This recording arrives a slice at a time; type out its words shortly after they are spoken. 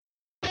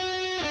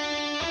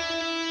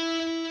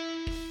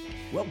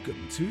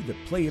Welcome to the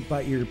Play It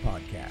By Ear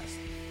podcast.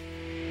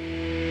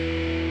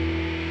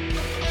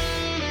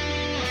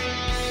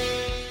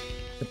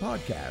 The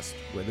podcast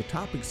where the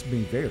topics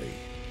may vary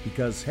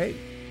because, hey,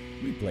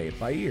 we play it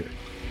by ear.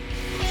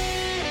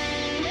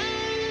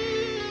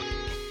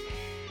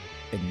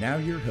 And now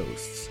your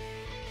hosts,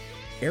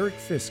 Eric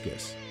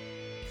Fiskus,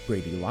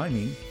 Brady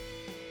Liming,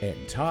 and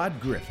Todd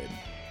Griffin.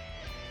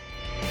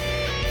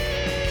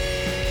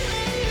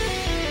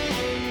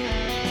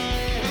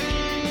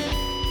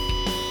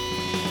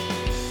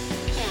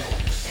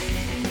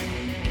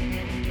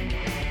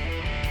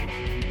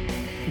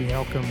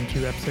 Welcome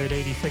to episode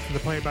 86 of the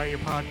Play It By Ear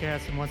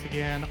podcast, and once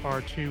again,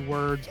 our two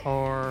words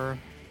are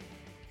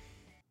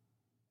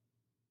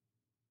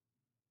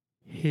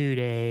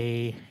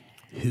Hooday.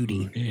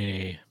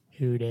 Hootie.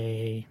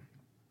 Hooday.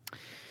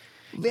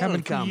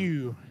 Coming for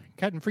you.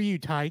 Cutting for you,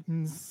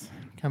 Titans.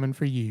 Coming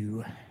for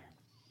you.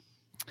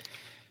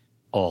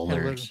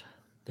 Allers.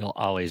 They'll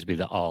always be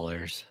the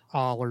allers.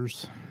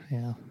 Allers.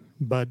 Yeah.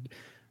 Bud,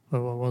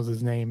 what was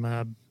his name?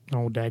 Oh,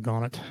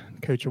 daggone it.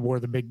 Coach who wore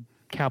the big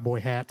cowboy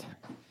hat.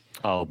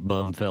 Oh,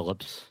 Bum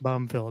Phillips.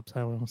 Bum Phillips.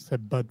 I almost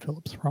said Bud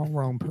Phillips.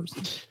 Wrong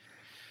person.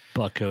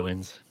 Buck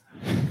Owens.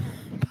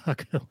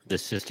 Buck Owens. The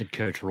assistant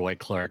coach, Roy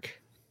Clark.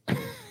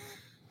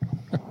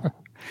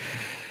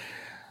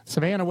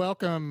 Savannah,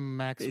 welcome.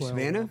 Maxwell. Hey,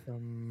 Savannah.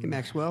 Welcome. Hey,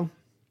 Maxwell.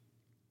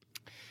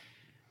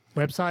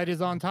 Website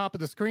is on top of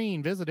the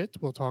screen. Visit it.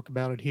 We'll talk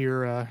about it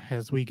here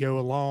as we go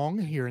along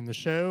here in the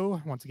show.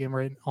 Once again,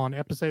 we're on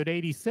episode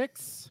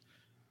 86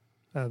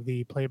 of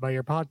the Play It By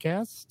Ear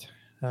podcast.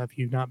 If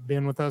you've not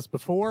been with us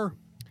before,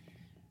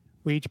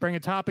 we each bring a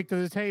topic to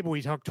the table.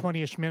 We talk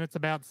 20-ish minutes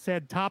about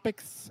said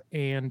topics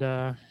and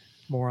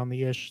more on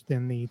the ish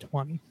than the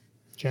 20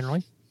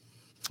 generally.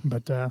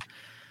 But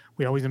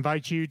we always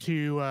invite you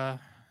to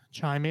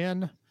chime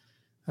in,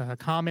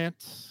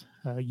 comment.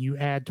 You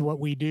add to what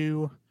we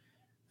do.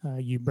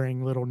 You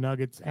bring little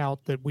nuggets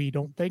out that we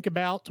don't think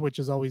about, which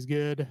is always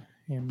good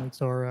and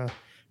makes our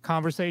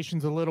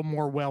conversations a little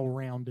more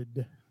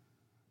well-rounded.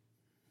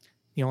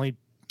 The only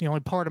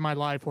part of my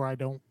life where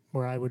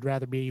I would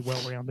rather be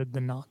well-rounded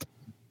than not.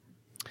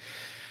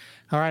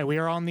 All right, we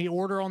are on the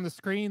order on the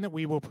screen that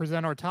we will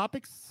present our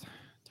topics.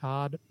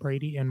 Todd,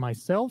 Brady, and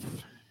myself.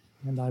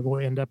 And I will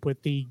end up with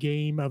the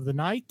game of the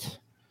night.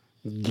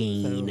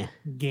 Gain.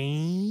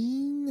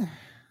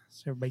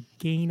 So everybody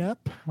gain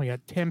up. We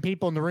got 10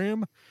 people in the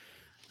room.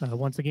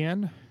 Once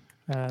again,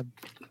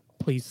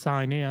 please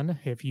sign in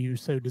if you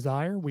so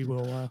desire. We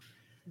will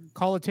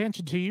call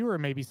attention to you, or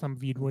maybe some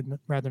of you would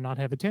rather not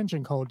have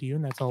attention called to you,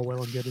 and that's all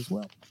well and good as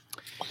well.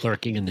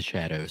 Lurking in the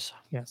shadows.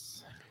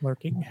 Yes,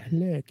 lurking.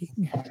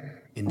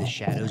 In the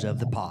shadows of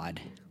the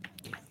pod.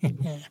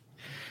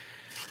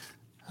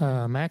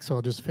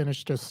 Maxwell just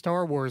finished a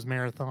Star Wars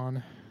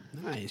marathon.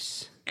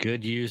 Nice.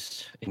 Good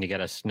use, and you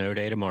got a snow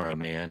day tomorrow,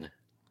 man.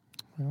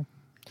 Well,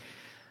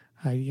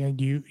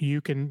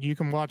 you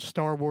can watch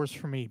Star Wars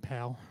for me,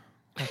 pal.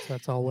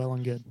 That's all well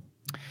and good.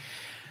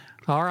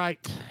 All right.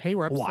 Hey,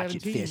 we're up to Watch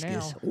it, 17 now.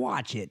 Fiskus.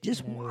 Watch it.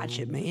 Just watch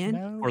it, man.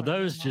 No, For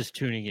those just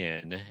tuning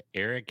in,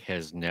 Eric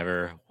has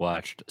never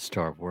watched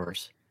Star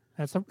Wars.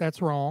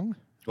 that's wrong.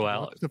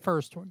 Well, That's the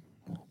first one.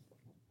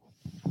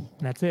 And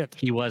that's it.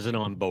 he wasn't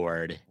on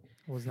board.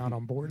 I was not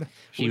on board.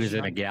 He was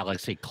in a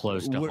galaxy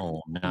close to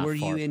home. Not Were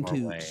far, you far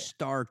into away.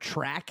 Star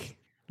Trek?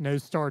 No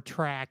Star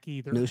Trek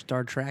either. No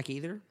Star Trek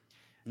either?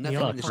 Nothing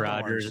Yeah, in the Buck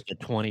stars. Rogers of the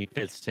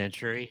 25th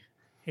century.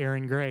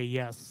 Aaron Gray,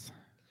 yes.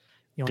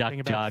 The only Duck thing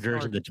about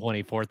Dodgers Star- of the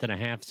 24th and a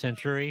half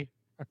century.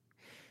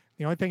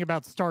 The only thing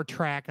about Star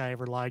Trek I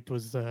ever liked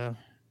was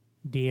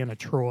Deanna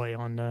Troy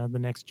on the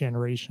Next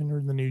Generation or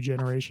the New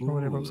Generation or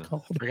whatever it was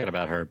called. Forget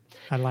about her.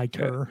 I liked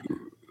her.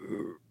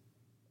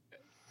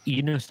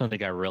 You know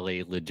something I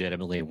really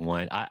legitimately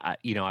want?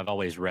 I've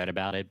always read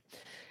about it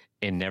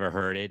and never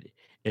heard it.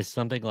 It's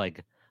something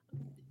like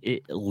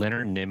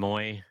Leonard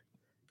Nimoy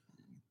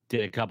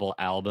did a couple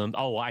albums.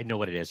 Oh, I know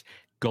what it is.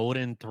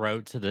 Golden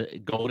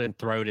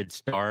Throated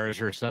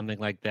Stars or something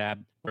like that,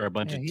 or a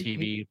bunch Yeah, of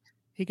TV.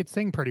 He could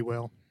sing pretty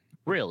well.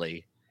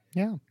 Really?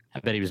 Yeah,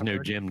 I bet he was no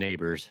Jim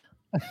Neighbors.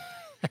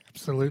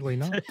 absolutely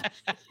not.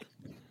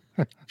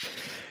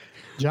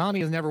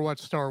 Johnny has never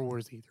watched Star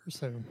Wars either.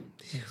 So,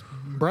 yes.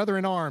 Brother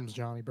in arms,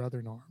 Johnny, brother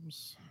in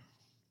arms.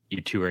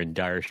 You two are in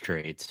dire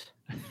straits.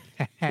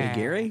 Hey,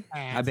 Gary?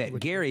 I That's bet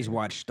what- Gary's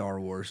watched Star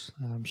Wars.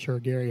 I'm sure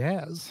Gary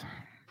has.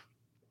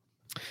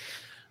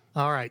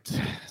 All right.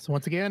 So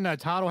once again,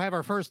 Todd will have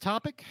our first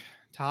topic.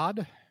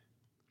 Todd,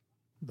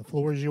 the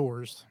floor is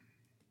yours.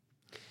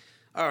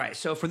 All right,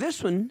 so for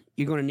this one,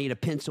 you're going to need a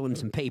pencil and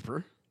some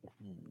paper.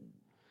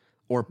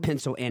 Or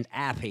pencil and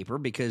a paper,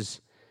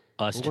 because...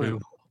 Us we're two. gonna-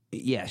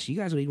 Yes, you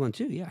guys will need one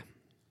too, yeah.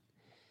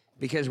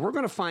 Because we're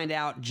going to find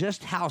out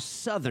just how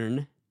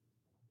Southern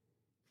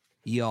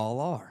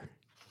y'all are.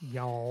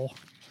 Y'all.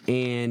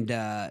 And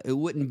it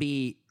wouldn't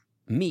be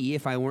me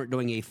if I weren't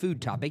doing a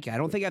food topic. I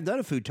don't think I've done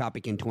a food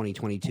topic in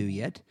 2022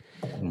 yet.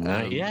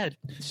 Not yet.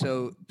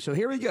 So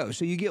here we go.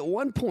 So you get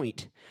 1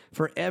 point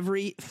for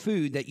every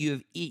food that you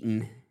have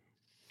eaten.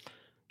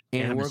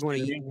 And I'm we're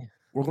going assuming to...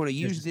 we're going to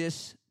use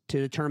this to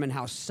determine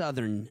how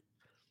southern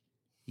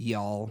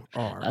y'all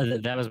are.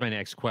 That was my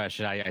next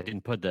question. I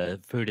didn't put the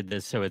food in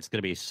this, so it's going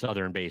to be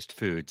southern-based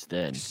foods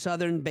then.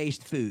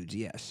 Southern-based foods,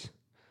 yes.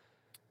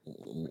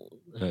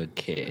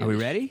 Okay. Are we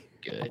ready?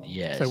 Good.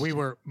 Yes.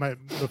 So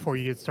before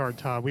you get started,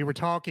 Todd, we were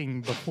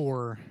talking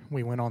before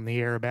we went on the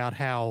air about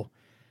how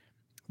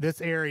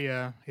this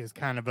area is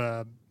kind of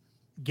a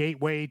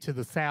gateway to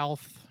the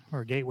south,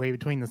 or gateway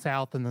between the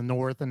south and the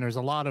north, and there's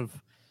a lot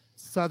of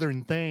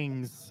southern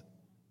things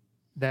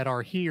that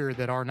are here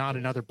that are not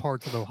in other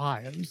parts of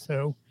Ohio.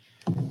 So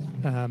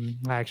I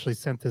actually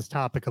sent this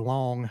topic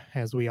along,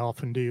 as we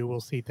often do. We'll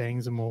see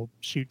things and we'll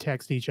shoot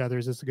text each other.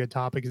 Is this a good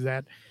topic? Is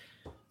that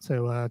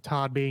so?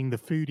 Todd, being the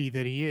foodie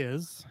that he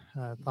is,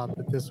 thought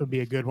that this would be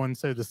a good one.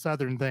 So the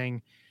southern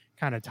thing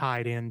kind of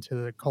tied into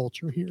the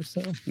culture here.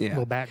 So a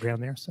little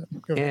background there. So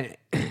go ahead.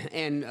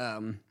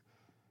 And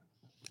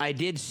I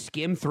did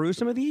skim through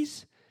some of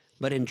these,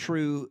 but in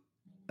true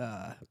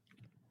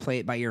play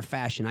it by ear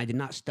fashion, I did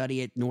not study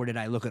it, nor did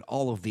I look at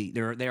all of the.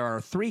 There are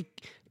 3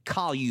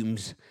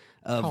 columns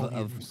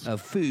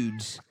of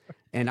foods,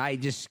 and I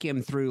just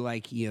skimmed through,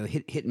 like,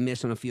 hit and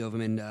miss on a few of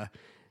them,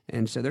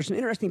 and so there's some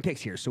interesting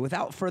picks here. So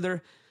without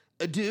further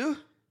ado,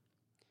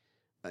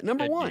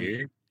 number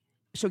 1.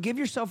 So give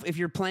yourself, if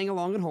you're playing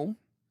along at home,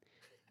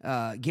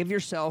 give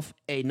yourself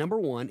a number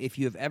 1 if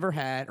you have ever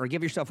had, or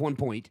give yourself 1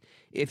 point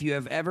if you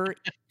have ever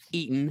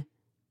eaten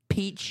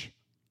peach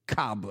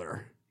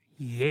cobbler.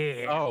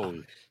 Yeah. Oh,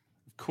 of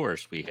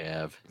course we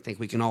have. I think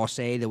we can all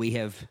say that we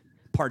have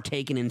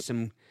partaken in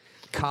some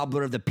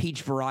cobbler of the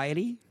peach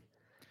variety.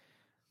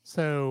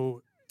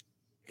 So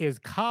is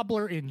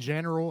cobbler in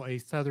general a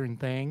southern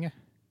thing?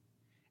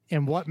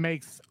 And what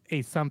makes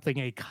something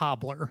a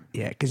cobbler?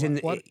 Yeah, because in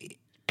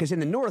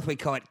the north we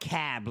call it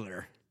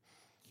cabbler.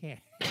 Yeah.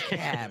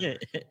 Cab.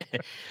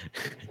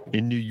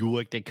 In New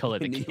York, they call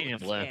it In the New York,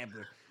 Campbell.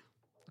 cabbler.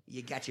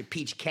 You got your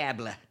peach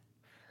cabbler.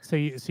 So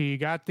you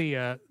got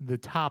the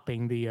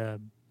topping, the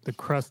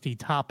crusty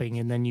topping,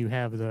 and then you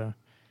have the.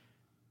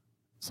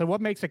 So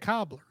what makes a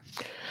cobbler?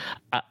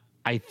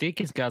 I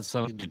think it's got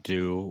something to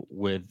do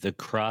with the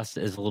crust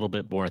is a little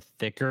bit more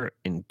thicker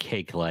and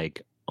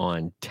cake-like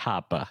on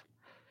top.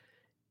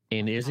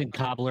 And isn't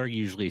cobbler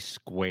usually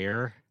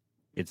square?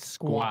 It's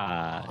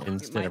squaw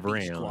instead of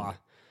round. Squaw.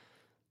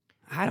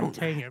 I don't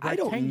know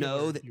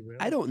Rectangular, that if you will.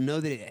 I don't know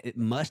that it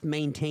must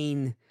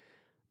maintain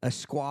a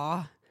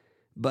squaw,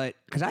 but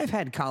because I've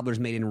had cobblers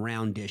made in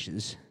round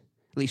dishes.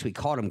 At least we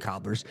called them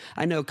cobblers.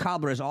 I know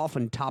cobbler is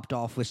often topped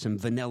off with some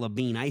vanilla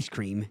bean ice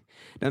cream.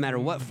 No matter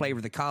what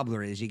flavor the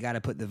cobbler is, you got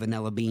to put the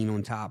vanilla bean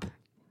on top.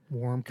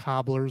 Warm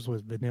cobblers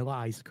with vanilla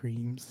ice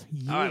creams.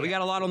 Yeah. All right, we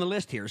got a lot on the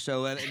list here.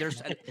 So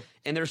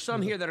there's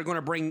some here that are going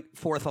to bring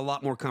forth a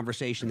lot more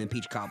conversation than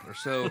peach cobbler.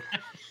 So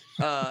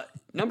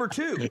number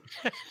 2,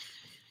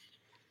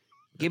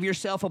 give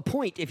yourself a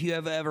point if you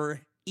have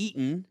ever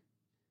eaten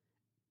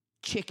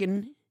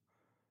chicken,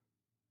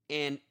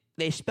 and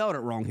they spelled it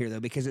wrong here though,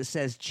 because it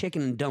says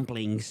chicken and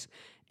dumplings,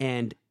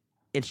 and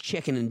it's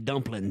chicken and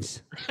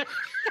dumplings.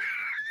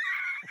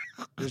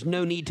 There's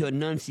no need to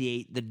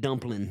enunciate the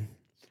dumpling.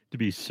 To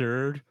be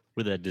served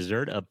with a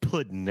dessert, a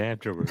pudding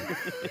afterward.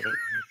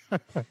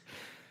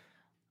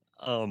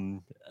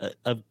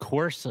 Of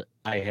course,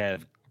 I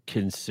have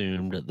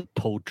consumed the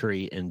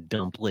poultry and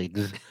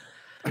dumplings.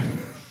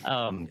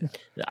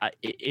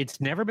 It's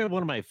never been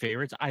one of my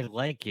favorites. I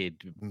like it,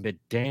 but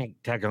dang,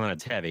 on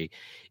it's heavy.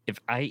 If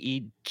I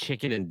eat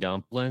chicken and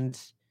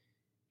dumplings,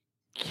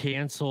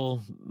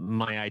 cancel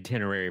my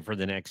itinerary for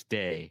the next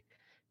day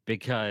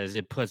because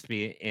it puts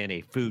me in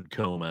a food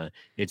coma.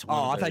 It's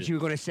I thought you were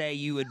going to say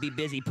you would be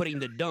busy putting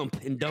the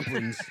dump in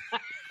dumplings.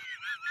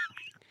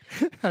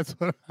 That's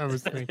what I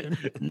was thinking.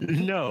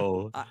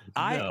 No,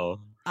 no.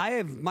 I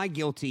have my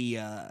guilty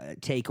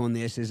take on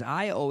this is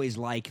I always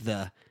like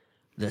the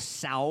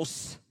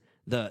sauce,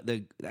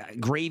 the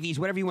gravies,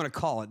 whatever you want to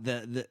call it,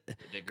 the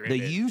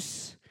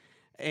use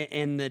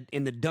and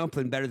the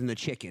dumpling better than the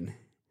chicken.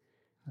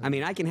 I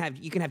mean,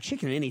 you can have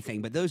chicken in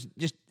anything, but those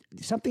just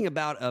something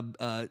about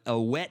a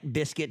wet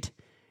biscuit,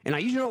 and I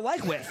usually don't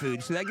like wet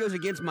food, so that goes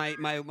against my.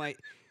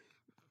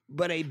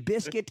 But a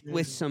biscuit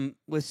with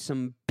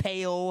some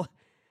pale,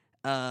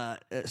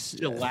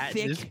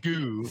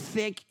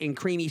 thick and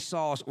creamy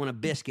sauce on a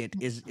biscuit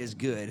is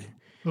good.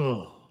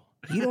 Oh.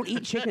 You don't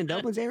eat chicken and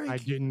dumplings, Eric? I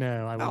didn't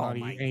know. I will not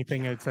eat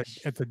anything that's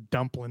a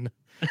dumpling.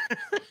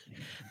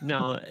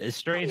 No, it's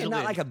strange. It's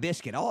not like a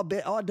biscuit. All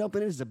a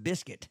dumpling is a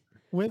biscuit.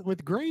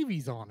 With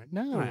gravies on it.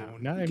 No.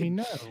 I mean,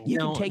 no. You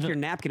can take your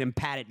napkin and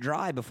pat it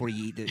dry before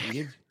you eat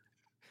it.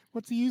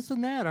 What's the use in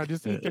that? I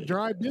just eat the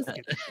dry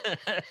biscuit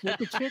with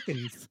the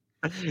chickens.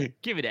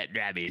 Give me that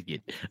dry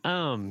biscuit.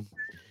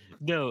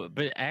 No,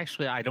 but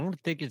actually, I don't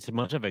think it's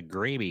much of a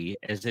gravy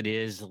as it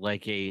is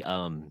like a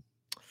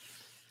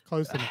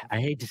Close enough. I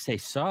hate to say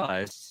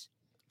sauce.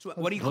 So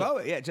what do you call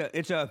it? Yeah,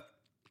 it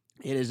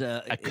is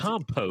a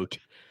compote.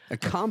 A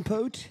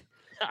compote.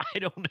 I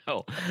don't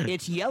know.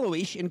 It's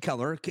yellowish in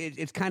color.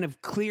 It's kind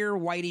of clear,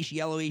 whitish,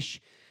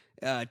 yellowish.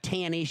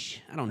 tannish.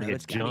 I don't know. Like a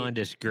It's got- I mean,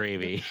 jaundice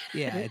gravy.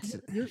 yeah, it's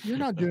You're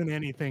not doing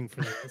anything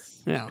for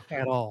this no.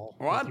 at all.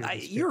 Well,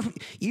 with your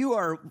description. you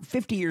are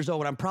 50 years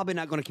old. I'm probably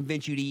not going to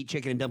convince you to eat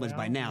chicken and dumplings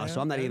by Well, now, so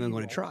well, I'm not no, even you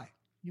going to won't. try.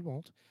 You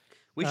won't.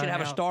 We should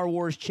have a now- Star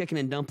Wars chicken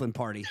and dumpling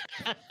party.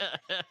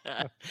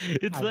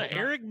 It's I the will not-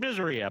 Eric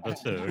Misery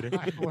episode.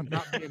 I will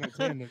not be in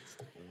attendance.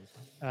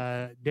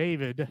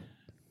 David,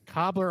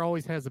 cobbler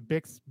always has a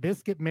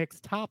biscuit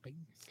mix topping.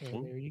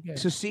 So there you go.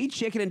 So see,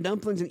 chicken and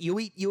dumplings, and you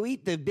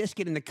eat the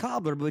biscuit in the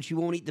cobbler, but you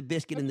won't eat the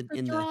biscuit in the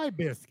It's a dry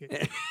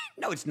biscuit.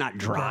 No, it's not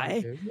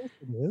dry. Yes,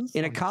 it is.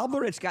 In a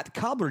cobbler, it's got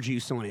cobbler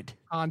juice on it.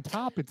 On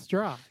top, it's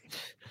dry.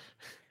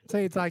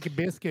 Say it's like a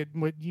biscuit.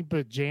 When you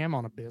put jam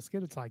on a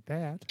biscuit, it's like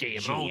that. Game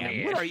Jam. on,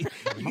 man. What are you?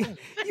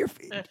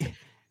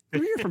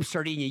 You're from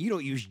Sardinia. You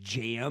don't use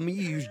jam. You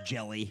use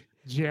jelly.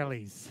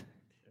 Jellies.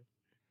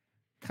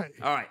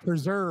 All right,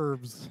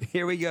 Preserves.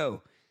 here we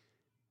go.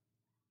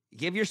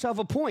 Give yourself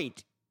a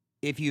point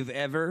if you've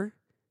ever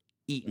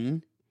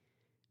eaten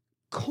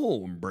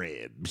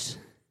cornbreads.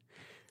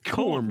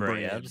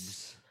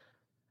 Cornbreads?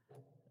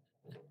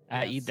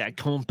 I eat that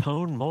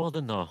compound more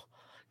than the.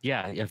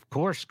 Yeah, of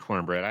course,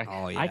 cornbread.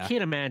 Oh, I yeah.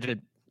 can't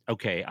imagine.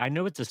 Okay, I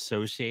know it's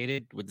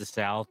associated with the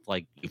South,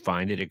 like you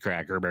find it at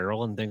Cracker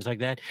Barrel and things like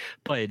that.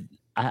 But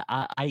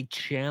I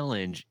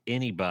challenge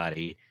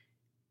anybody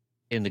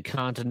in the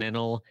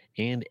continental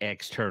and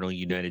external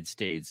United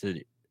States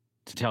to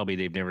tell me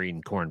they've never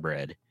eaten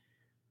cornbread.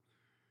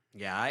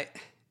 Yeah,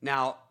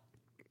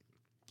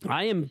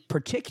 I am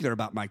particular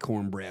about my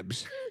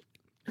cornbreads.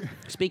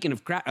 Speaking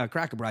of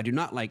Cracker Barrel, I do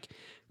not like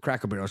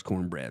Cracker Barrel's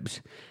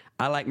cornbreads.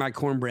 I like my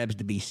cornbreads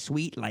to be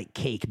sweet like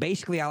cake.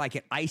 Basically, I like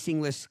it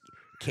icingless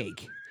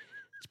cake.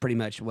 It's pretty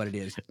much what it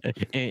is.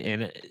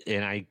 And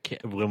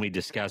when we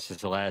discussed this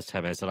the last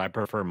time, I said I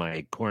prefer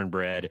my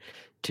cornbread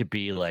to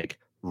be like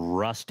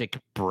rustic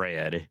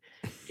bread.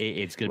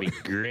 It's going to be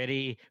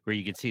gritty, where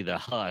you can see the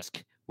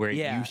husk where it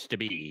Yeah. used to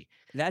be.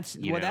 That's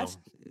You that's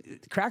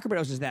Cracker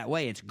Barrel's is that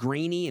way. It's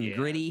grainy and Yeah.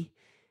 gritty.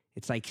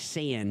 It's like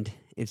sand.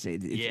 It's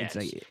Yes.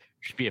 like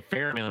Should be a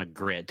fair amount of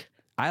grit.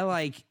 I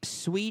like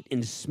sweet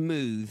and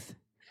smooth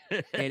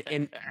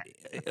and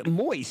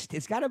moist.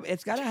 It's gotta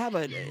have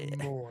a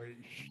Moist.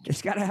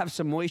 it's gotta have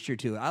some moisture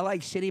to it. I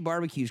like City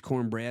Barbecue's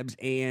cornbreads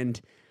and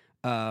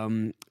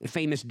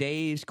Famous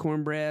Dave's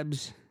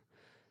cornbreads.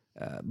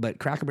 But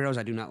Cracker Barrel's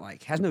I do not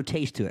like. Has no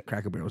taste to it.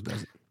 Cracker Barrel's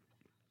doesn't.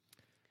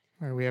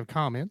 All right, we have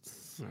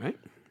comments. All right.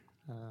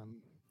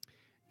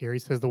 Gary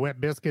says the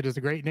wet biscuit is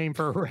a great name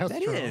for a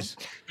restaurant. That is.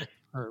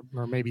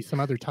 Or maybe some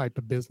other type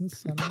of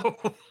business. I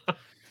don't know.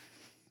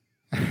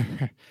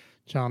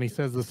 Johnny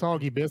says the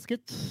soggy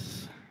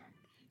biscuits.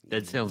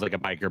 That sounds like a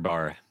biker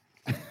bar.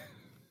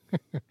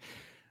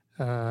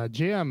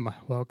 Jim,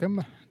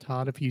 welcome.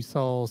 Todd, if you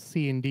saw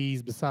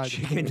C&D's beside the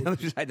Chicken pool,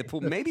 nuggets beside the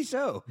pool. Maybe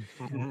so.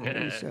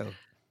 Maybe so.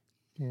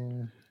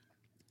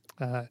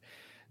 yeah.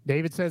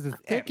 David says it's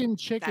thickened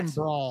chicken that's-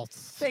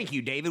 broths. Thank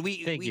you, David.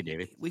 Thank you,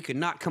 David. We could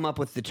not come up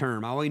with the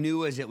term. All we knew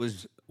was it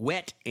was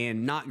wet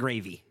and not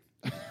gravy.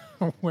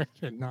 Wet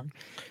and not-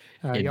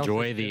 he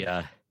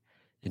also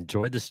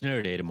Enjoy the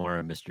snow day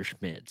tomorrow, Mr.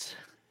 Schmitz.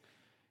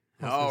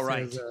 also All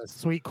right. says,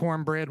 sweet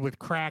cornbread with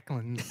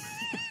cracklings.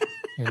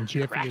 And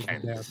Jiffy is the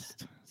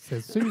best.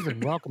 Says Susan.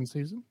 Welcome,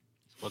 Susan.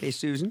 Hey,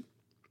 Susan.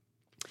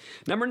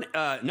 Number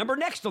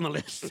next on the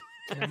list.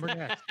 Number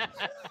next.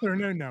 There are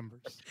no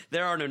numbers.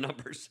 There are no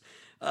numbers.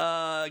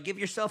 Give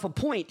yourself a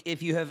point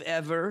if you have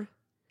ever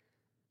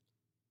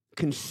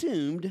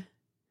consumed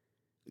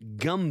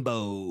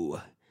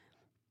gumbo.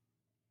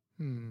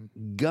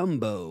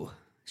 Gumbo.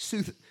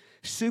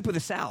 Soup of the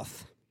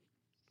South.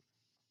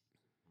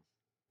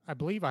 I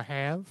believe I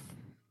have.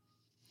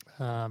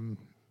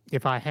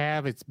 If I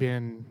have, it's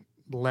been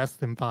less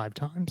than 5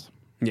 times.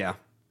 Yeah.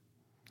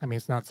 I mean,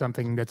 it's not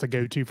something that's a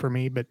go-to for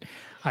me, but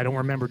I don't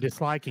remember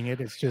disliking it.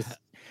 It's just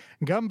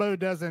gumbo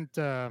doesn't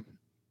appear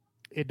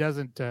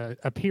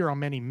on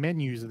many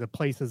menus of the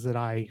places that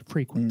I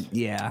frequent.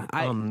 Yeah.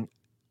 I don't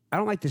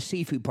like the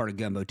seafood part of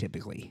gumbo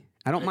typically.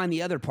 I don't mind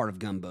the other part of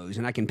gumbos,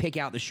 and I can pick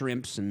out the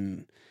shrimps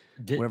and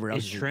whatever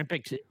else.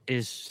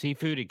 Is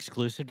seafood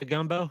exclusive to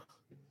gumbo?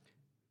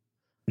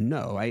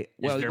 No, Is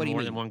well, there what do you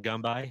more mean? than one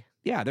gumby?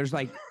 Yeah, there's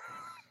like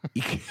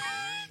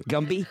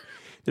Gumby.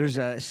 There's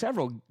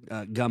several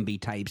Gumby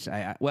types.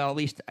 Well, at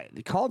least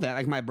called that.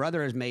 Like my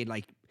brother has made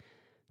like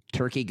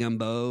turkey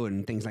gumbo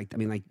and things like that. I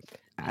mean, like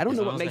I don't As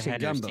know long what as makes they it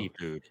had no gumbo.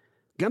 seafood.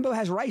 Gumbo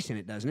has rice in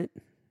it, doesn't it?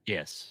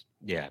 Yes.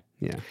 Yeah.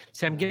 Yeah,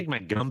 See, I'm getting my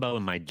gumbo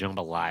and my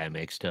jambalaya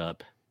mixed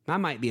up. I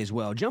might be as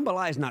well.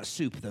 Jambalaya is not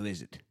soup, though,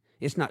 is it?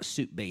 It's not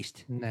soup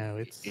based. No,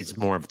 It's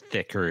more of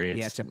thicker.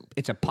 Yeah,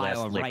 it's a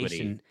pile of less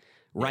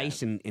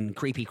rice and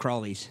creepy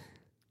crawlies.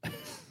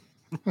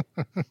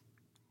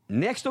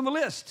 Next on the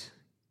list,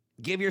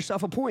 give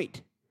yourself a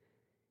point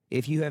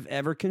if you have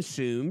ever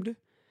consumed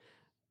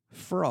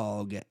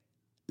frog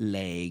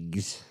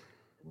legs.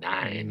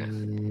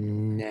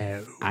 9.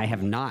 no. I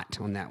have not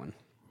on that one.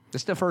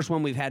 This is the first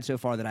one we've had so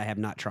far that I have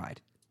not tried.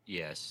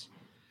 Yes.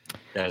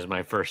 That is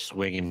my first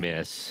swing and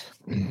miss.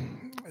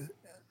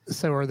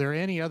 So, are there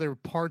any other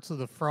parts of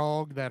the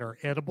frog that are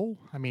edible?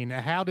 I mean,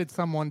 how did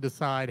someone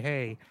decide,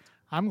 hey,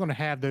 I'm going to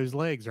have those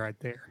legs right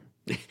there?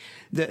 The I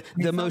mean, it's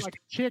not most like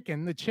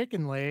the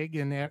chicken leg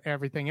and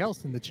everything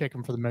else in the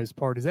chicken for the most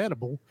part is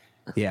edible.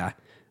 yeah. Is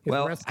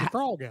Well, the rest of the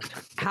frog edible?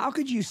 how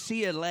could you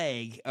see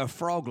a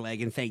frog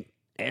leg, and think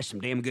there's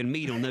some damn good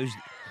meat on those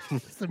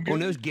Some on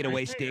good those meat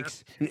getaway right there.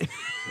 sticks,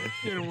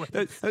 Getaway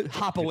those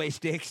hop away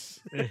sticks?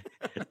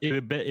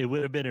 It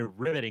would have been a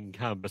riveting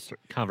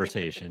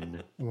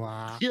conversation.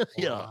 Wow.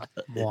 Yeah.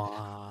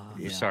 Wow.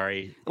 Yeah.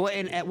 Sorry. Well,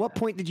 and at what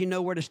point did you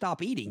know where to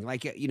stop eating?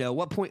 Like,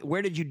 what point?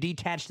 Where did you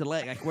detach the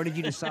leg? Like, where did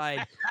you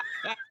decide?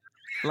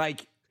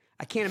 Like,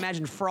 I can't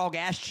imagine frog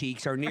ass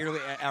cheeks are nearly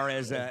are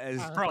as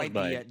Frog quite the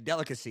bite.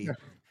 delicacy.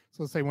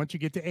 So say once you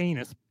get to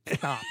anus,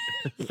 stop.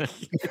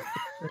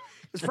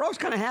 Because frogs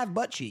kind of have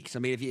butt cheeks. I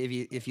mean,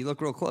 if you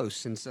look real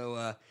close, and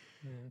so.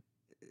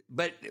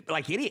 But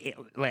like any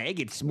leg,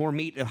 it's more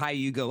meat the higher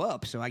you go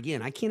up. So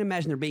again, I can't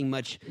imagine there being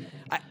much.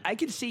 I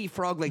could see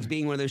frog legs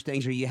being one of those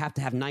things where you have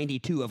to have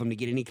 92 of them to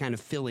get any kind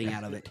of filling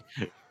out of it.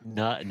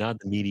 Not the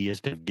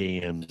meatiest of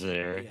games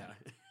there.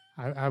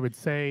 Yeah. I would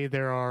say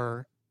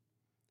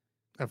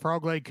a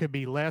frog leg could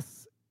be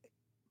less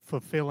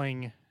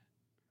fulfilling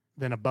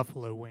than a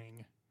buffalo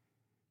wing,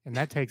 and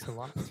that takes a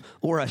lot.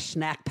 Or a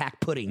snack pack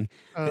pudding.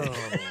 Oh,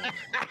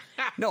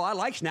 No, I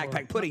like snack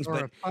pack puddings, or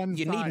but a fun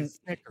you need size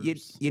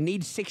Snickers. you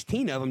need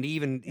 16 of them to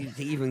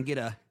even get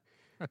a.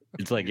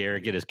 It's like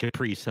Eric get his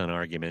Capri Sun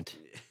argument.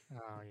 Oh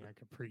yeah,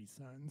 Capri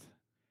Suns.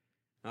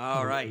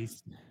 All right,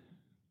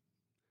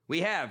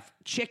 we have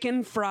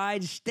chicken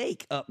fried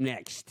steak up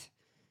next.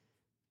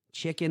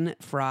 Chicken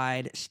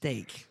fried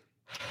steak.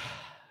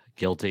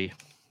 Guilty.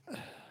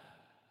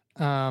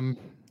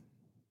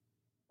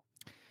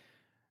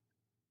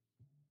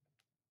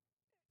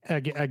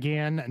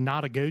 Again,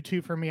 not a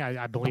go-to for me.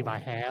 I believe I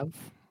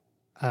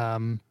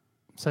have.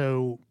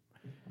 So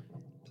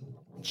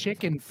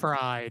chicken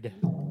fried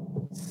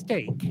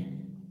steak.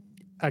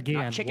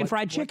 Again, Chicken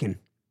fried chicken.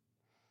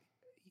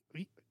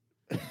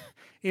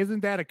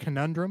 Isn't that a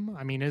conundrum?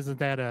 I mean, isn't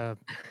that a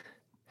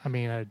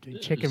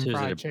chicken So is it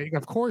fried a- chicken?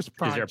 Of course,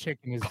 there fried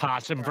chicken is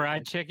Possum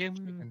fried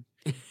chicken?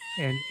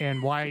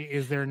 And why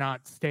is there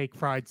not steak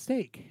fried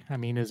steak? I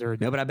mean, is there?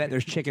 No, but I bet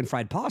there's chicken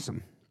fried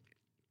possum.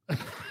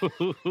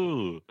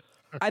 Ooh.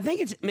 I think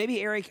it's maybe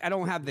Eric. I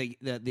don't have the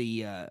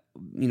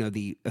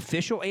the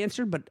official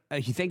answer, but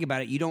if you think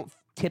about it, you don't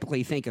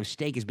typically think of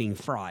steak as being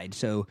fried,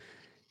 so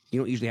you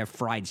don't usually have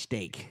fried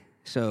steak.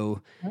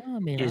 So I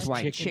mean, Is it's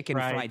like chicken chicken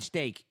fried- fried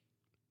steak.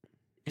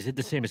 Is it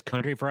the same as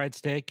country fried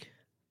steak?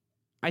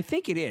 I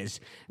think it is,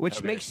 which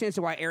Okay. makes sense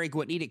of why Eric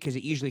wouldn't eat it because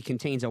it usually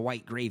contains a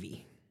white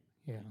gravy.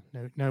 yeah,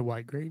 no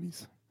white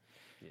gravies.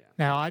 Yeah.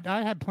 Now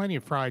I had plenty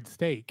of fried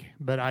steak,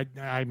 but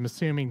I'm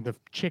assuming the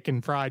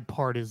chicken fried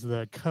part is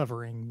the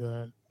covering,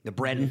 the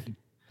breading.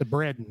 the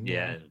bread.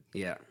 Yeah.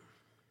 Yeah.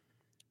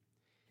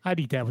 I'd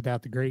eat that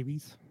without the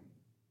gravies.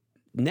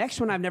 Next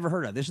one I've never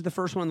heard of. This is the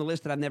first one on the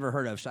list that I've never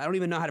heard of, so I don't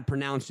even know how to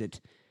pronounce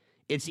it.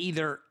 It's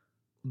either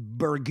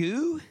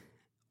burgoo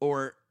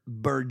or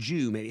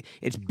burgoo, maybe.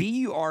 It's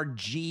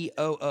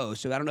Burgoo,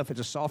 so I don't know if it's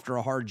a soft or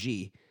a hard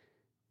G.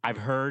 I've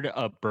heard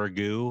of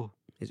burgoo.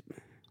 Is-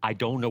 I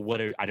don't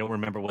know I don't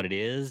remember what it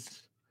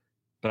is,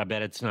 but I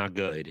bet it's not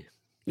good.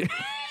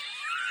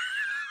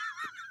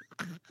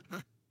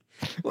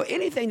 Well,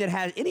 anything that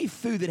has any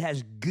food that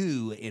has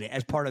goo in it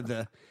as part of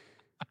the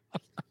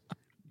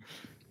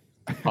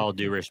All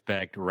due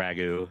respect,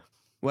 ragu.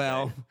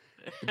 well,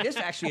 this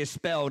actually is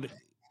spelled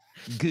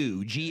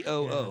goo,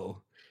 Goo.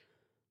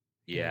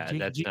 Yeah, G-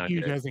 that's GU not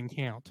good. doesn't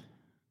count.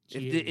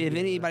 If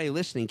anybody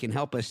listening can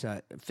help us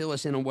fill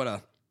us in on what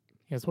a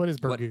Yes, what is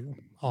What- burgoo?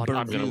 I'm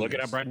gonna burgoo look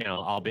it is. up right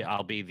now. I'll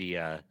be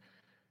the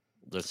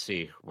let's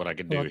see what I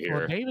can do Well,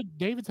 here.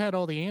 David's had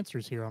all the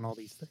answers here on all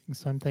these things,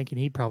 so I'm thinking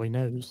he probably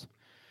knows.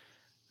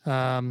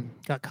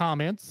 Got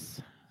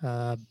comments.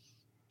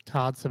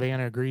 Todd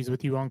Savannah agrees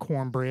with you on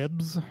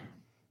cornbreads.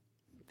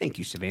 Thank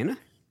you, Savannah.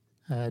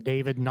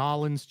 David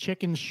Nollins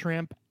chicken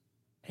shrimp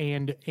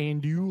and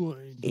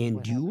andouille.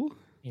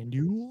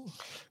 Andouille.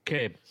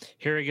 Okay,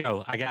 here we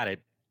go. I got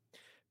it.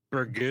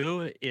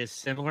 Burgoo is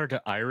similar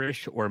to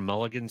Irish or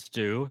mulligan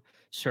stew,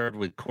 served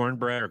with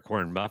cornbread or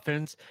corn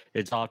muffins.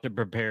 It's often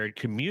prepared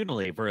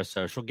communally for a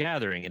social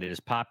gathering, and it is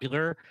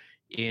popular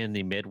in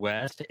the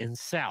Midwest and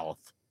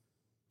South.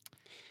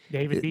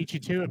 David beat you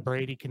to it,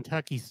 Brady.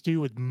 Kentucky stew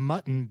with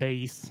mutton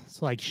base.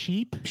 It's like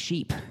sheep.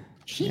 Sheep.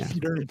 Sheep.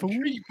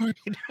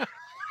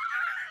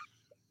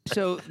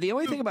 So the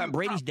only thing about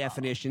Brady's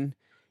definition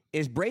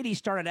is Brady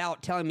started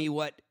out telling me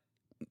what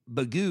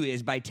bagoo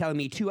is by telling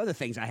me two other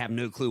things I have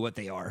no clue what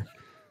they are.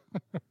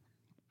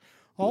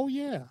 Oh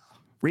yeah.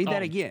 Read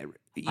that Oh, again.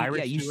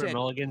 Irish you stew or said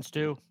mulligan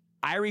stew?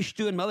 Irish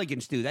stew and mulligan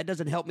stew. That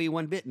doesn't help me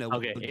one bit. No, what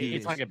Okay, bagoo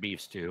it's is. like a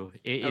beef stew.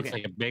 It's Okay.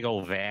 like a big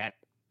old vat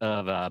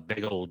of a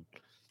big old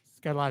It's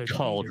got a lot of taters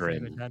in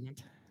Cauldron. it, doesn't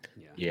it?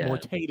 yeah. More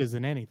taters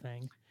than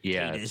anything.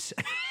 Yeah. Taters.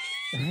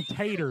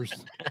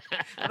 Taters.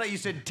 I thought you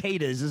said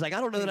taters. It's like I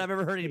don't know that I've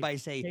ever heard anybody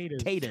say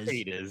Taters. taters.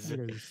 Potatoes.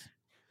 Taters.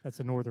 That's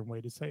a northern way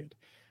to say it.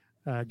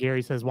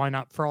 Gary says, why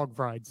not frog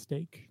fried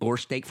steak? Or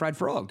steak fried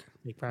frog.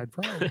 Steak fried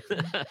frog.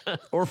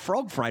 Or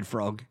frog fried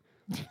frog.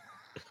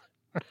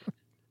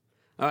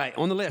 All right,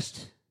 on the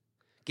list.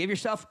 Give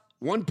yourself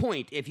 1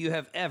 point if you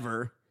have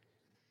ever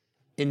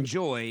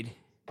enjoyed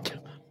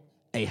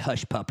a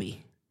hush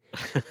puppy.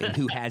 And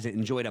who hasn't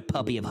enjoyed a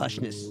puppy of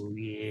hushness? Oh,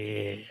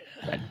 yeah.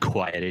 That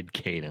quieted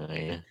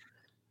canine.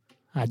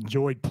 I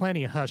enjoyed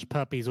plenty of hush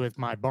puppies with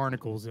my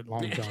barnacles at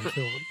Long John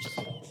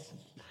Silver's.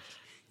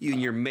 You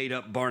and your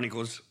made-up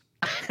barnacles.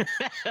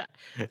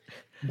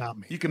 Not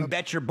me. You can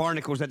bet your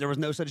barnacles that there was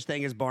no such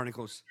thing as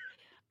barnacles.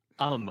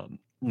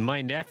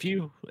 My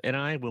nephew and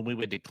I, when we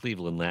went to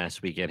Cleveland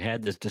last weekend,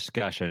 had this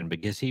discussion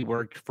because he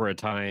worked for a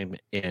time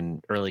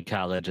in early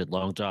college at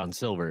Long John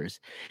Silver's.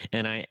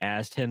 And I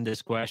asked him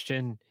this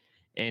question,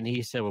 and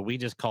he said, well, we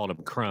just called them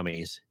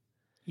crummies.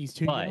 He's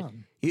too But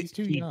young. He's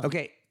too young.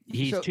 Okay.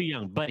 He's so- too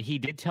young, but he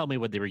did tell me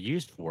what they were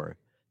used for.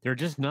 They're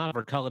just not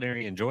for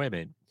culinary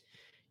enjoyment.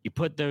 You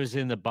put those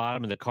in the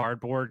bottom of the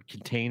cardboard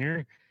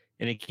container,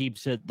 and it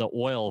keeps the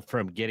oil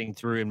from getting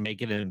through and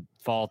making it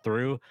fall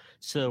through.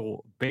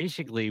 So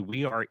basically,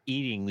 we are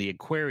eating the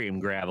aquarium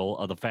gravel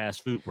of the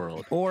fast food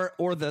world. Or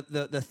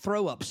the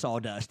throw up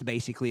sawdust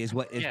basically is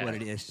what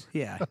it is.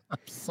 Yeah.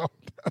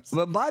 Sawdust.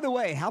 But by the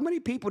way, how many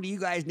people do you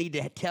guys need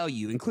to tell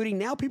you, including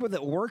now people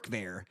that work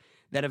there,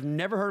 that have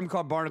never heard them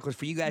called barnacles,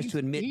 for you guys to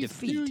admit He's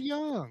defeat? too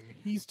young.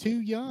 He's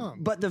too young.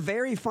 But the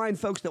very fine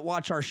folks that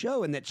watch our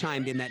show and that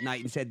chimed in that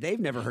night and said they've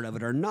never heard of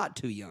it are not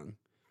too young.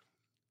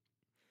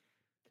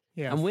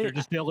 Yeah, I'm You're winning.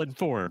 just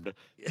ill-informed.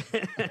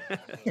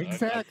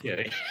 exactly.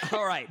 Kidding.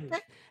 All right.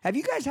 Have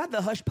you guys had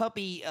the hush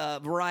puppy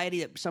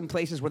variety at some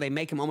places where they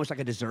make them almost like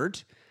a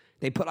dessert?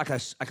 They put like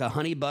a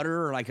honey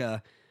butter or like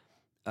a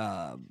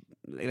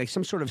like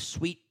some sort of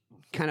sweet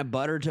kind of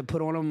butter to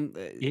put on them.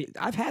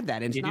 I've had that,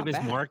 and it's It not was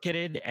bad.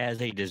 marketed as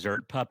a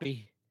dessert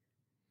puppy,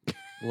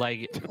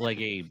 like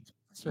a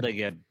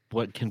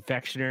what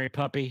confectionery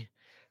puppy,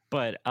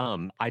 but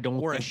I don't.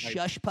 Or a think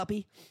shush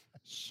puppy,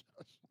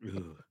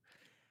 Ooh.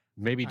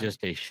 Maybe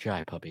just a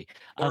shy puppy,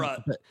 or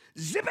a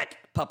zip it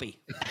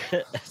puppy.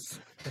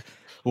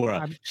 or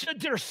a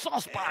there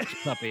sauce box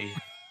puppy.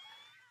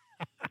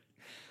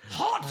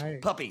 Hot I-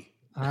 puppy.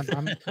 I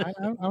don't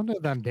know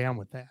that I'm down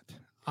with that.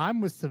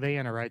 I'm with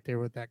Savannah right there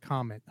with that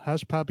comment.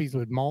 Hush puppies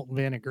with malt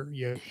vinegar.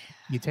 You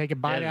take a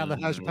bite out of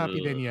the hush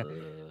puppy, then you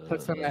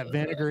put some of that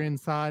vinegar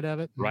inside of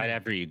it. right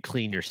after you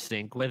clean your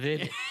sink with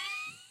it.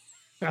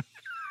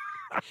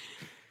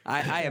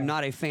 I am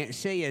not a fan.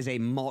 Say as a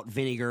malt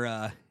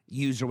vinegar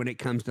user when it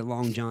comes to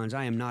Long Johns.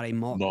 I am not a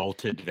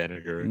Malted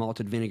vinegar.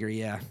 malted vinegar.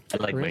 Yeah. I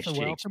like my Carissa, shakes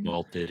welcome.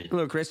 malted.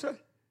 Hello, Krista.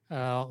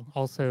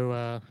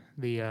 Also,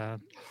 the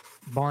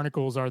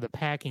barnacles are the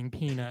packing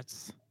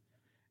peanuts.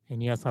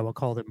 And yes, I will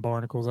call them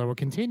barnacles. I will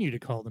continue to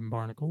call them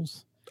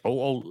barnacles.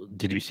 Oh,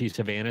 did you see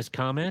Savannah's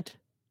comment?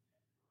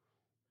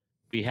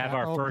 We have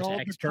our Oh, first called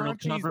the external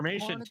Crunchies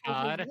confirmation, barnacles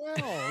Todd. as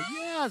Well,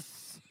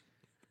 yes.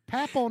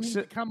 Papo needs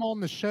to come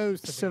on the show,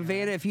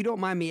 Savannah, if you don't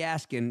mind me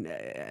asking,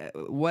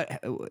 what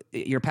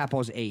your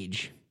papa's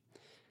age?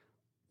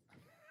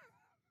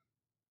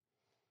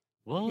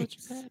 Well,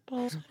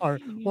 Or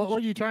what were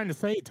you trying to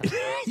say, Tom?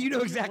 You know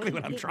exactly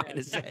what I'm trying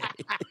to say.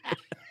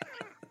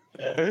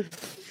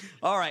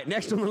 All right,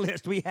 next on the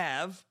list we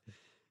have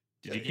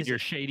did you get your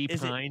Shady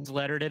is it- Pines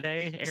letter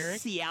today, Eric?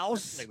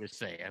 Souse. I was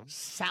saying.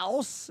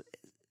 Souse.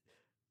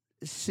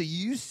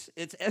 Souse.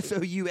 It's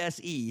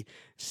S-O-U-S-E.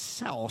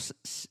 Souse.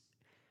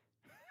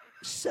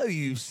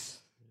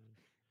 Souse.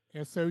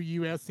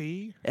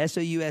 S-O-U-S-E?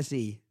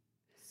 S-O-U-S-E.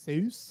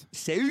 Seuss?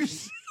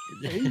 Souse.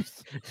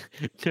 Seuss?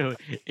 So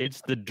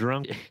it's the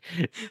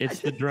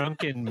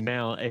drunken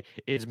Mel.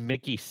 It's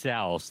Mickey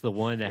Souse, the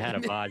one that had a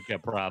vodka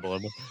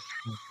problem.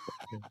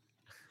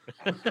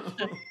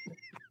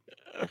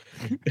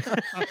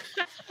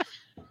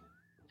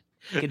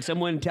 Can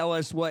someone tell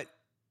us what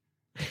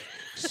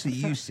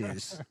Souse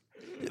is?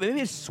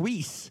 Maybe it's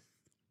Swiss.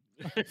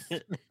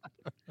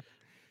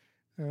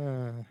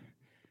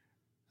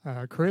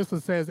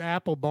 Carissa says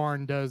Apple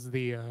Barn does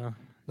the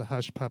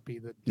hush puppy.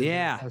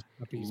 Yeah. Hush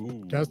puppies,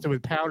 Ooh. does it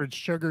with powdered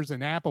sugars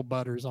and apple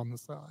butters on the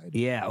side.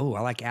 Yeah. Oh,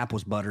 I like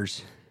apples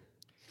butters.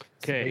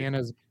 Okay.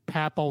 Savannah's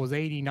Papal was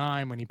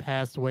 89 when he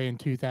passed away in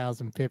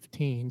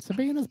 2015.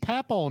 Savannah's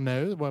Papal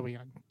knows. Well,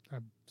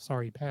 I'm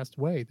sorry he passed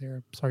away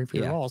there. Sorry for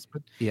Yeah. your loss,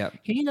 but Yeah.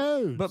 he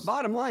knows. But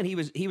bottom line, he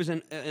was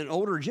an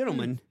older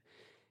gentleman,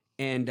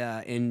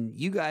 and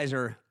you guys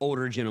are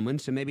older gentlemen,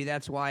 so maybe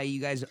that's why you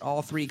guys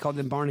all three called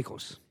them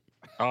barnacles.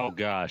 Oh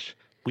gosh,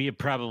 we have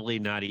probably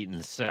not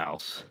eaten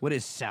souse. What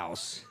is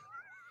souse?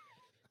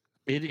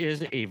 It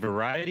is a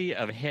variety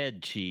of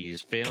head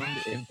cheese found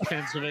in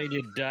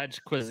Pennsylvania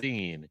Dutch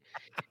cuisine.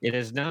 It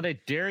is not a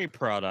dairy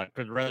product,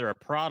 but rather a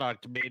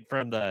product made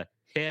from the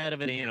head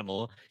of an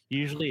animal,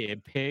 usually a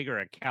pig or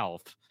a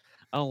calf,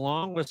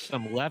 along with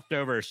some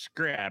leftover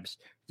scraps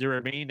that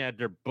remain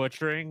after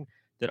butchering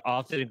that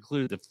often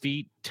include the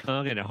feet,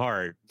 tongue, and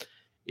heart.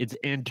 Its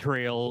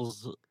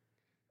entrails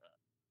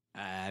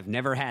I've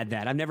never had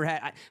that. I've never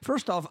had.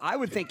 First off, I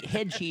would think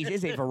head cheese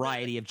is a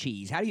variety of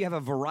cheese. How do you have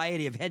a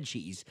variety of head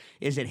cheese?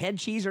 Is it head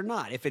cheese or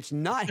not? If it's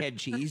not head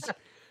cheese,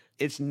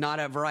 it's not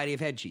a variety of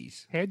head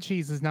cheese. Head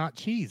cheese is not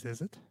cheese,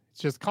 is it?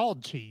 It's just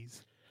called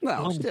cheese.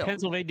 Well, The still.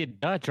 Pennsylvania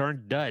Dutch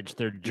aren't Dutch;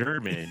 they're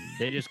German.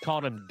 They just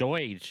called them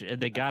Deutsch,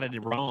 and they got it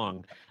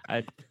wrong.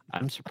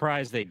 I'm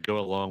surprised they go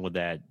along with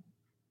that.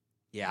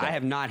 Yeah, I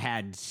have not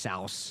had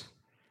souse.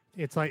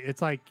 It's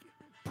like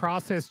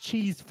processed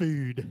cheese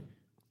food.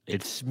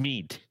 It's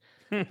meat.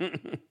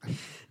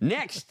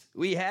 Next,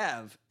 we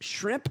have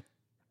shrimp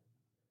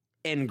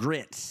and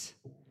grits.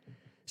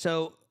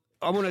 So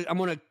I'm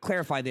gonna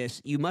clarify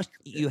this. You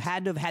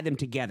had to have had them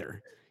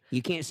together.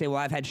 You can't say, "Well,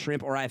 I've had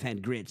shrimp or I've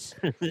had grits."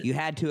 You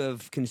had to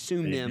have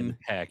consumed In them. the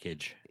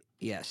package.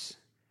 Yes.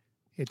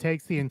 It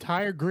takes the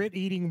entire grit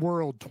eating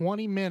world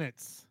 20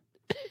 minutes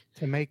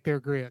to make their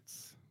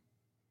grits.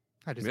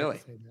 I just Really?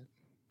 had to say that.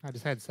 I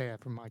just had to say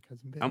that from my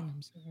cousin Billy. I'm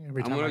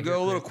Every I'm time gonna I go hear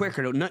a little grits,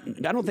 quicker.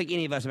 I don't think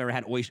any of us have ever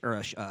had oyster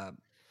or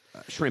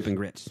shrimp and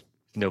grits.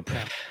 Nope.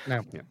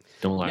 No,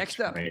 Don't like Next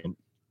up. shrimp.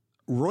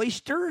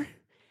 Royster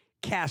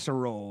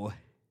casserole.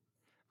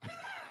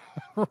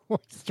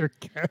 oyster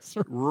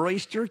casserole.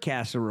 Royster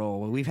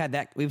casserole. We've had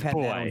that. We've had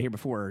that on Boy. here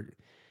before.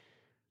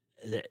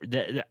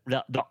 The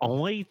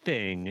only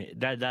thing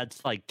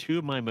that's like two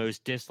of my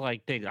most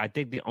disliked things. I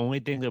think the only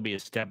thing that'll be a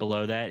step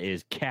below that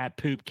is cat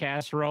poop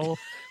casserole,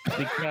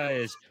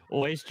 because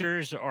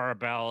oysters are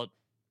about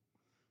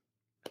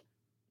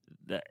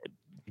the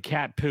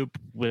cat poop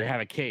would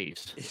have a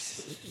case.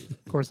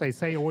 Of course, they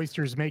say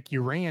oysters make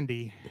you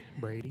randy,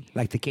 Brady.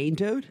 Like the cane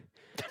toad.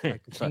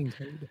 Like the king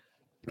toad.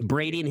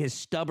 Brady and his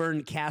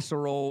stubborn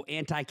casserole,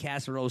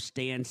 anti-casserole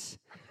stance.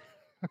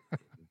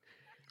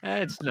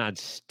 That's not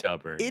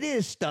stubborn. It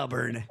is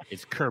stubborn.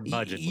 It's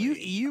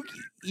curmudgeonly.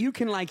 You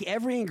can like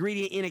every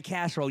ingredient in a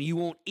casserole. You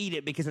won't eat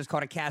it because it's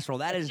called a casserole.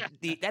 That is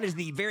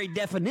the very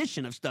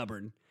definition of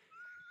stubborn.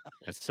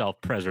 That's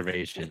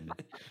self-preservation.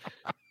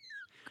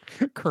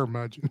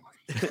 Curmudgeon.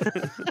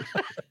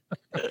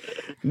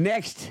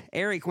 Next,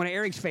 Eric, one of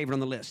Eric's favorite on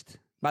the list.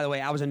 By the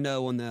way, I was a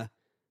no on the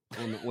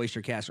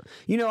oyster casserole.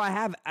 You know,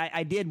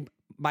 I did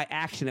by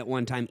accident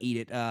one time eat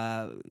it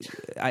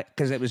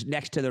because it was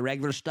next to the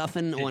regular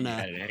stuffing You on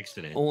had an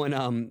accident.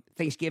 on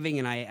Thanksgiving,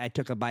 and I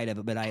took a bite of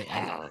it, but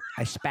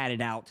I spat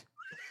it out.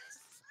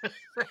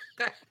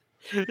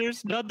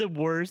 There's nothing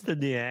worse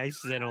than the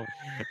accidental.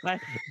 I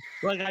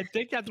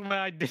think that's why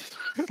I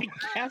dislike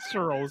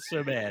casserole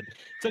so bad.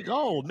 It's like,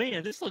 oh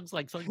man, this looks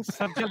like some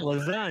kind of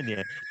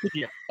lasagna.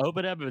 You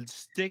open up and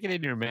stick it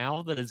in your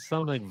mouth, and it's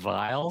something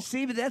vile.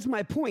 See, but that's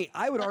my point.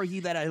 I would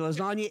argue that a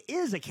lasagna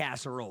is a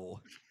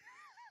casserole.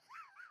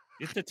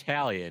 It's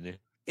Italian.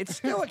 It's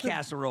still a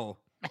casserole.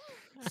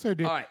 So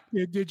All right.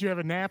 did you have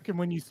a napkin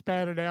when you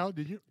spat it out?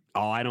 Did you?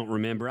 Oh, I don't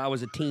remember. I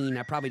was a teen.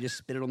 I probably just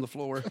spit it on the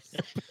floor.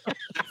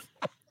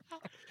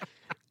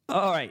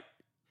 All right.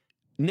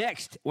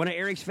 Next, one of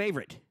Eric's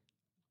favorite.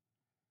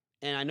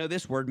 And I know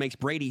this word makes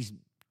Brady's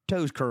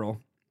toes curl.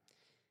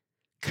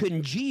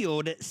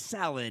 Congealed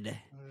salad.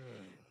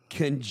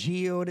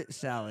 Congealed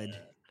salad.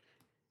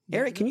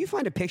 Eric, can you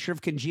find a picture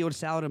of congealed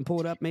salad and pull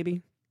it up,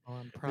 maybe? Oh,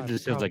 I'm It proud-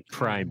 just sounds like probably-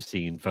 crime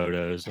scene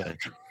photos.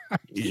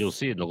 You'll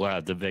see in the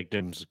lab the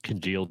victim's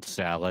congealed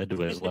salad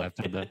was left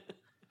in the.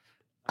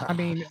 I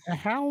mean,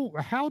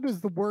 how does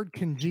the word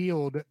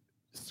congealed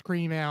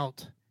scream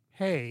out,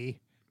 "Hey,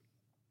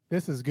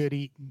 this is good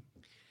eating"?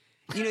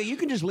 You know, you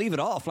can just leave it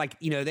off. Like,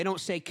 you know, they don't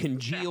say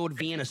congealed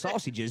Vienna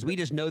sausages. We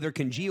just know they're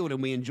congealed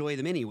and we enjoy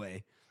them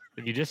anyway.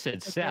 If you just said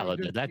That's very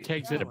salad, good that to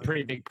takes it a salad.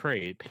 pretty big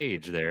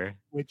page there.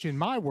 Which in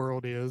my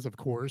world is, of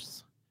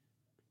course,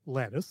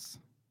 lettuce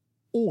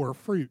or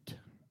fruit.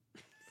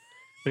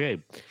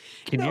 Okay,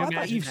 can No, you I thought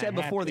imagine you've said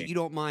before that happening?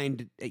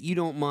 you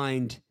don't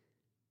mind.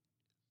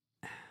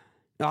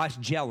 Oh, it's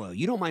Jello.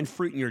 You don't mind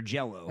fruit in your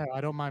Jello. No,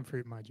 I don't mind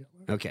fruit in my jello.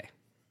 Okay.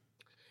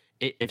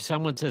 If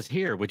someone says,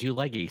 "Here, would you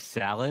like a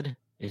salad?"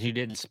 and you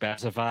didn't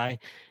specify,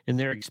 and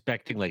they're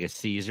expecting like a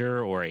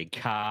Caesar or a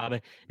Cobb,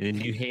 and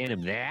then you hand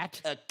them that,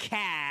 A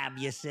cab,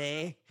 you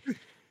say?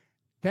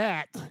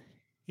 That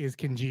is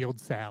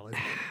congealed salad.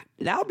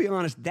 Now, I'll be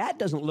honest, that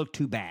doesn't look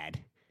too bad.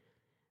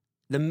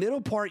 The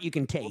middle part you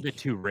can a little take, bit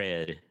too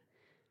red.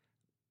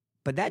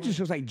 but that just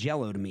looks like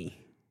Jello to me.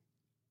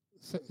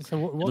 So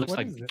what looks what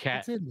like is it? cat-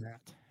 What's in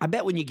that? I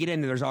bet when you get in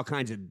there, there's all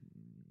kinds of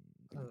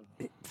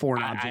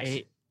foreign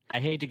objects. I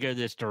hate to go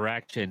this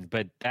direction,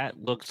 but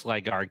that looks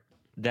like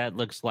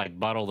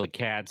Bottle the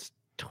Cat's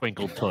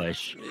Twinkle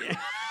Tush.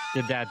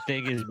 That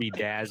thing is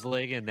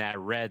bedazzling, and that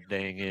red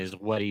thing is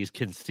what he's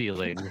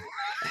concealing.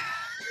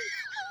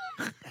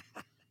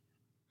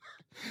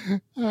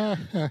 Well,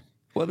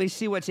 let me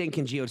see what's in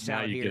congealed Now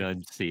salad you here.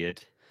 can unsee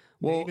it.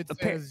 Well, David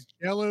says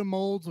jello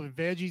molds with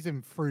veggies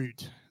and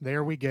fruit.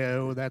 There we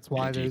go. That's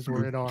why Veggie, those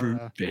were at our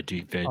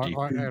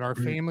veggie. at our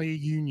family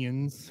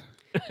unions.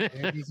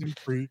 Veggies and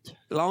fruit.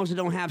 as long as it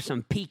don't have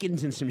some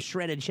pecans and some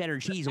shredded cheddar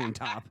cheese on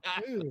top.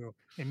 Ooh,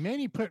 and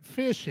many put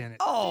fish in it.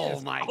 Oh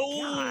Yes. my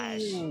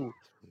gosh!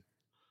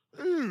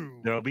 Ooh.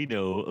 There'll be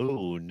no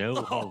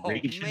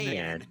hydration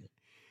man.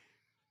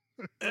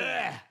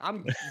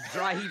 I'm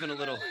dry heaving a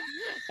little.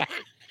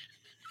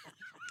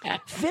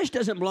 Fish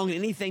doesn't belong to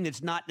anything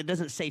that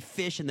doesn't say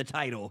fish in the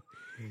title.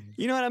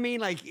 You know what I mean?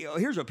 Like,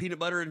 here's a peanut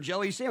butter and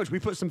jelly sandwich. We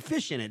put some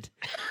fish in it.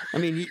 I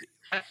mean,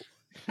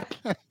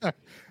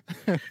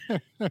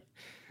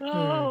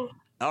 Oh.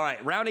 all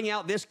right. Rounding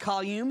out this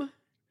column,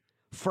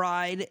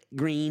 fried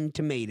green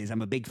tomatoes.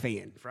 I'm a big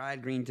fan.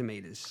 Fried green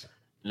tomatoes.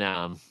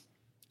 No.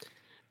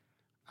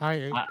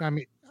 I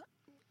mean,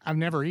 I've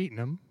never eaten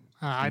them.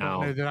 I don't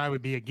No. know that I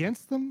would be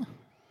against them,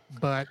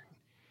 but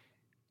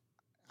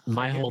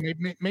My whole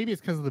maybe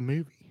it's because of the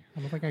movie. I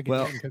don't think I get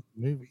Well- it because of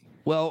the movie.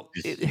 Well,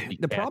 the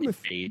the problem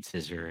with Bates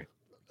is your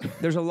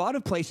there's a lot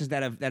of places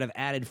that have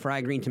added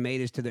fried green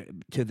tomatoes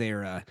to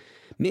their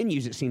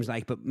menus. It seems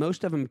like, but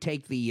most of them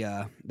take the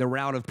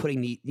route of putting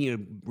the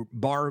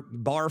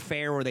bar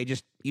fare, where they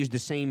just use the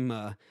same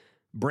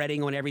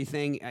breading on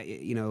everything.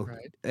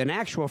 Right. An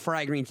actual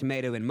fried green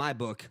tomato in my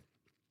book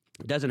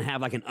doesn't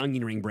have like an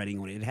onion ring breading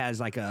on it. It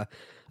has like a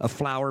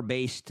flour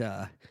based.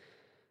 I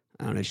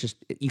don't know. It's just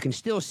you can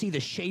still see the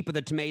shape of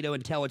the tomato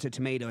and tell it's a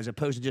tomato, as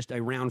opposed to just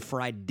a round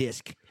fried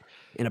disc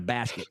in a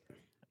basket.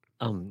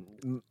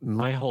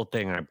 my whole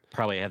thing. I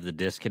probably have the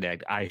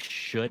disconnect. I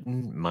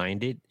shouldn't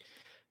mind it,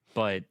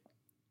 but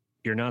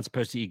you're not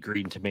supposed to eat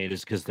green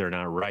tomatoes because they're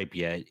not ripe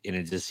yet, and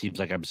it just seems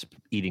like I'm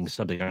eating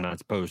something I'm not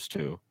supposed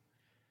to.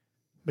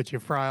 But you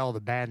fry all the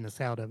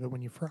badness out of it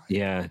when you fry it.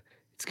 Yeah,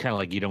 it's kind of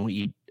like you don't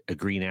eat a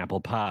green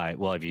apple pie.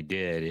 Well, if you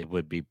did, it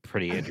would be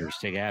pretty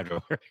interesting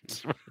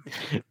afterwards.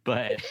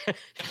 but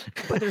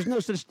But there's no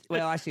such.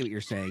 Well, I see what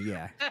you're saying.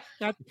 Yeah.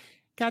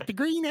 Got the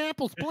green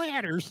apple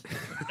splatters.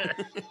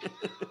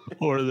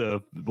 or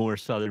the more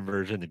southern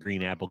version, the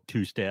green apple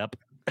two-step.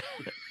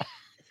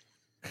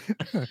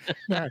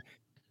 That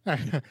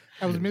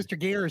was Mr.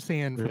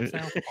 Garrison from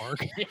South Park.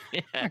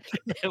 Yeah,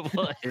 it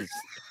was.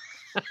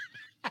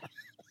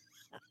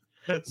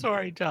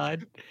 Sorry,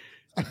 Todd.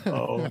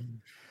 Oh,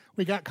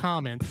 We got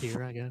comments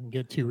here. I gotta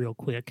get to real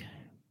quick.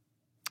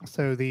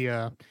 So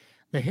the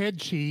head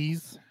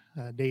cheese,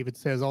 David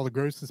says, all the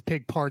grossest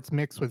pig parts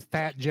mixed with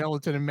fat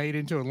gelatin and made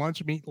into a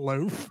lunch meat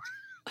loaf.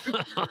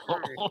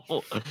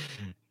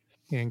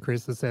 And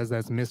Krista says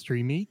that's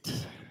mystery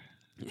meat.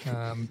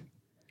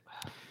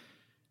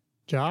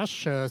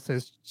 Josh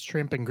says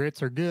shrimp and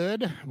grits are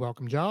good.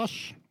 Welcome,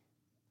 Josh.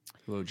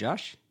 Hello,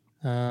 Josh.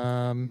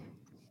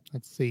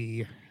 Let's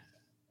see.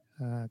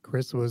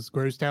 Chris was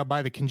grossed out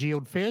by the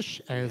congealed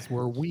fish, as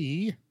were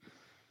we.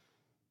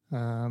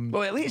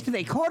 Well, at least if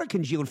they caught a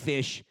congealed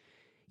fish,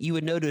 you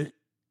would know to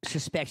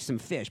suspect some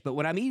fish. But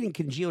when I'm eating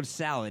congealed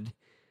salad,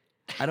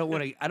 I don't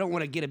want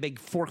to get a big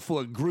fork full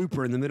of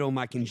grouper in the middle of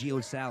my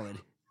congealed salad.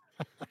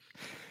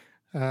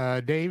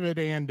 David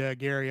and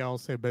Gary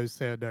also both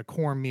said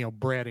cornmeal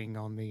breading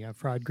on the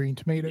fried green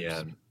tomatoes.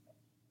 yeah.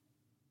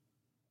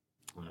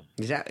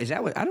 Is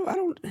that what I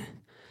don't.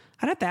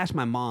 I'd have to ask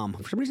my mom.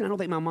 For some reason, I don't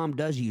think my mom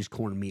does use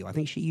cornmeal. I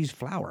think she used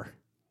flour.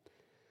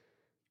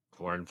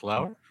 Corn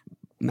flour.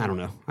 I don't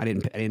know. I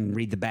didn't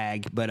read the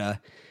bag,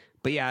 but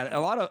yeah, a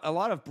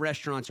lot of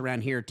restaurants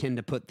around here tend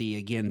to put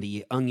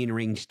the onion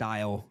ring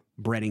style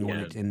breading on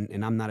it,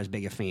 and I'm not as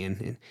big a fan.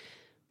 And,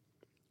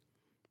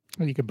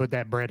 Well, you could put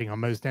that breading on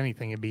most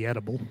anything; it'd be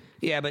edible.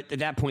 yeah, but at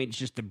that point, it's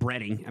just the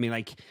breading. I mean,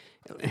 like,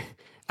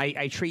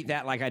 I treat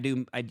that like I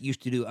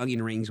used to do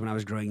onion rings when I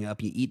was growing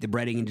up. You eat the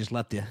breading and just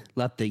let the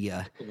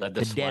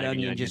dead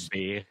onion just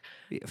be.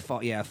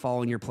 fall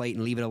on your plate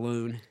and leave it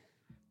alone.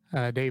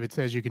 David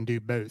says you can do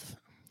both.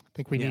 I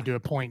think we Yeah. need to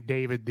appoint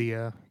David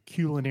the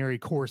culinary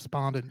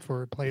correspondent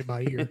for Play It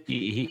By Ear.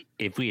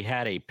 If we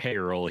had a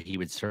payroll, he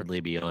would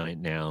certainly be on it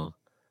now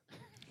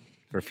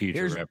for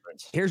future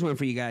reference. Here's one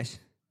for you guys: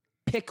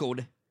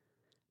 pickled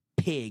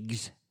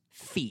pig's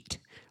feet.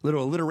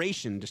 Little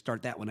alliteration to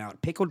start that one out.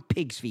 Pickled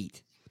pig's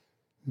feet.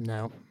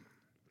 No.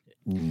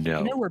 No.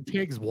 You know where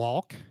pigs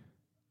walk?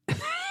 It's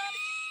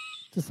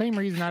the same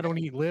reason I don't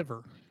eat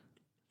liver.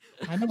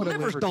 I know what a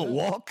Livers liver don't does.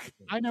 walk.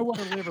 I know what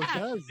a liver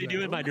does. They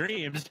do in my though.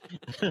 dreams.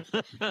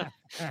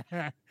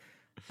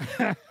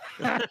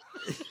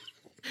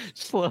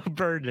 Slow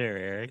burn there,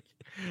 Eric.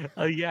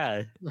 Oh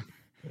yeah.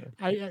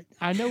 I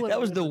know what That a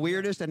was the liver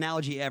weirdest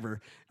analogy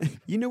ever.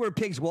 You know where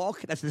pigs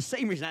walk? That's the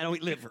same reason I don't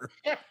eat liver.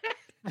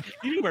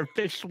 You know where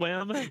fish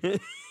swim?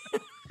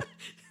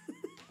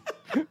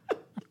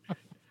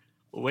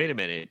 Wait a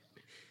minute.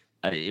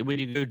 When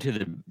you go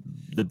to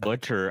the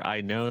butcher,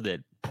 I know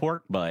that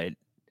pork butt.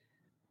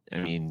 I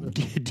mean,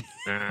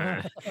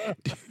 they're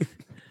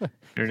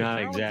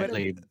not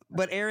exactly.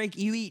 But Eric,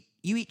 you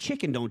eat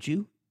chicken, don't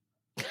you?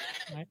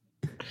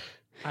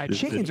 I-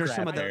 Chickens are crap,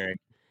 some of the Eric.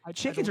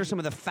 chickens are some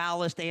of the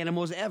foulest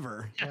animals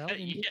ever. Well,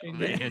 Yeah, and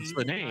hence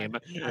the name.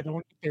 I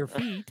don't eat their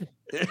feet,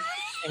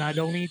 and I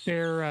don't eat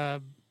their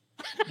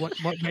what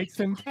makes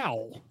them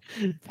foul.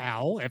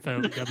 Foul,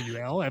 FOWL,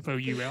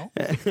 FOUL.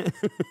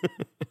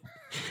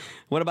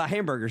 What about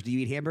hamburgers? Do you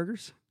eat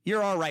hamburgers?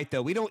 You're all right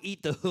though. We don't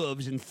eat the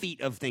hooves and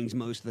feet of things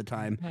most of the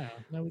time.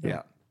 No, we don't.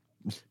 Yeah.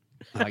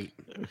 Like,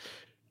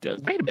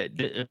 Wait a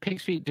minute.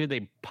 Pig's feet, do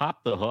they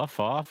pop the hoof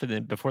off and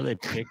then before they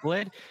pickle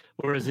it?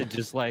 Or is it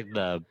just like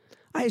the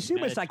I assume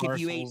it's like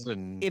metatarsals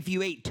if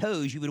you ate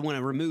toes, you would want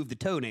to remove the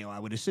toenail. I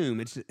would assume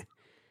it's.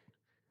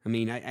 I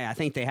mean, I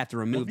think they have to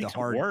remove the makes it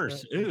hard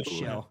worse. Ooh.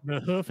 shell. The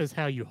hoof is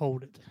how you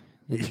hold it.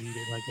 You eat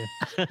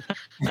it like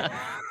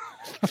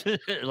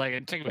a like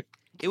a chicken.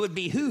 It would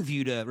behoove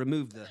you to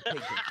remove the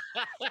pig.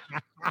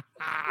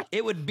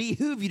 It would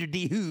behoove you to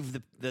dehoove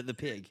the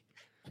pig.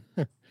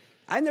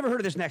 I've never heard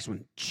of this next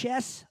one.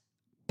 Chess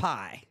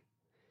pie.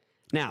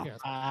 Now, Yes.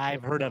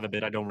 I've heard of it,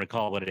 but I don't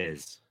recall what it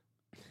is.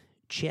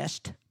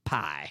 chest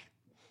pie.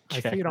 I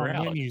Check see it on her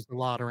out. menus a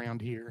lot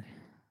around here.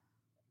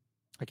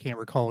 I can't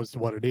recall as to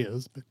what it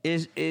is, but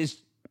Is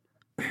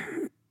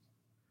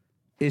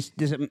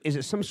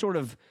it some sort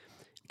of,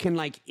 can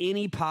like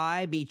any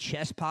pie be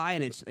chess pie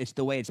and it's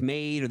the way it's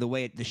made or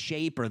the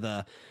shape or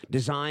the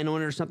design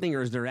on it or something,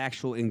 or is there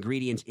actual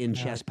ingredients in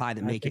chess pie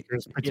that I make think it?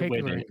 there's wait a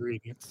particular minute.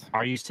 ingredients.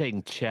 Are you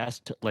saying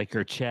chest like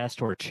your chest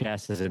or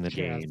chess is in the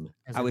Chest, game?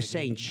 as I in was the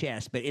saying game.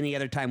 chess, but any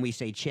other time we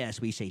say chess,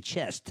 we say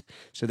chest.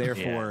 So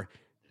therefore,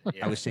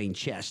 I was saying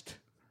chest.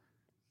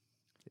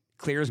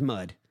 Clear as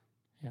mud.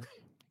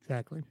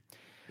 Exactly.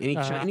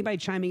 Anybody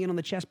chiming in on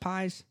the chess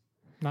pies?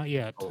 Not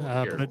yet, Oh,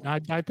 here. but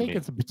I think Yeah.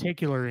 it's a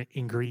particular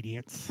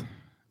ingredients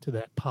to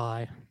that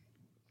pie.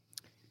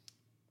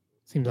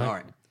 Seems like All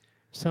right.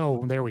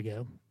 So there we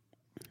go.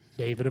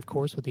 David, of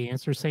course, with the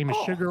answer, same as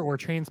sugar or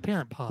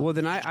transparent pie. Well,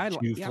 then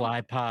Two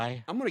fly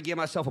pie. I'm going to give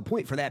myself a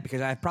point for that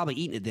because I've probably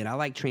eaten it then. I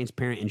like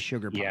transparent and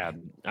sugar pie. Yeah.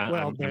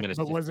 well, I'm gonna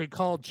but was it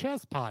called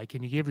chess pie?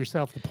 Can you give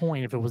yourself the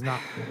point if it was not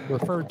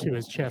referred to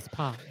as chess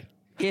pie?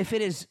 If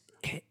it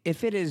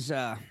is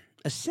a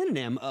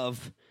synonym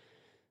of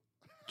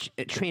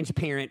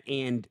transparent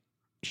and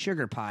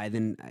sugar pie,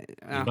 then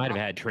you might have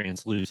had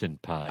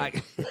translucent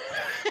pie. I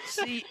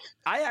see.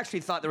 I actually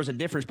thought there was a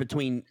difference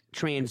between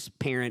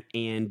transparent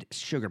and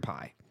sugar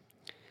pie.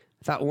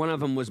 I thought one of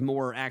them was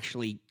more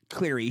actually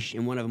clearish,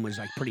 and one of them was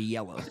like pretty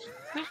yellow.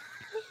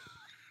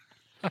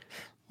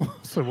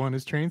 So one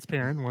is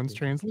transparent, one's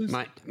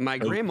translucent. My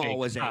grandma Opaque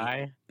was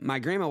pie. my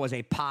grandma was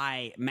a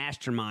pie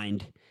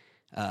mastermind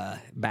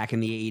back in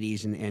the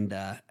 80s, and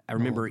I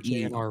remember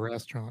eating our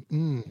restaurant.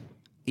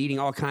 eating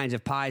all kinds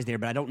of pies there,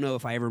 but I don't know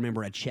if I ever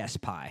remember a chess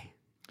pie.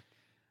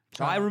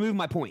 So I removed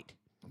my point.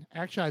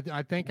 Actually,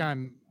 I think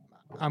I'm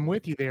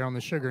with you there on the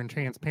sugar and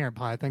transparent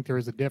pie. I think there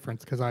is a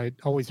difference because I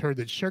always heard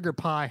that sugar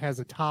pie has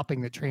a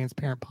topping that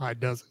transparent pie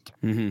doesn't.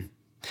 Mm-hmm.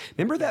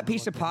 Remember that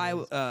piece of pie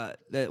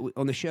that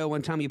on the show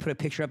one time you put a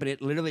picture up and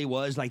it literally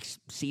was like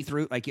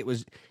see-through, like it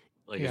was.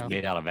 Like Yeah. it's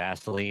made out of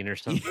Vaseline or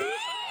something.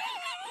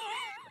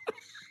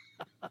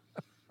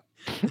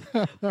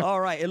 All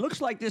right, it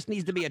looks like this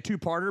needs to be a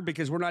two-parter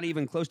because we're not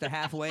even close to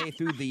halfway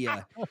through the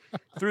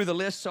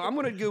list. So I'm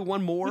going to do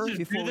one more Let's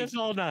just do before this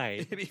all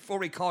night. before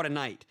we call it a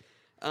night,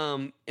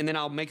 and then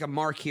I'll make a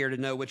mark here to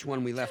know which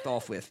one we left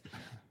off with.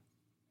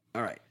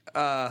 All right.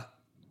 So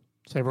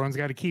everyone's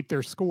got to keep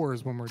their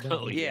scores when we're done.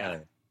 Oh, Yeah.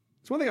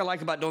 It's one thing I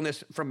like about doing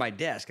this from my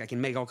desk. I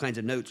can make all kinds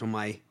of notes on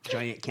my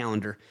giant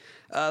calendar.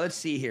 Let's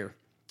see here.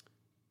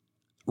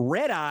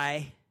 Red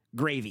eye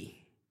gravy.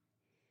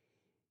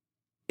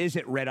 Is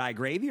it red eye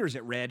gravy or is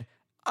it red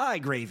eye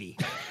gravy?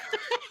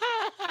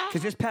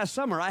 Because this past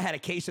summer I had a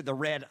case of the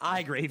red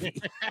eye gravy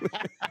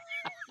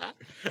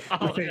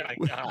Oh my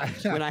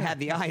gosh. when I had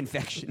the eye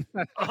infection.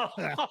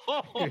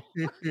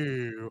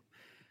 Ew.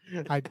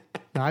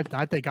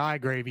 I think eye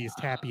gravy is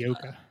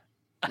tapioca.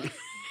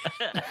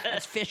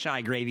 That's fish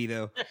eye gravy,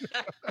 though.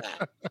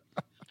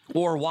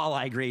 Or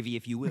walleye gravy,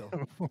 if you will.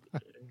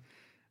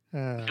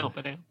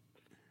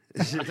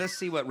 Let's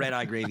see what red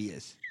eye gravy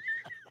is.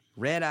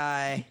 Red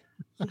eye.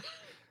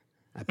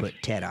 I put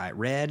Ted eye.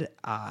 Red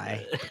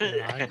eye.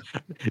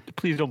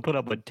 Please don't put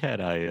up what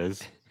Ted Eye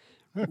is.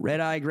 Red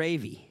eye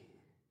gravy.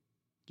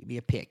 Give me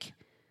a pick.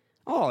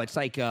 Oh, it's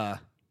like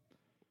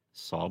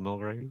Sawmill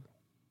gravy.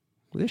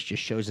 well, this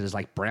just shows it as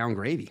like brown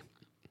gravy.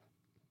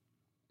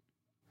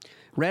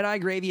 Red eye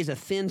gravy is a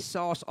thin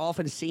sauce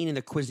often seen in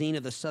the cuisine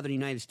of the southern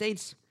United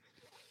States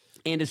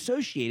and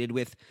associated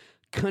with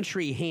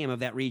country ham of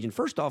that region.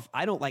 First off,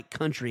 I don't like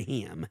country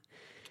ham.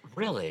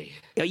 Really?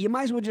 You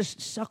might as well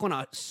just suck on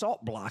a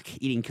salt block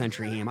eating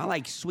country ham. I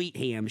like sweet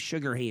ham,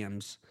 sugar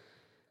hams.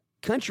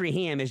 Country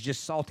ham is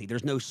just salty.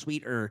 There's no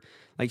sweet or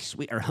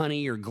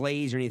honey or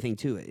glaze or anything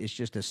to it. It's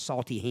just a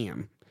salty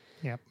ham.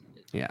 Yep.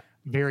 Yeah.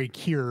 Very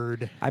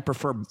cured. I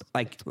prefer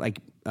like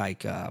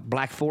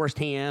Black Forest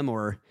ham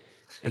or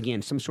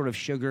again some sort of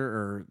sugar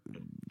or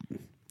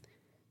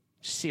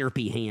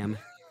syrupy ham.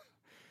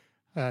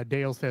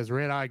 Dale says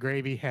red eye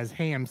gravy has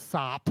ham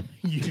sop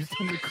used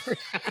in the gravy.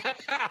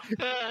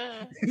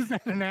 Is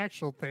that an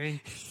actual thing?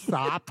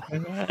 Sop.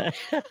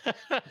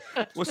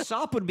 Well,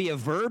 sop would be a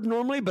verb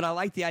normally, but I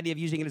like the idea of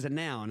using it as a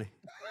noun.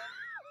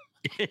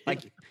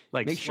 Like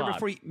make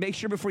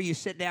sure before you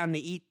sit down to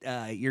eat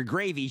your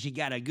gravies, you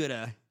got a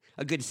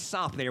good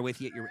sop there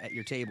with you at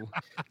your table.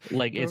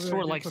 Like it's Go sort there,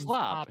 of get like some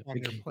slop. on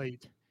your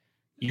plate.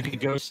 You could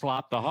go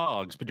slop the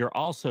hogs, but you're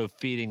also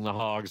feeding the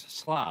hogs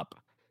slop.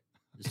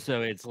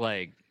 So it's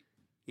like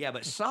Yeah,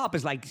 but sop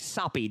is like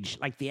soppage,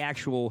 like the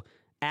actual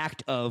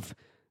act of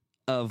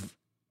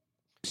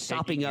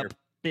sopping Taking up your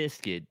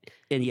biscuit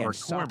and or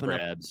sopping up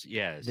cornbreads.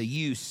 Yes. the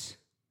use.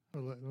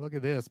 Look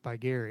at this by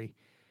Gary.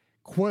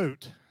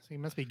 Quote, so you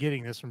must be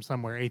getting this from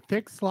somewhere. A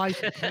thick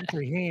slice of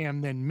country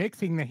ham, then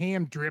mixing the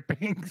ham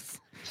drippings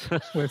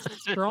with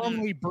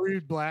strongly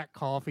brewed black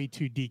coffee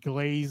to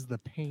deglaze the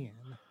pan.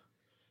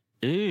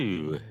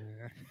 Ooh.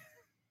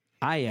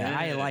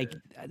 I like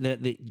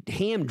the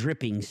ham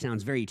dripping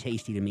sounds very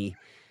tasty to me.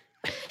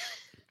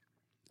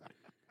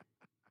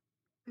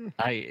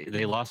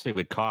 They lost me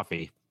with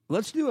coffee.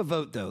 Let's do a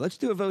vote though. Let's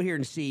do a vote here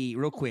and see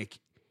real quick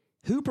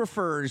who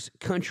prefers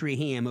country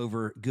ham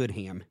over good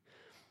ham.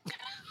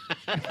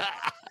 So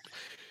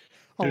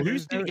Oh,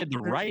 who's going to get the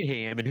right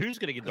ham and who's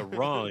going to get the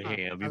wrong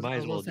ham? You might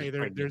as well say just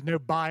bring there's no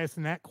bias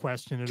in that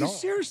question at all. Just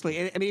seriously,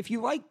 I mean, if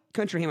you like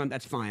country ham,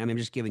 that's fine. I mean, I'm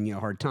just giving you a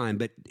hard time,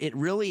 but it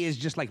really is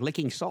just like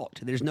licking salt.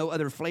 There's no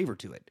other flavor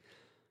to it.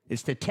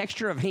 It's the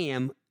texture of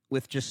ham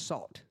with just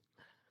salt.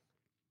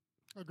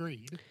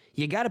 Agreed.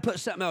 You got to put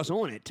something else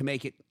on it to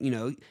make it,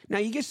 Now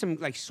you get some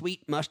like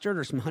sweet mustard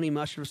or some honey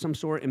mustard of some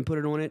sort and put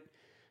it on it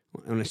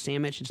on a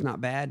sandwich. It's not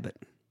bad, but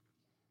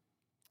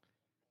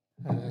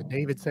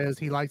David says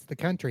he likes the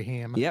country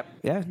ham. yep,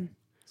 yeah.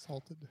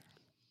 Salted.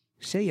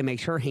 Celia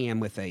makes her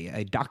ham with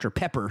a Dr.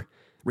 Pepper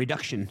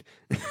reduction.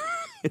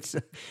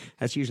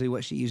 That's usually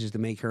what she uses to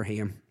make her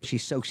ham. She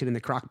soaks it in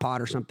the crock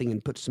pot or something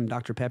and puts some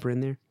Dr. Pepper in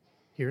there.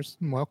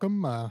 Kirsten,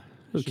 welcome.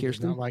 She does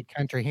Kirsten? not like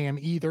country ham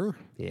either.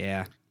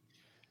 Yeah.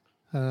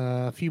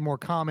 A few more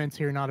comments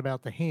here, not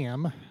about the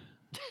ham.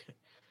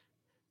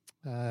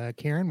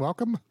 Karen,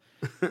 welcome.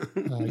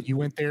 You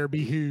went there,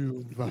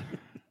 behoove.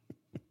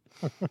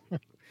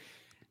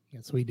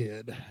 Yes, we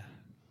did.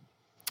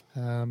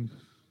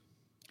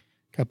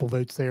 Couple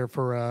votes there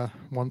for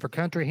one for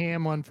country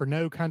ham, one for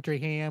no country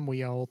ham.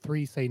 We all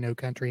three say no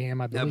country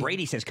ham. I believe.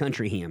 Brady says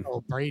country ham.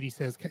 Oh, Brady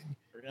says.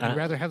 You'd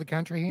rather have the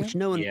country ham? Which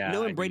knowing Yeah,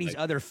 I do Brady's like-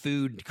 other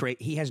food,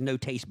 he has no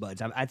taste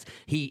buds.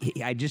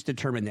 I just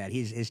determined that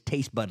his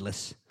taste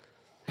budless.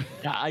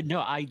 Yeah, I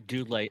know. I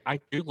do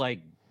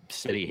like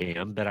city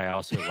ham, but I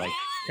also like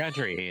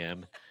country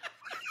ham.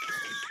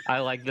 I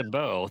like them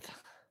both.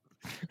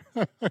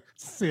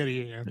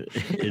 City ham.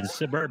 And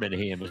suburban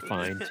ham is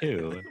fine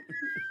too.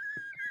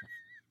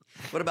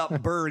 What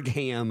about Berg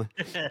ham?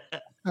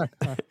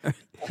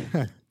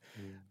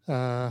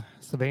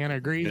 Savannah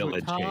agrees Village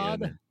with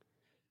Todd. ham.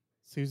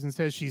 Susan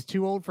says she's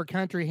too old for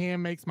country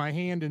ham, makes my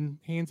hands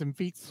and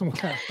feet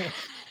sweat.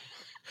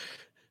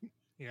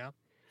 Yeah.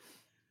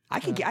 I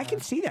can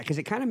see that because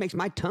it kind of makes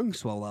my tongue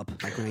swell up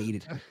like when I eat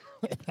it.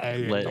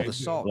 Like, all the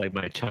salt. like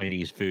my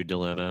Chinese food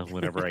dilemma.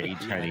 Whenever I eat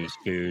Chinese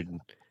food,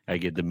 I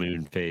get the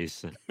moon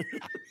face.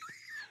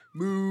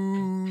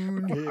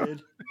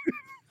 Moonhead.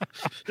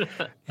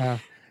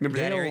 Remember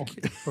that, Dale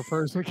Eric?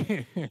 prefers.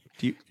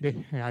 you-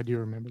 Yeah, I do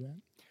remember that.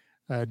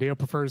 Dale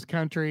prefers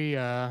country.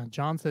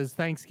 John says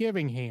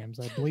Thanksgiving hams.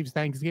 I believe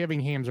Thanksgiving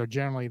hams are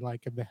generally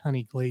like of the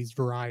honey glazed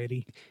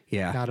variety,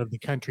 Yeah. not of the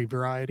country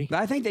variety. But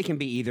I think they can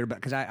be either, but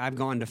because I've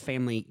gone to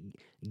family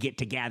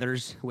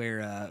get-togethers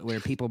where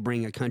people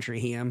bring a country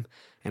ham,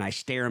 and I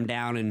stare them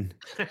down and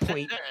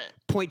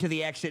point to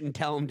the exit and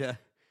tell them to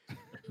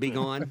be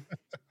gone.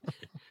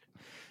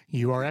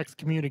 You are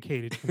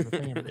excommunicated from the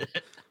family.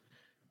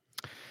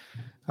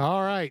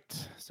 All right.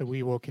 So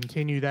we will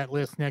continue that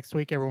list next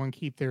week. Everyone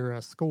keep their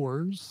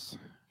scores,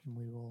 and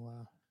we will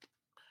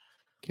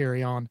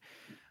carry on.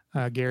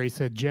 Gary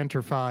said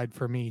gentrified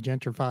for me,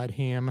 gentrified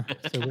ham.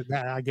 So with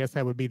that, I guess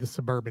that would be the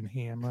suburban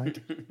ham, right?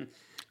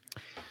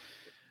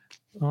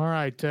 All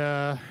right.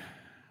 Let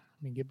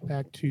me get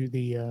back to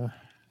the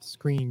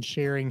screen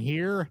sharing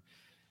here.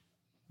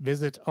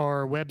 Visit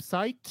our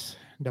website,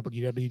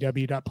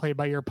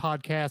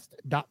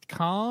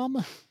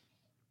 www.playbyyourpodcast.com.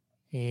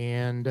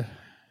 And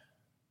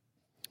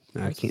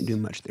I can't do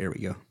much. There we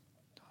go.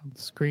 on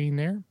the screen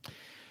there.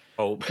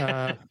 Oh,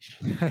 Uh,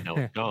 no,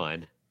 it's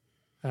gone.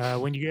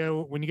 when you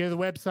go to the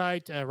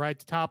website, right at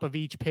the top of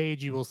each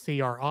page, you will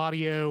see our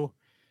audio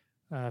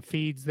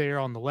feeds there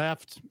on the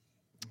left,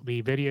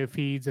 the video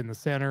feeds in the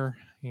center,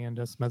 and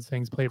some other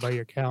things played by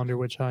your calendar,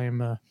 which I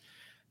am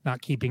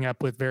not keeping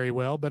up with very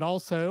well. But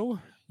also,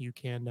 you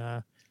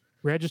can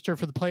register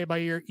for the Play by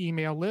Ear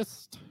email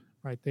list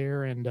right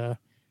there, and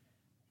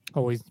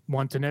always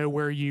want to know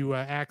where you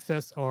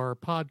access our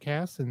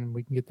podcasts, and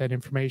we can get that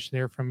information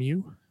there from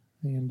you.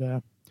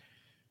 And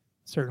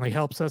certainly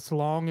helps us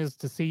along is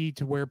to see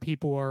to where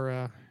people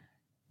are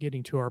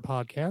getting to our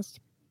podcast.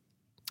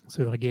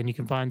 So again, you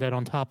can find that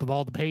on top of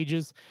all the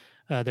pages.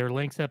 There are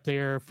links up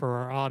there for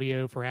our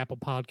audio for Apple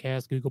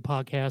Podcasts, Google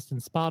Podcasts,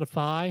 and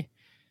Spotify.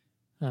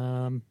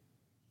 Then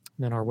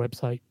our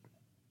website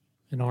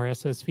and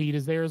RSS feed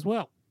is there as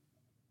well.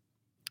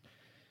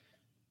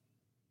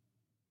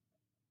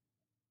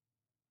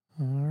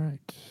 All right.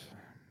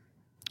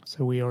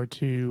 So we are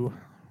to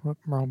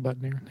wrong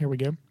button there. There we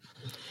go.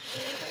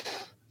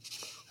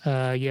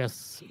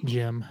 Yes,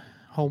 Jim.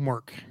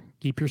 Homework.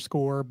 Keep your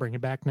score. Bring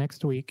it back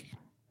next week.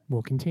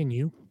 We'll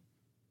continue.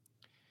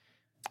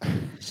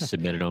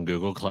 Submitted on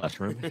Google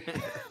Classroom.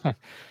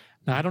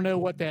 Now, I don't know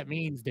what that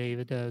means,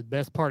 David. The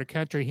best part of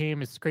country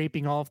ham is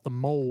scraping off the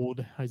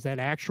mold. Is that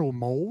actual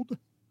mold?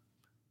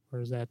 Or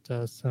is that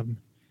some...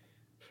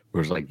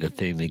 Or it's like the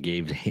thing that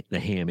gave the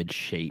ham its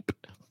shape.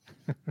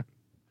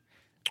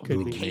 Could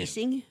The be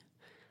casing?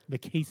 the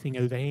casing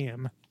of the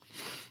ham.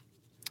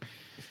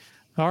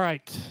 All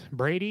right,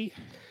 Brady,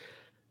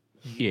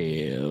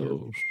 Yeah.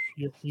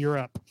 you're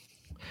up.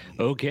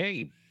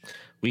 Okay.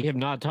 We have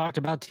not talked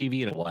about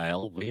TV in a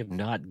while. We have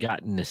not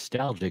gotten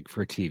nostalgic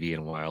for TV in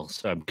a while.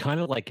 So I'm kind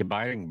of like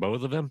combining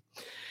both of them.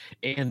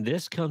 And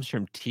this comes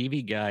from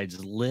TV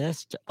Guide's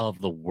list of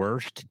the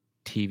worst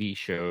TV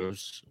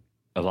shows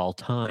of all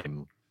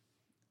time.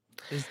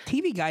 Is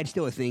TV Guide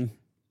still a thing?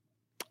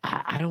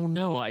 I don't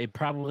know. It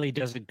probably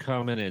doesn't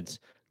come in its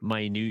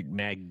minute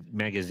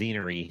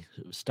magazinery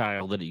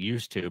style that it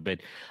used to, but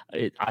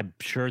I'm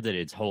sure that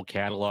its whole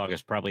catalog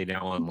is probably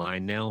now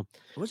online now.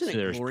 Wasn't So it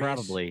there's glorious?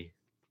 probably,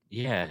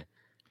 yeah.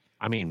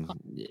 I mean,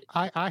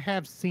 I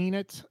have seen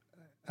it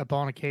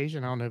upon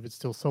occasion. I don't know if it's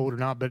still sold or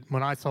not, but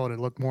when I saw it, it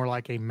looked more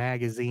like a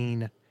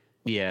magazine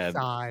yeah.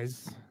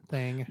 size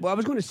thing. Well, I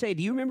was going to say,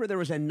 do you remember there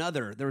was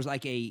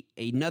like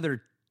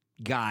another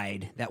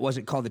guide that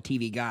wasn't called the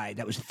TV Guide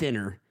that was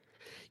thinner?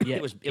 Yeah,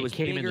 it was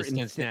came in bigger the and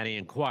Cincinnati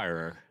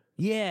Enquirer.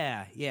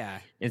 Yeah, yeah.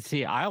 And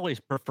see, I always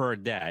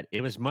preferred that. It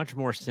was much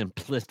more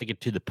simplistic and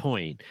to the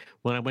point.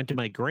 When I went to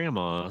my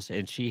grandma's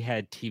and she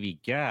had TV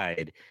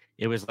Guide,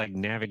 it was like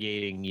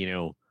navigating,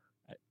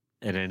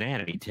 an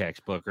anatomy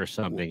textbook or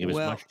something. It was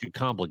Well- much too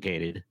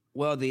complicated.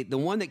 Well, the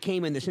one that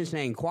came in the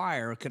Cincinnati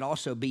Enquirer could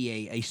also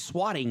be a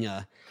swatting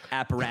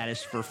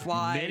apparatus for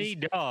flies, Many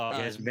dog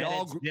has met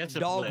its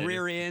dog discipline.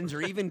 rear ends,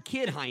 or even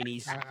kid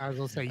heinies. I was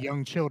going to say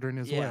young children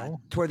as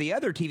well. To where the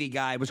other TV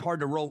Guide was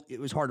hard to roll. It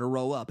was hard to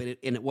roll up, and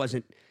it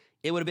wasn't.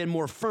 It would have been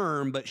more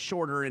firm, but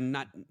shorter, and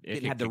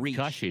didn't have the reach.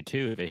 Cuss you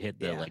too if it hit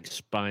the Yeah.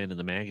 spine of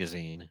the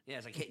magazine. Yeah,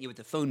 it's like hitting you with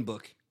the phone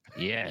book.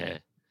 Yeah.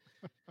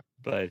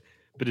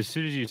 But as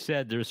soon as you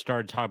said there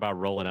started talking about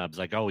rolling up, it's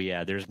like, oh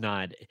yeah, there's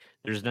not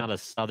a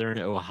Southern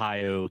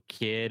Ohio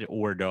kid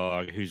or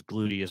dog whose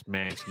gluteus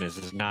maximus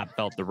has not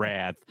felt the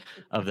wrath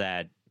of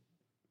that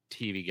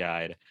TV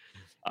Guide.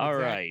 All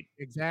right.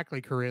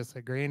 Exactly,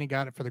 Carissa. Granny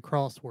got it for the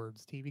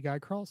crosswords. TV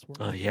Guide crosswords.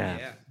 Oh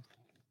yeah.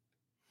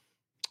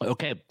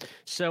 Okay.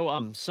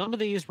 So some of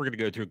these we're gonna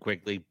go through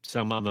quickly,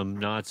 some of them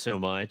not so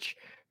much.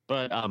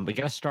 But we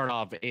gotta start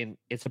off, and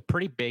it's a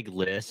pretty big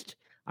list.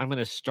 I'm going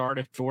to start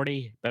at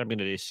 40, but I'm going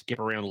to skip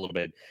around a little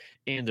bit.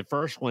 And the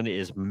first one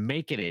is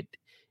Making It.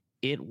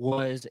 It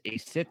was a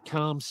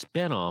sitcom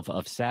spinoff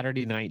of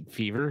Saturday Night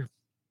Fever.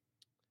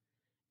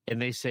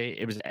 And they say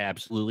it was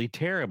absolutely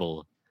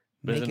terrible.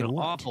 It was Making an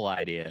what? awful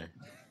idea.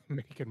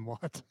 Making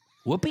what?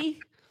 Whoopee?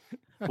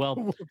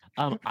 Well,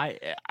 I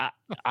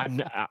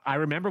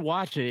remember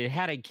watching it. It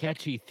had a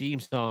catchy theme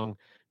song,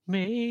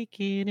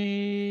 Making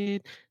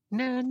It.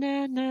 Na,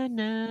 na, na,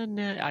 na,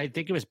 na. I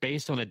think it was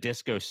based on a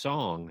disco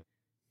song.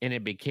 And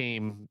it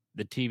became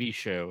the TV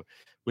show,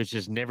 which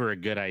is never a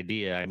good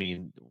idea. I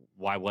mean,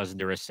 why wasn't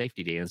there a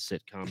safety dance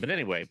sitcom? But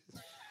anyway,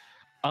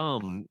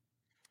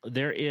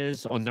 there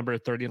is on number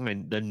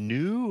 39 the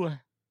new,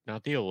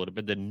 not the old,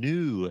 but the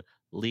new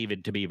Leave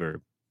It to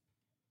Beaver.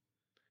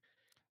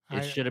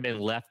 It should have been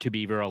Left to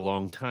Beaver a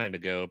long time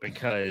ago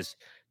because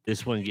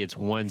this one gets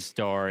 1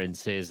 star and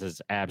says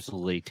it's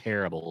absolutely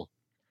terrible.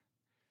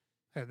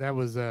 That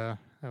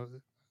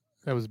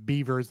was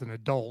Beaver as an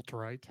adult,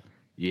 right?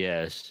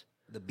 Yes.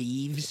 The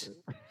Beeves.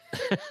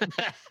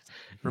 The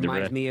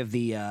Reminds re- me of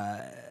the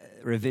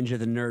Revenge of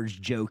the Nerds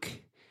joke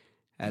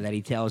that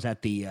he tells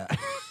at the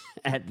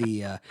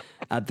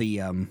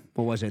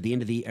what was it? At the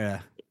end of the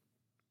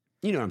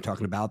you know what I'm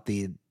talking about,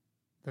 the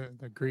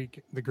The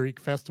Greek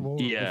festival.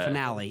 Yeah.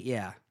 finale.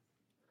 Yeah.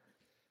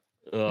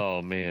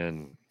 Oh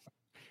man.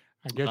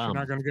 I guess you're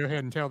not going to go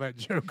ahead and tell that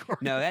joke. are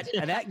you? No,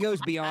 that goes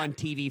beyond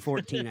TV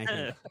 14. I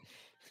think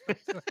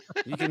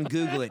you can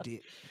Google it.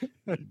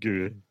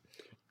 Good.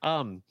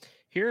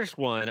 Here's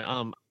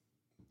one.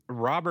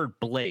 Robert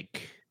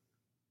Blake,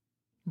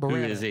 who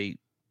Beretta.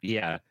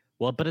 is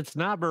but it's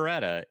not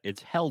Beretta,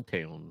 it's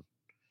Helltown,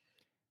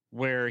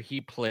 where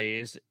he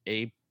plays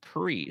a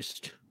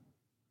priest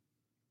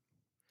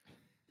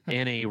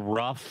in a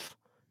rough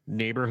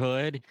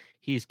neighborhood.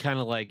 He's kind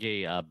of like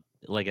a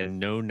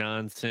no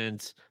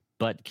nonsense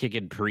butt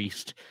kicking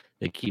priest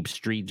that keeps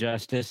street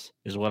justice,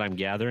 is what I'm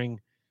gathering.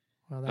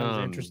 Well, that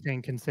was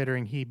interesting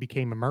considering he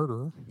became a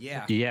murderer.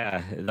 Yeah.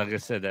 Yeah, like I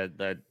said,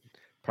 that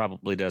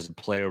probably doesn't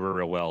play over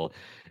real well.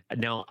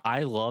 Now,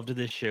 I loved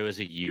this show as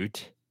a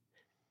youth,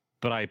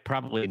 but I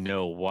probably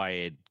know why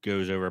it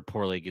goes over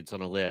poorly, gets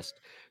on a list.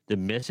 The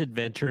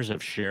Misadventures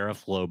of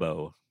Sheriff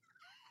Lobo,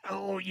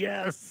 Oh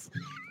yes.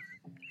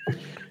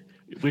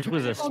 which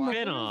was a Oh, my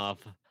spinoff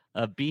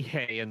of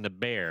B.A. and the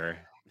Bear.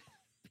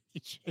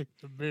 The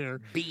bear.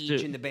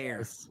 Beach and the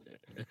Bear.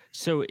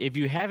 So if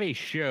you have a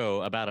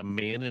show about a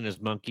man and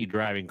his monkey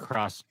driving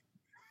across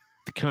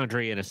the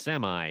country in a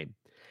semi,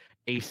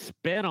 a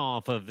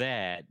spinoff of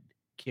that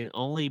can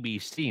only be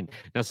seen.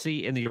 Now,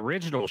 see, in the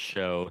original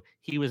show,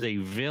 he was a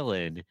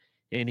villain,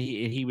 and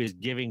he was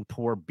giving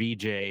poor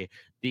BJ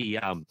the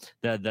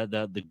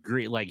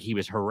great, like he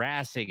was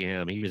harassing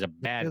him. He was a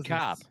bad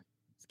cop.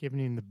 It's giving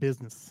him the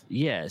business.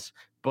 Yes,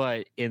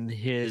 but in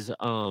his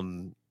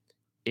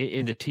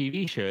in the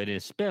TV show, in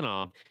his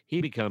spinoff,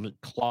 he becomes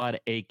Claude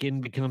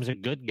Aiken, becomes a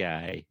good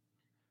guy.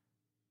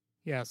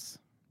 Yes,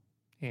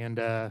 and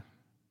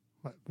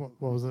what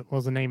was it? What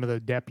was the name of the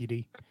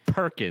deputy?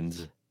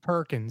 Perkins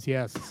Perkins.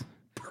 Yes.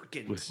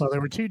 Perkins. Well,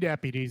 there were two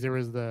deputies. There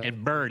was the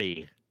and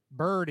Birdie.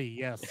 Birdie.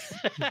 Yes,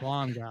 the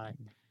blonde guy.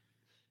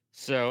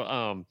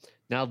 So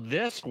now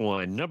this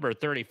one, number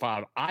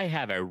 35, I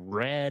have a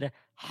red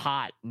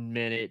hot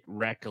minute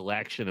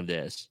recollection of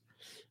this.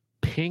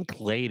 Pink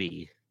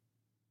Lady.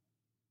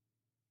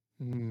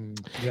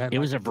 It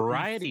was a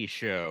variety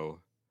show.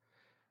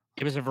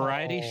 It was a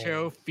variety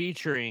show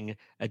featuring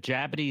a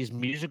Japanese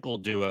musical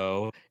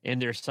duo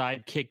and their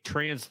sidekick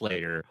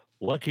translator.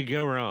 What could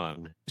go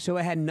wrong? So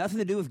it had nothing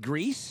to do with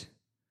Grease?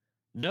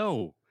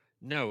 No,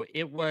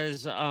 it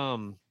was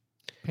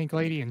Pink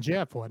Lady and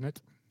Jeff, wasn't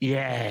it?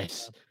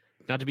 yes.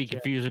 Not to be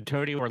confused with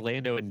Tony,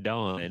 Orlando, and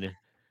Dawn.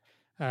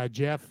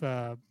 Jeff,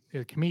 a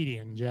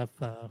comedian. Jeff,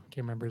 can't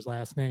remember his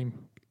last name.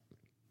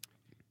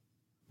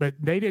 But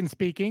they didn't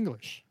speak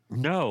English.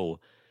 No.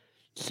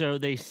 So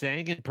they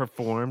sang and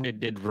performed and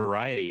did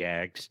variety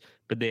acts,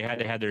 but they had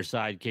to have their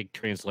sidekick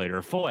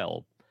translator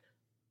foil.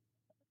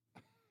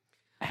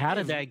 How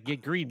did that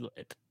get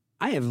greenlit?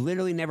 I have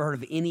literally never heard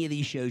of any of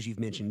these shows you've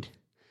mentioned.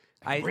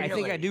 I think I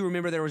Really? do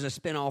remember there was a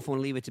spinoff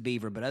on Leave It to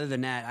Beaver, but other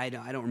than that, I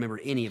don't remember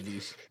any of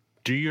these.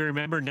 Do you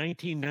remember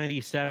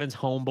 1997's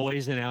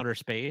Homeboys in Outer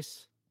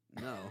Space?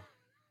 No.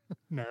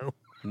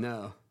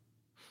 No.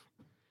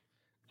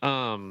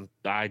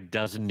 I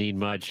doesn't need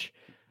much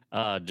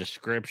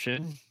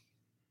description.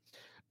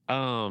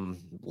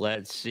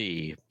 Let's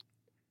see.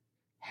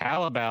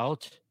 How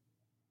about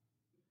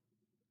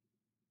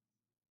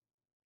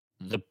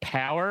The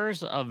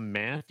Powers of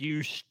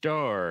Matthew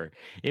Starr?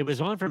 It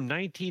was on from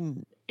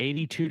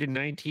 1982 to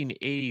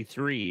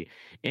 1983,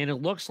 and it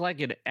looks like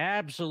an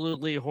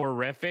absolutely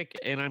horrific,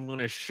 and I'm going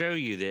to show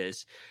you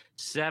this,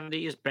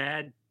 70s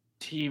bad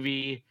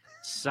TV,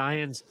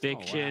 science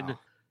fiction,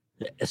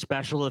 wow.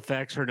 special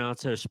effects are not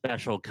so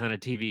special kind of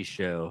TV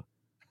show.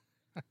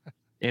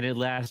 And it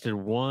lasted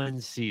one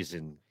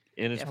season,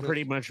 and it's Yeah,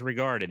 pretty much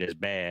regarded as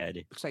bad.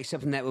 Looks like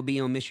something that would be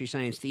on Mystery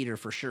Science Theater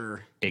for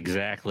sure.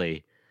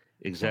 Exactly.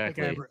 I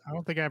Exactly.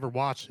 don't think I ever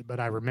watched it, but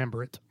I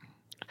remember it.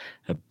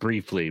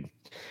 Briefly.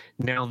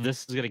 Now,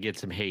 this is going to get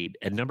some hate.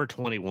 At number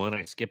 21,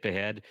 I skipped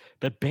ahead,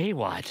 but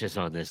Baywatch is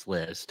on this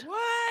list.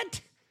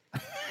 What?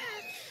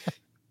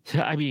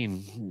 I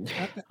mean,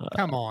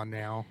 Come on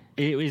now.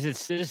 is it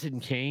Citizen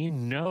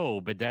Kane?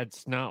 No, but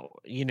that's not,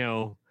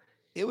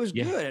 It was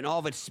Yeah. good, and all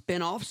of its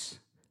spin-offs,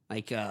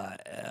 like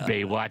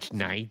Baywatch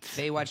Nights,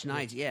 Baywatch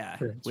Nights, yeah.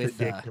 It's With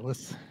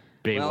ridiculous.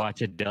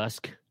 Baywatch at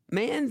Dusk.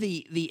 man,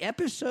 the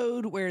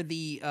episode where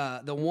the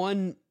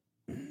one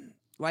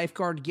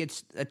lifeguard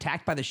gets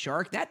attacked by the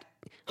shark, that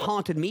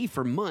haunted me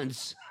for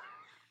months.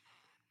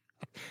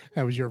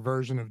 That was your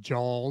version of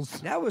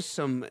Jaws. That was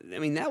some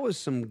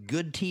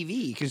good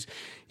TV because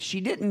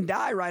she didn't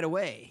die right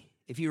away.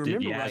 If you Did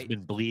remember right,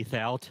 Yasmin Bleeth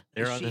out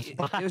there on the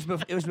spot?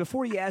 it was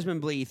before Yasmin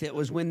Bleeth. It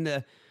was when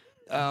the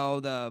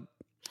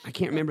I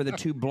can't remember the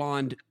two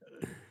blonde. It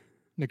was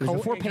Nicole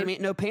before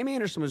Eggert. Pam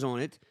Anderson was on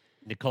it.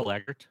 Nicole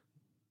Eggert.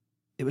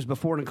 It was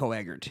before Nicole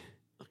Eggert.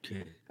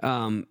 Okay.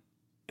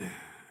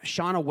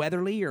 Shauna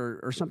Weatherly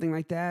or something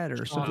like that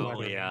or something.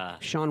 Oh, yeah.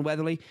 Sean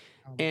Weatherly,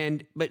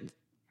 but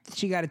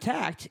she got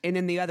attacked, and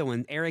then the other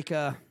one,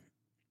 Erica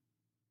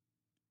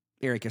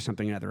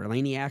something or other,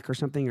 Elaniak or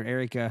something, or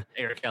Erica.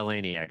 Eric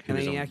Elaniak, who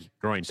was on Elaniak.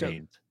 groin So-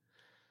 pains.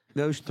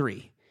 Those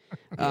three.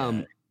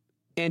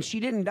 And she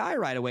didn't die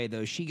right away,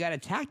 though. She got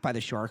attacked by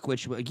the shark,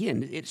 which,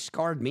 again, it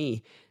scarred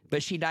me.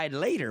 But she died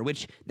later,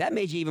 which that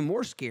made you even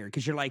more scared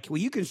because you're like, well,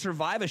 you can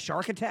survive a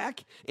shark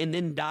attack and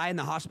then die in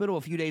the hospital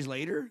a few days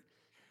later?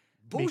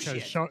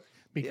 Bullshit.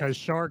 Because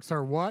sharks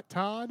are what,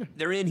 Todd?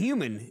 They're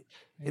inhuman.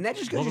 And that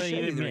just goes Well, to they show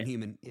you they're admit-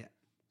 inhuman. Yeah.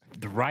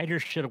 The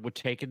writers should have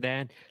taken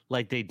that,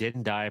 like they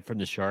didn't die from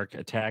the shark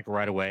attack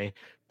right away,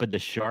 but the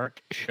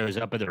shark shows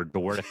up at their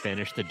door to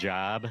finish the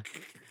job.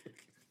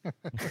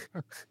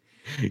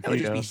 That would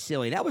just be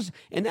silly. That was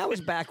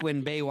back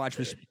when Baywatch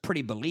was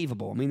pretty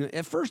believable. I mean,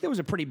 at first it was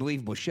a pretty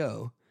believable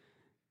show.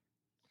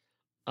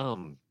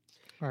 All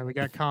right, we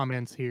got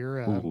comments here.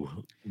 Ooh.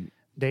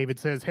 David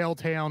says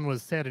Helltown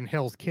was set in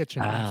Hell's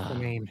Kitchen. That's the Ah.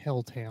 name,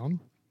 Helltown.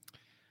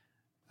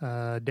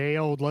 Day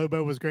Old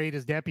Lobo was great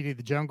as Deputy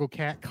the Jungle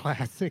Cat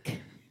classic.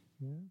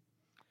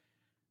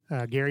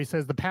 Gary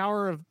says the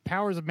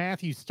Powers of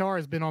Matthew Starr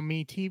has been on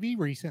Me TV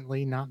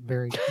recently. Not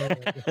very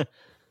good.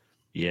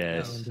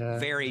 Yes. And,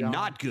 Very John-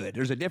 not good.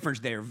 There's a difference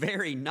there.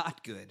 Very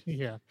not good.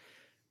 Yeah.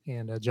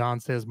 And John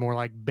says more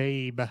like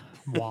Babe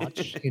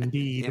Watch.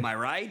 Indeed. Am I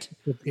right?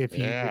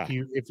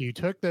 If you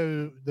took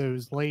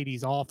those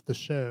ladies off the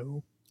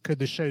show, Could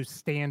the show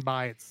stand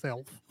by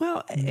itself?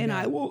 Well, and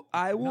No.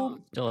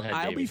 Still had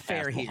I'll David be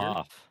fair here.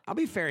 Hasselhoff. I'll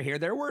be fair here.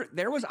 There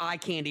was eye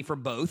candy for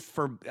both.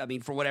 For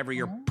whatever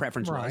your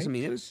preference was. I Right.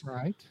 mean, it was.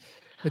 Right.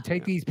 But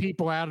take these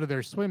people out of their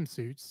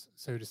swimsuits,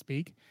 so to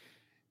speak,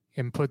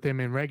 and put them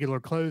in regular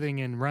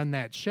clothing and run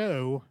that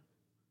show.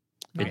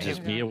 It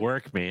just be at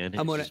work, man.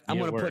 I'm It's gonna just be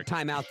at put work.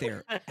 time out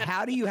there.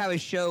 How do you have a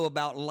show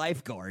about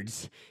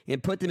lifeguards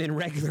and put them in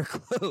regular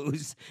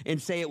clothes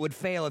and say it would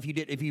fail if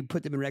you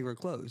put them in regular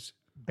clothes?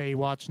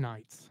 Baywatch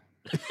Nights.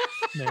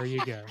 There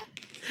you go.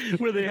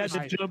 Where they had to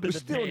Right. jump in We're the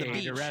still in the tank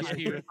beach. to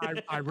rescue.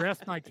 I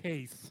rest my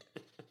case.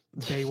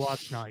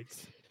 Baywatch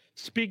Nights.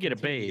 Speaking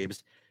of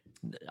babes,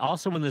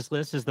 also on this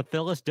list is the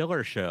Phyllis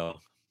Diller show.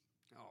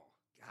 Oh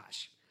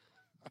gosh,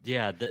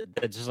 Yeah,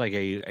 that's just like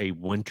a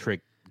one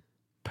trick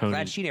pony.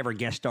 glad she never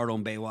guest starred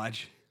on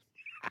Baywatch.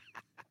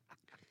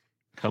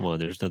 Come on,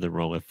 there's nothing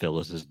wrong with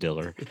Phyllis's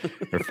Diller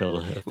or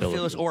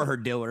Phyllis or her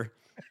diller.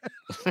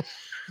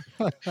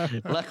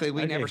 Luckily,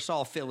 we Okay. never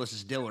saw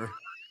Phyllis's diller.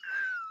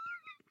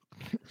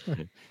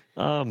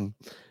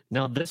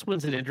 Now this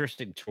one's an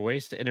interesting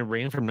choice, and it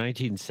ran from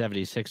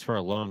 1976 for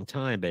a long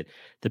time. But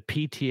the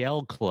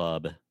PTL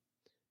Club,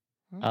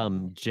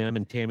 Jim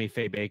and Tammy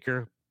Faye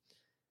Baker.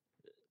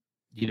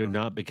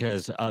 Not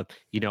because I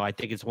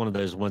think it's one of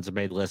those ones that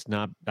made the list.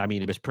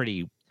 It was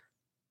pretty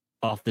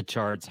off the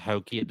charts,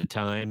 hokey at the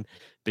time,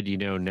 but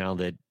now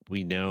that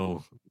we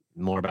know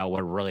more about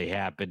what really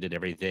happened and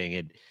everything,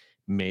 it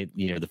made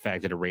the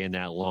fact that it ran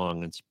that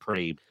long. It's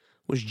pretty.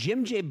 Was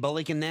Jim J.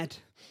 Bullock in that?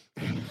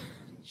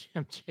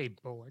 Jim J.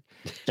 Bullock.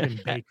 Jim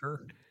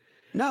Baker.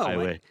 No, I wait.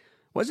 would-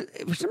 Was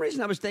it? For some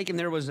reason, I was thinking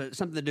there was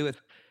something to do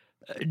with.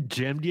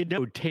 Jim,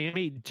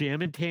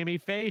 Jim and Tammy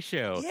Faye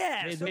show.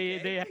 Yes, they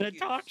okay, had a thank you.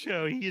 talk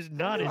show. He is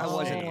not in I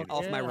wasn't shape.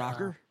 off my yeah.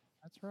 rocker.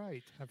 That's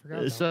right. I forgot.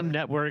 About Some that.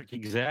 network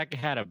exec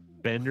had a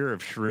bender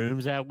of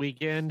shrooms that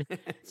weekend, and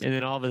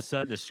then all of a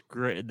sudden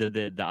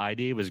the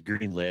idea was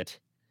greenlit.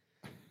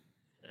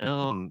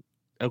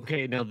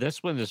 Okay, now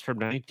this one is from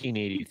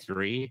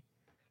 1983.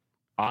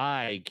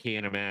 I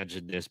can't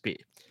imagine this be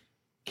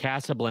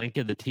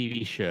Casablanca, the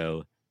TV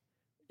show.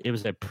 It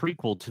was a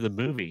prequel to the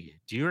movie.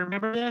 Do you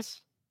remember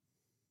this?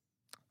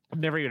 I've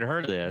never even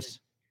heard of this.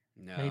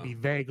 No. Maybe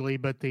vaguely,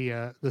 but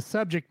the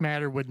subject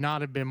matter would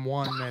not have been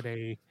one that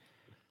a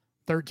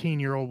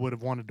 13-year-old would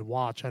have wanted to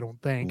watch. I don't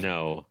think.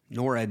 No.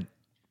 Nor at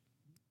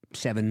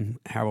 7,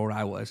 how old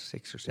I was,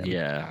 6 or 7.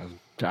 Yeah,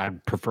 I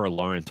prefer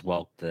Lawrence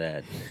Welk to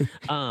that.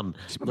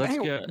 Let's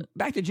Hang go. on,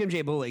 back to Jim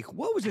J. Bullock.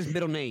 What was his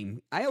middle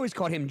name? I always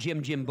called him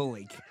Jim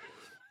Bullock.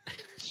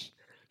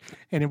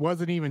 And it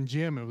wasn't even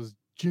Jim. It was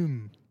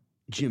Jim.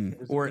 Jim.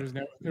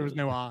 There was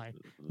no I.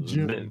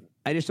 Jim.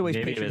 I just always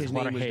Maybe pictured it was his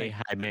name was Jorge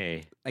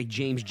Jaime. like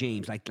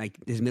James. Like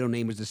his middle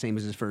name was the same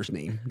as his first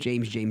name.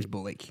 James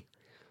Bullock.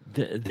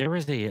 There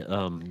was a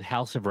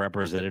House of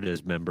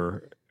Representatives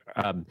member.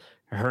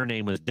 Her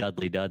name was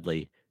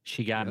Dudley.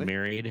 She got Really?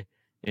 married,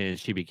 and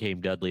she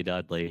became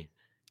Dudley.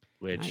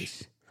 Which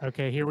Nice.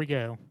 Okay, here we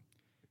go.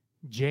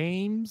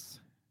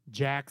 James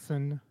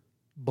Jackson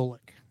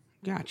Bullock.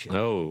 Gotcha.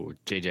 oh,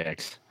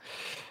 JJX.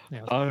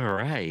 Yeah. All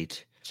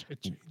right.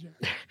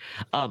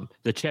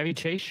 The Chevy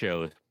Chase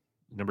show,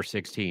 number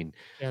 16.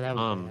 Yeah, that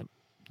was bad.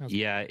 That's-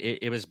 Yeah,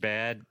 it was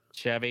bad.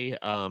 Chevy.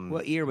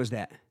 What year was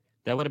that?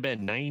 That would have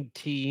been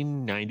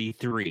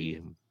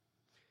 1993.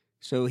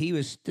 So he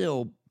was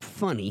still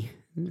funny,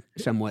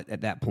 somewhat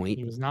at that He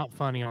point. was not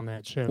funny on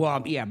that show.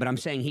 Well, yeah, but I'm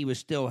saying he was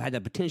still had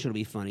the potential to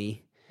be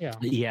funny. yeah.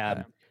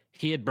 Yeah,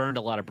 he had burned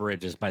a lot of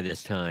bridges by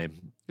this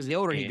time. Because the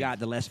older he And- got,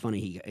 the less funny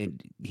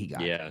he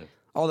got. Yeah,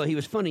 Although he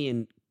was funny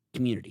in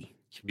Community.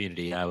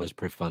 Community. I was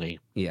pretty funny.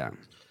 Yeah.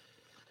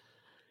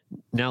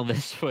 Now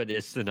this one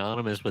is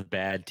synonymous with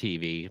bad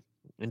TV,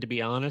 and to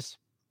be honest,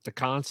 the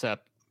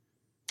concept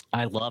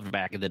I loved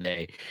back in the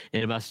day,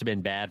 and it must have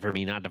been bad for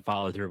me not to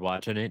follow through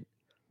watching it.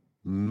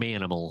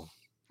 Manimal.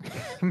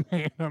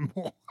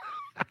 Manimal.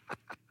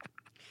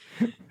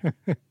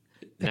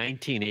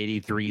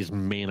 1983's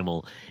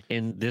Manimal.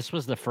 And this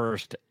was the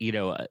first,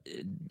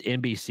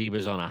 NBC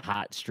was on a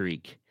hot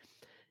streak.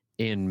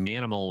 And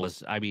Manimal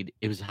was,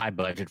 it was high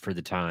budget for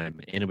the time.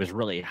 And it was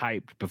really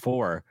hyped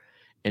before.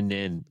 And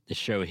then the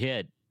show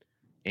hit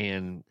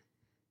and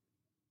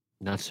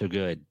not so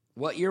good.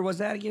 What year was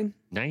that again?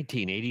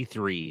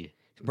 1983.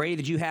 Brady,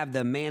 did you have the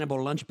Manimal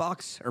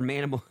lunchbox or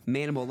Manimal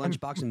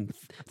lunchbox and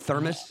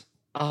thermos?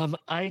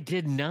 I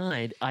did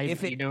not.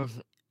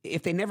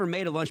 If they never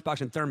made a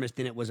lunchbox and thermos,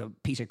 then it was a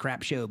piece of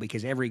crap show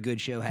because every good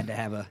show had to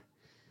have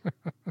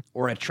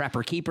or a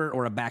trapper keeper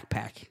or a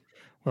backpack.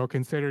 Well,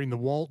 considering the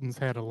Waltons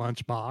had a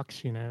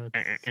lunchbox,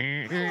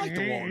 I like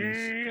the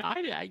Waltons.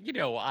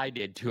 I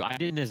did too. I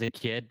didn't as a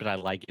kid, but I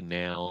like it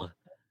now.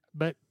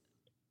 But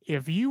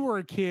if you were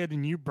a kid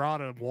and you brought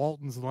a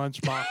Walton's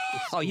lunchbox,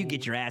 Oh, you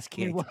get your ass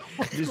kicked.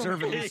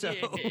 Deservedly so.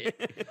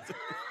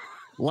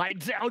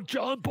 Lights out,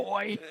 John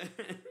Boy.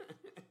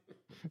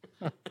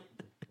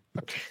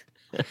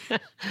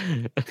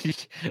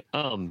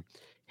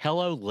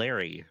 Hello,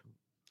 Larry.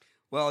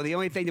 Well, the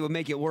only thing that would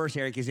make it worse,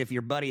 Eric, is if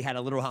your buddy had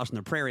a Little House on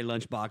the Prairie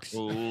lunchbox,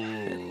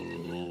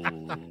 Ooh.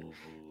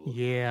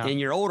 Yeah. and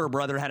your older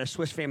brother had a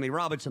Swiss Family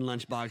Robinson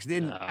lunchbox.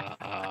 Then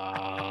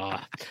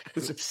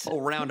it's a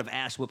whole round of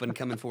ass whooping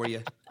coming for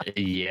you.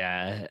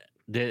 Yeah.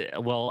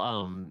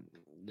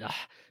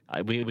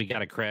 We got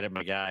to credit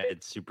my guy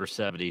at Super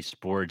 70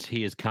 Sports.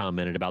 He has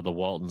commented about the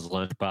Walton's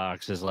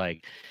lunchbox is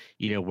like,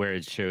 where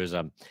it shows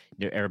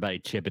everybody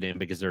chipping in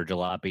because their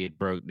jalopy had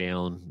broke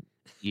down,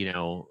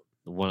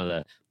 one of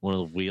the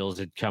wheels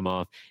had come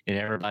off, and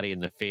everybody in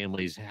the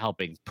family's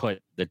helping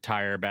put the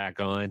tire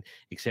back on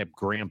except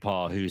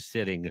Grandpa, who's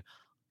sitting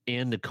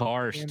in the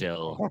car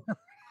still.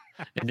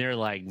 And they're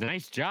like,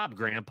 "Nice job,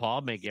 Grandpa.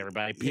 Make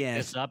everybody pick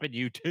this up, and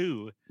you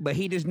too." But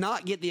he does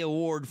not get the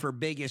award for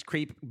biggest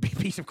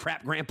piece of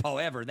crap Grandpa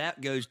ever.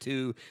 That goes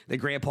to the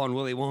Grandpa and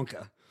Willy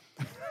Wonka.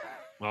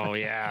 Oh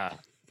yeah,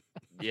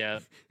 yeah.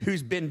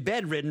 Who's been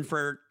bedridden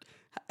for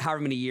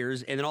however many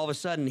years, and then all of a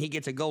sudden he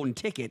gets a golden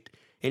ticket,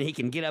 and he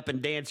can get up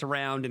and dance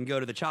around and go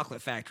to the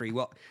chocolate factory.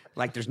 Well,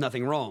 like there's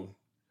nothing wrong.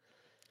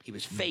 He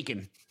was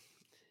faking.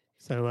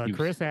 So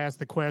Chris asked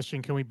the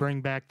question, can we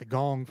bring back the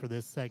gong for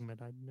this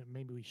segment?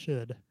 Maybe we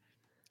should.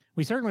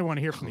 We certainly want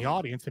to hear from the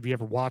audience. Have you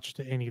ever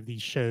watched any of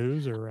these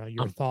shows or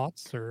your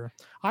thoughts? Or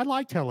I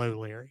liked Hello,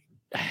 Larry.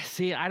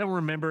 See, I don't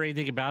remember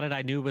anything about it.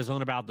 I knew it was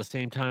on about the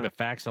same time as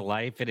Facts of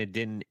Life, and it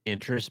didn't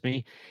interest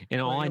me.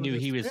 And all I knew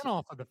he was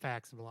spin-off of the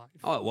Facts of Life.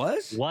 Oh, it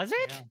was? Was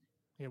it?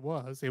 Yeah, it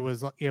was. It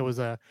was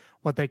a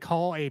what they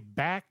call a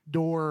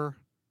backdoor.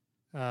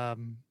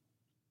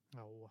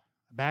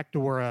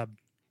 Backdoor.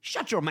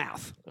 Shut your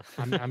mouth.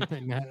 I'm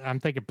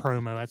thinking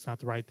promo. That's not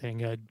the right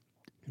thing.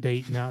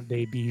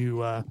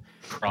 Debut.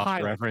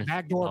 Cross-reference.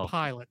 Backdoor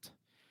pilot.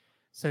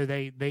 So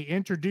they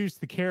introduced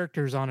the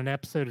characters on an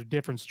episode of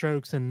Different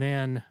Strokes and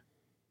then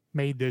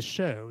made this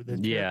show. The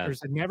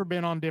characters had never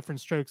been on Different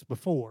Strokes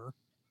before.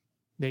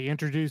 They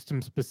introduced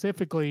them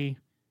specifically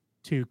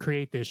to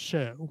create this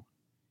show.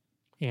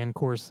 And of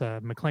course,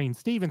 McLean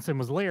Stevenson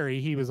was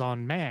Larry. He was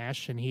on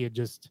MASH, and he had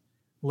just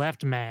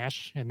left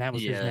MASH, and that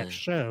was his next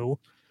show.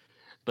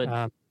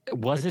 But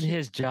wasn't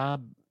his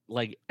job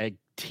like a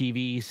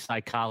TV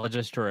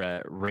psychologist or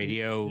a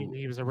radio?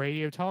 He was a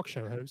radio talk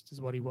show host, is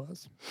what he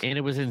was. And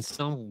it was in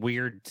some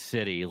weird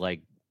city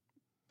like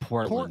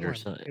Portland. Or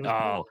something.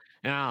 Oh,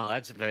 no,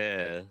 that's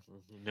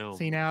no.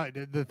 See, now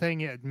the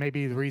thing,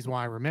 maybe the reason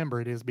why I remember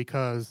it is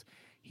because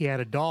he had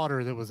a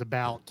daughter that was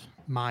about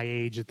my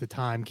age at the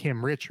time,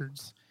 Kim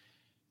Richards.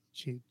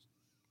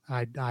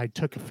 I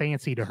took a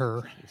fancy to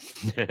her.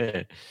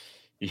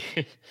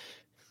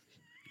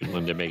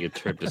 Wanted to make a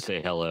trip to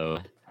say hello.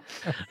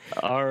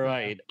 All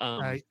right.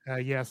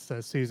 Yes,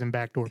 Susan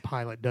Backdoor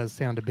Pilot does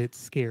sound a bit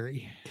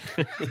scary.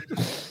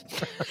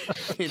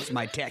 It's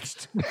my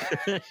text.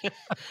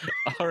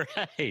 All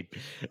right.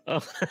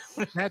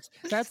 That's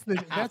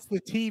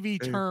the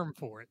TV term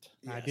for it.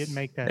 Yes. I did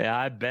make that. Yeah,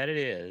 I bet it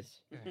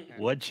is.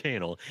 What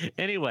channel?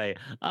 Anyway,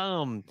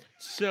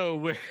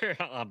 so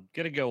I'm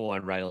gonna go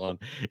on right along.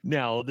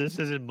 Now, this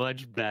isn't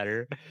much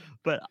better,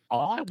 but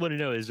all I want to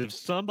know is if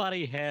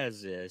somebody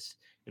has this.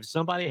 If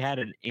somebody had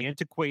an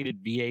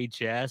antiquated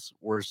VHS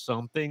or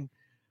something,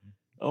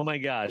 oh my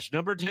gosh.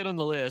 Number 10 on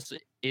the list,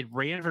 it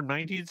ran from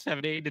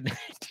 1978 to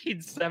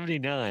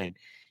 1979.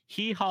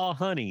 Hee Haw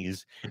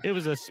Honeys. It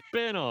was a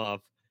spinoff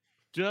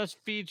just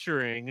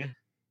featuring.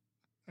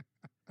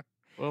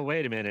 Well,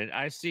 wait a minute.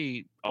 I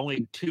see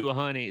only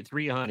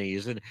three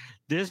honeys, and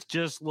this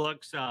just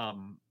looks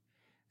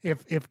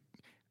If if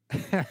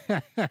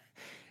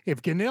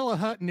Ganilla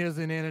Hutton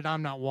isn't in it,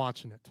 I'm not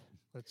watching it.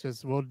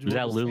 Is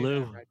that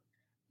Lulu? Right.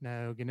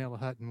 No, Ganilla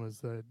Hutton was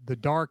the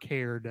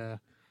dark-haired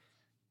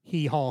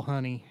Hee Haw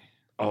Honey.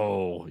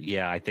 Oh,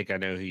 yeah, I think I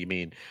know who you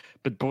mean.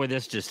 But boy,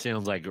 this just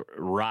sounds like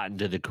rotten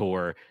to the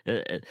core.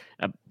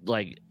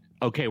 Like,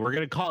 okay, we're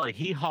going to call it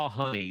Hee Haw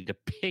Honey to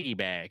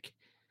piggyback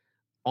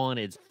on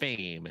its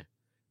fame.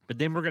 But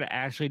then we're going to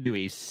actually do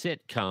a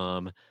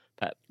sitcom,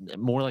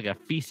 more like a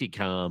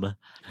feces-com.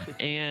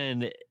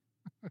 And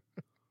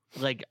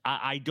like,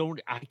 I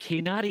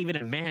cannot even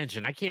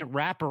imagine. I can't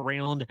wrap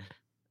around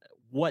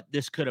what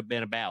this could have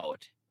been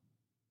about.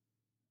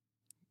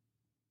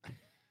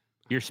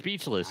 You're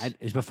speechless.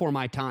 It's before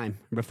my time,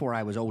 before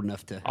I was old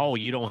enough to. Oh,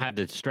 you don't have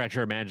to stretch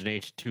your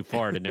imagination too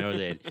far to know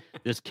that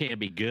this can't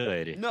be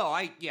good. No,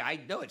 I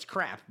know it's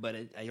crap, but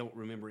I don't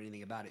remember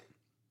anything about it.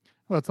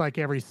 Well, it's like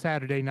every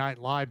Saturday Night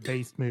Live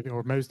based movie,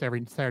 or most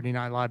every Saturday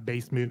Night Live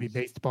based movie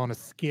based upon a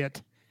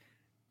skit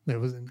that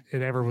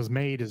was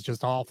made is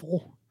just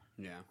awful.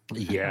 Yeah,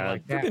 yeah.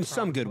 There've been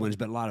some good ones,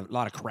 but a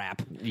lot of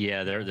crap.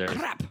 Yeah, they're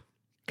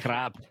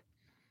crap.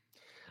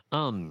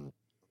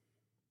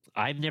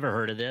 I've never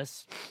heard of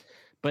this,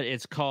 but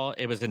it was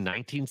in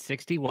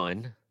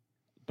 1961,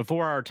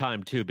 before our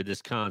time too, but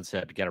this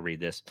concept, you got to read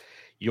this.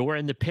 You're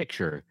in the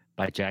Picture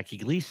by Jackie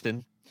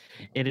Gleason,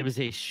 and it was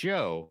a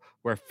show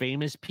where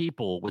famous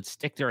people would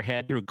stick their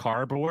head through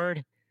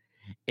cardboard,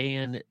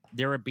 and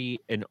there would be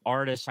an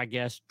artist, I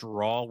guess,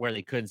 draw where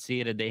they couldn't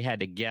see it, and they had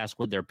to guess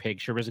what their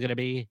picture was going to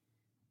be.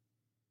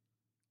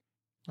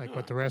 Like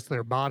what the rest of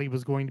their body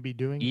was going to be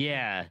doing?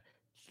 Yeah,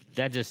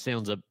 that just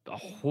sounds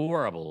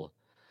horrible.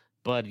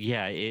 But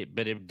yeah, it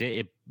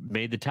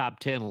made the top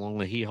 10 along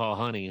with Hee Haw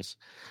Honeys.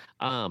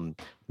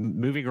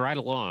 Moving right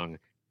along,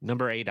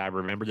 number 8. I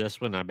remember this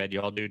one. I bet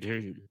you all do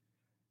too.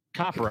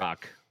 Cop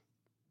Rock.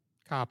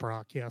 Cop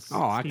Rock, yes.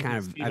 Oh, I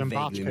Stephen vaguely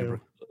Bochco.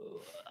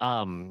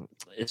 remember.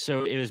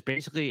 So it was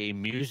basically a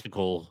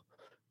musical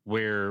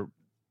where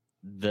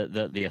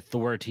the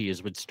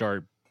authorities would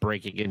start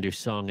breaking into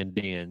song and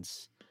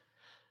dance.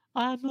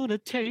 I'm gonna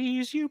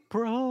tase you,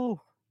 bro.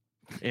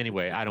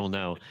 Anyway, I don't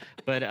know,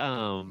 but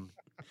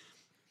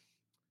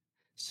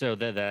so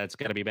that's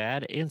got to be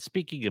bad. And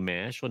speaking of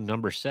MASH, well,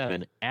 number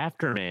 7,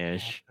 After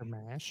MASH After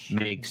MASH.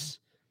 makes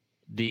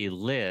the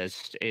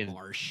list, and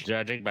Harsh.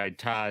 judging by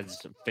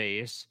Todd's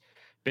face,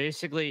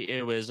 basically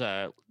it was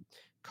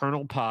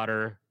Colonel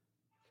Potter,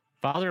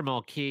 Father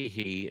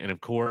Mulcahy, and of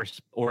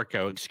course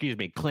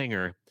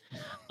Klinger.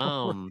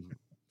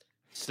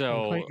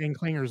 So And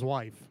Klinger's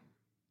wife.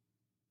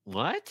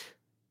 what?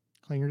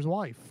 Klinger's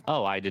wife.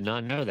 Oh, I did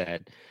not know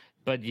that.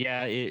 But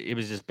yeah, it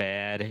was just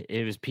bad.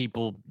 It was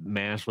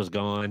MASH was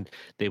gone.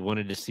 They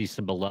wanted to see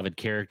some beloved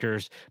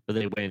characters, but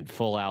they went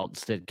full out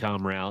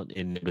sitcom route,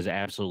 and it was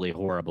absolutely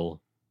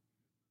horrible.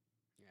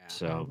 Yeah.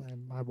 So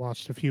I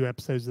watched a few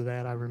episodes of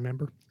that, I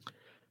remember.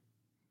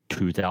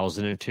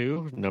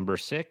 2002, number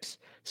 6,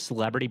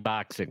 Celebrity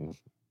Boxing.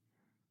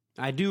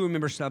 I do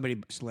remember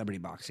celebrity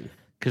boxing.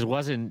 Because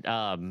wasn't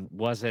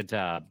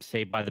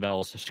Saved by the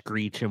Bell's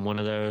Screech in one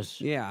of those?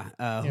 Yeah.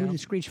 Who did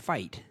Screech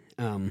fight?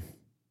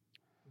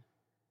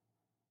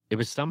 It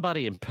was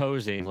somebody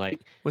imposing,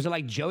 like Was it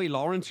like Joey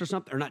Lawrence or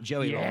something? Or not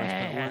Joey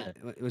Yeah. Lawrence,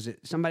 but was it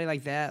somebody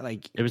like that?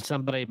 Like it was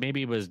somebody.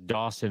 Maybe it was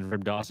Dawson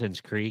from Dawson's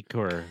Creek,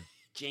 or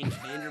James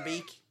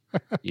Vanderbeek?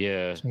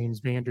 yeah. James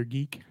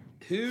Vandergeek.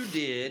 Who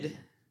did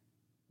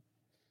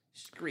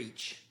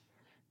Screech?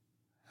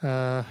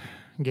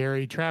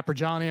 Gary, Trapper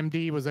John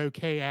MD was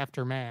okay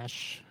after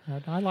MASH.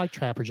 I like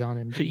Trapper John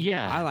MD.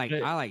 Yeah, I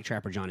like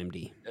Trapper John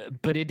MD.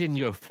 but it didn't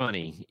go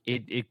funny.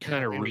 It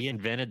kind of it was-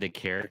 reinvented the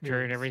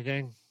character and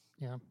everything.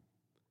 Yeah.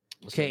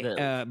 So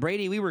Okay,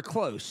 Brady, we were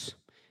close.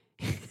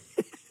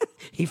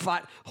 He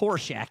fought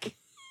Horshack.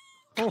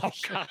 oh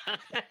God.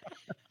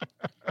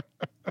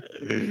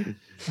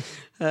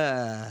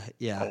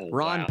 Yeah. Oh,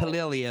 Ron wow.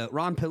 Palillo.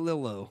 Ron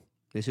Palillo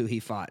is who he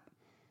fought.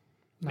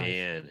 Nice.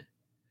 Man.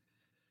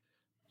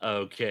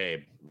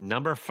 Okay,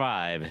 number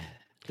 5.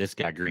 This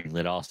got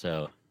greenlit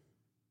also.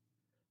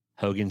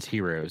 Hogan's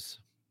Heroes.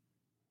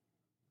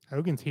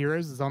 Hogan's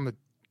Heroes is on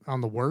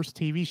the worst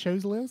TV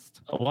shows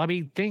list. Well, I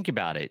mean, think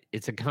about it.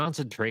 It's a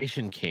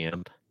concentration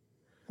camp.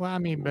 Well, I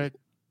mean, but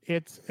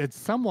it's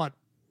somewhat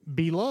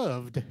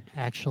beloved,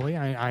 actually.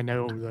 I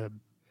know the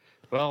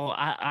Well,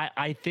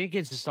 I think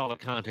it's just all the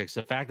context.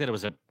 The fact that it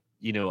was a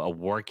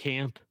war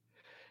camp,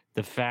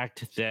 the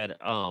fact that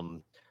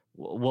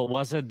what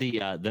was it,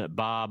 the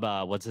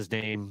Bob what's his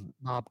name?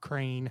 Bob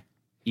Crane.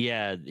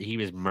 Yeah, he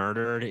was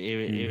murdered.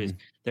 It was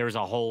there was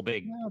a whole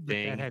big Well, but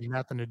thing. that had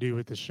nothing to do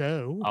with the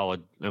show. Oh,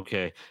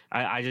 okay.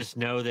 I just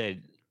know that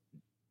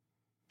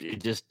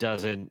it just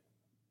doesn't.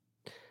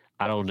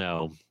 I don't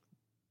know.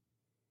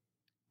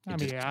 I It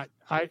mean, just-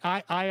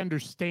 I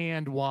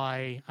understand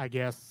why, I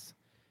guess,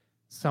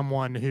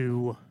 someone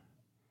who,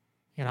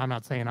 and I'm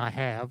not saying I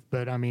have,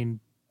 but I mean,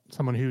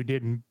 someone who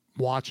didn't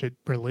watch it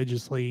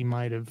religiously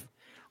might have,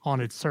 on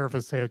its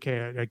surface, say,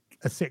 okay,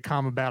 a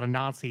sitcom about a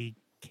Nazi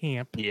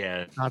camp,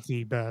 Yeah,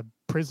 Nazi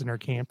prisoner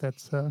camp.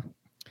 That's,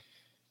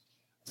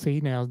 see,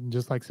 now,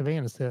 just like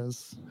Savannah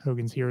says,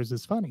 Hogan's Heroes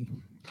is funny.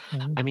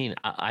 I mean,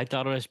 I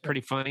thought it was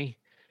pretty funny.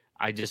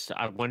 I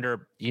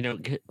wonder,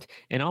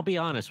 and I'll be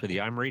honest with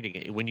you, I'm reading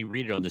it when you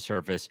read it on the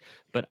surface,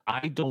 but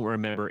I don't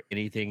remember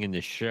anything in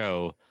the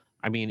show.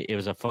 I mean, it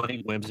was a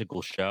funny,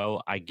 whimsical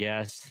show. I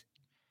guess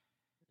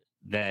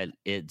that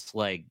it's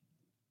like,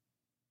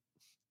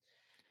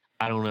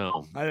 I don't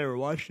know. I never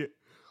watched it.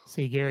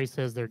 See, Gary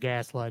says they're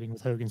gaslighting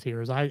with Hogan's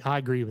Heroes. I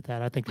agree with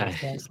that. I think that's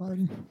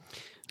gaslighting.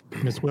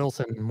 Miss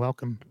Wilson,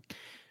 welcome.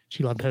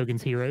 She loved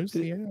Hogan's Heroes.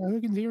 Yeah,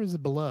 Hogan's Heroes is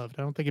beloved.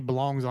 I don't think it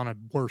belongs on a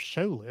worst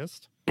show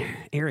list.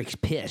 Eric's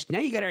pissed. Now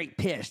you got Eric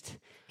pissed.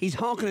 He's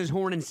honking his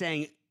horn and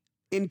saying,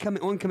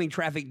 oncoming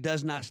traffic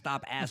does not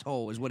stop,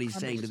 asshole, is what he's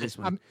saying to this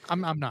one.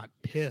 I'm not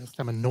pissed.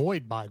 I'm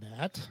annoyed by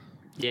that.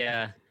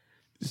 Yeah.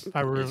 If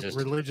I were a It's just-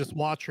 religious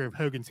watcher of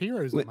Hogan's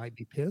Heroes, I might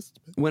be pissed.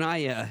 But When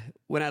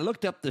I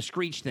looked up the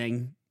Screech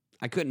thing,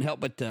 I couldn't help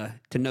but to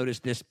notice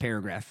this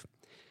paragraph.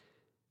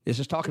 This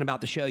is talking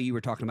about the show you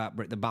were talking about,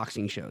 the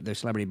boxing show, the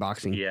celebrity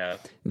boxing. Yeah.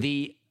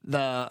 The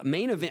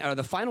main event, or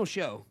the final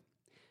show,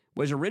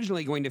 was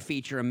originally going to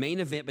feature a main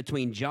event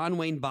between John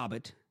Wayne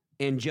Bobbitt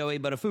and Joey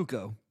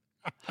Buttafuoco,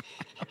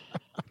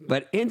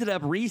 but ended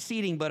up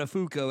reseeding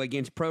Buttafuoco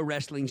against Pro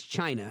Wrestling's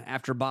China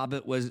after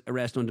Bobbitt was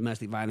arrested on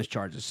domestic violence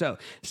charges. So,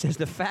 it says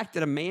the fact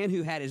that a man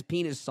who had his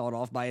penis sawed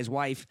off by his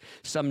wife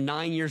some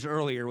 9 years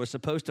earlier was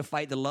supposed to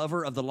fight the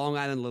lover of the Long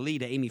Island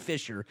Lolita, Amy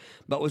Fisher,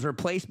 but was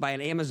replaced by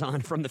an Amazon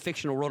from the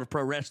fictional world of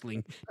pro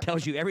wrestling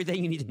tells you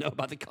everything you need to know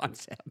about the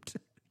concept.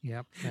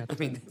 Yep. I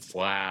mean, that's,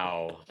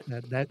 Wow.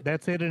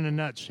 That's it in a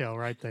nutshell,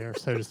 right there,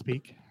 so to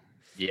speak.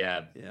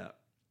 Yeah. yeah.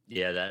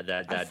 Yeah.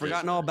 That I've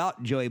forgotten all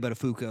about Joey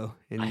Buttafuoco.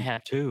 And I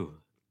have too.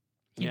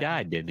 He Yeah.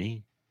 died, didn't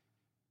he?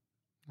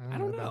 I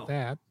don't know about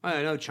that.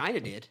 I know China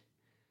did.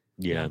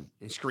 Yeah.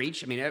 And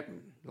Screech. I mean, a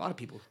lot of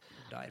people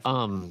died.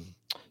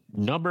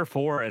 Number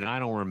 4, and I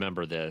don't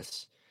remember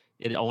this.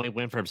 It only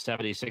went from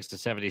 76 to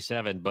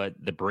 77, but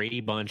the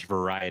Brady Bunch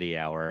Variety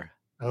Hour.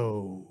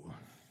 Oh,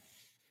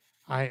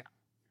 I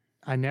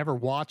never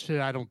watched it.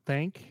 I don't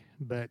think,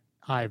 but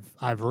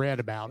I've read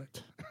about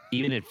it.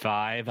 Even at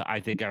 5, I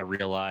think I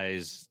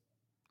realized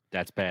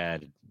that's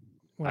bad.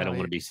 I don't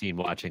want to be seen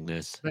watching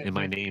this, but- and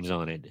my name's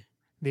on it.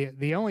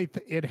 The only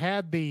it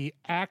had the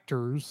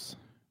actors,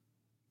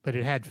 but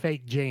it had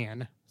fake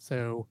Jan.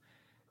 So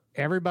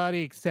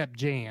everybody except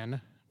Jan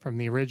from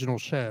the original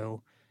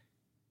show,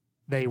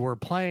 they were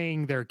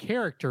playing their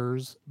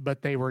characters,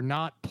 but they were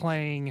not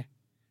playing.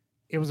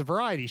 It was a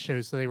variety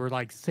show, so they were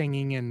like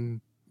singing and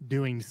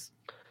doing.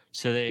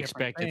 So they different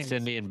expected things.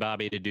 Cindy and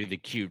Bobby to do the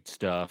cute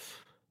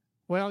stuff.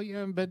 Well,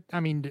 yeah, but I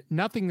mean,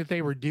 nothing that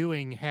they were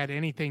doing had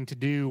anything to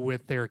do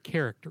with their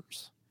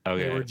characters.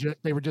 Okay.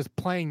 They were just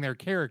playing their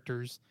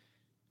characters.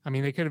 I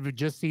mean, they could have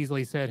just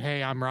easily said,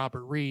 "Hey, I'm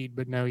Robert Reed,"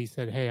 but no, he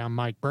said, "Hey, I'm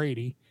Mike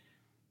Brady."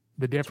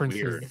 The difference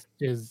weird.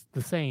 is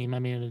the same. I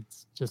mean,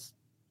 it's just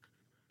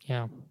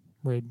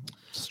weird,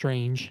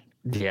 strange.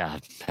 Yeah,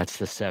 that's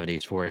the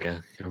 70s for you.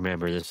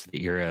 Remember this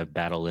era of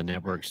Battle of the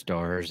Network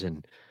Stars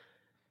and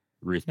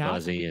Ruth Now,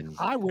 Buzzy and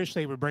I wish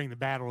they would bring the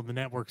Battle of the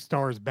Network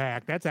Stars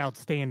back. That's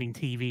outstanding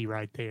TV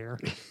right there.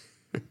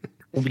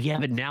 yeah,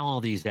 but now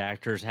all these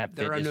actors have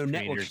there are fitness no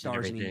network trainers and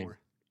stars everything. anymore.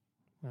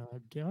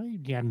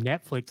 You have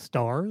Netflix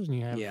stars, and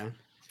you have Yeah.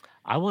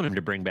 I want him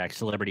to bring back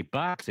celebrity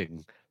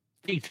boxing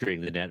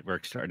featuring the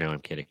network star. No, I'm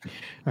kidding.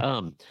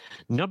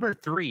 Number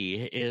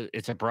 3 is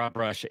it's a broad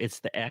brush. It's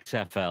the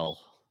XFL,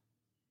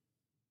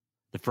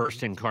 the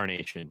first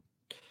incarnation.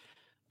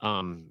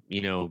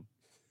 You know,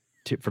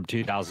 from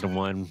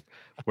 2001,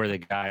 where the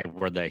guy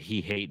where the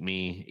he hate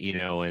me, you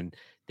know, and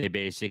they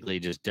basically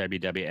just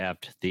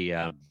WWF'd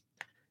the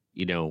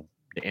you know,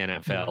 the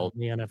NFL.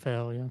 the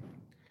NFL. Yeah.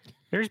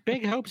 There's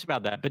big hopes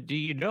about that, but do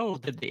you know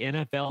that the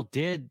NFL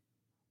did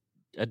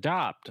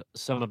adopt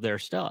some of their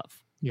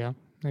stuff? Yeah,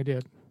 they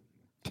did.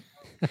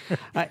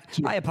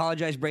 I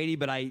apologize, Brady,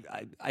 but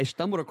I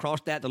stumbled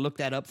across that to look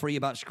that up for you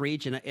about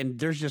Screech, and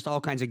there's just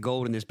all kinds of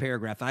gold in this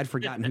paragraph. I'd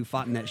forgotten who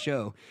fought in that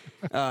show.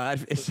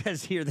 It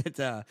says here that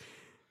the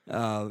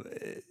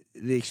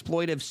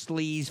exploitive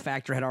sleaze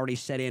factor had already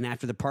set in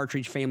after the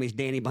Partridge Family's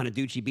Danny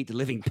Bonaducci beat the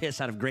living piss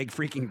out of Greg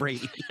freaking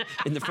Brady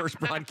in the first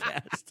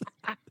broadcast.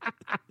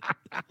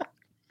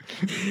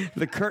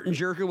 The curtain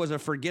jerker was a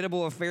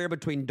forgettable affair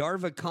between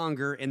Darva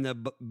Conger and the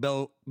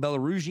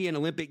Belarusian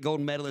Olympic gold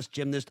medalist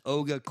gymnast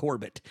Olga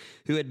Korbut,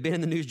 who had been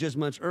in the news just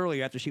months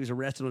earlier after she was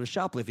arrested on a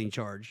shoplifting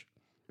charge.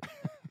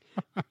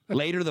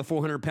 Later, the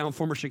 400-pound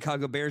former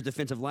Chicago Bears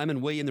defensive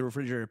lineman William the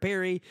Refrigerator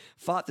Perry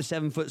fought the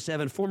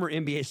 7'7" former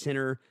NBA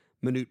center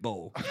Manute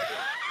Bol.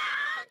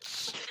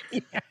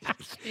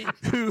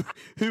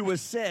 who was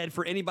said,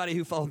 for anybody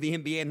who followed the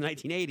NBA in the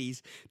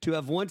 1980s, to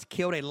have once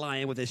killed a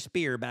lion with a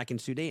spear back in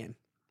Sudan.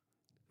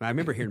 I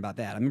remember hearing about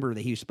that. I remember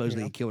that he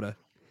supposedly killed a...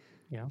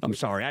 Yeah. I'm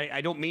sorry. I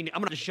don't mean...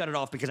 I'm going to shut it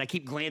off because I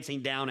keep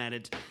glancing down at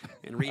it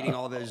and reading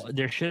all those...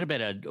 There should have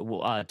been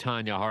a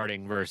Tanya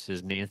Harding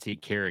versus Nancy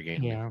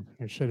Kerrigan. Yeah,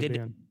 there should have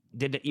been.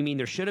 You mean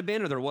there should have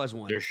been or there was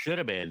one? There should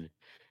have been.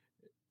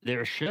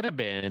 There should have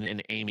been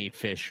an Amy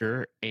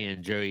Fisher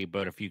and Joey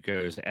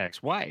Buttafuoco's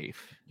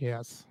ex-wife.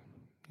 Yes.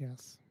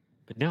 Yes.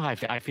 But no,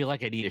 I feel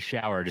like I need a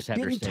shower just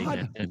after saying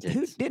that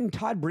sentence. Didn't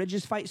Todd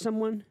Bridges fight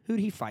someone? Who'd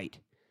he fight?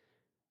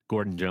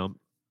 Gordon Jump.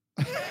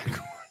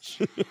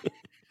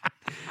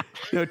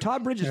 No,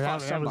 Todd Bridges Yeah,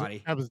 fought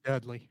somebody. That was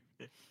Dudley.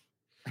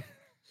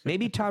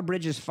 Maybe Todd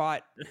Bridges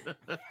fought.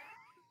 Let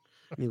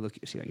me look.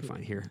 See if I can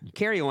find it here.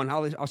 Carry on.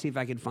 I'll see if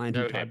I can find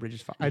who Okay. Todd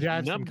Bridges fought. I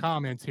have some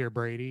comments here,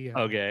 Brady.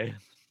 Okay.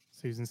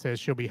 Susan says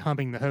she'll be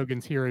humming the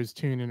Hogan's Heroes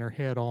tune in her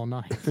head all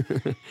night.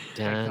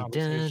 Dun,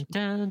 dun,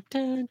 dun,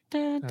 dun,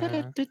 dun,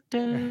 dun, dun,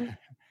 dun.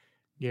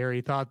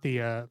 Gary thought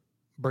the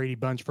Brady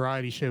Bunch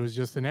variety show was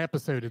just an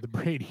episode of the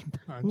Brady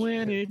Bunch.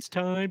 When it's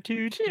time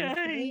to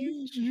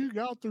change. You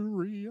got to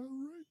rearrange.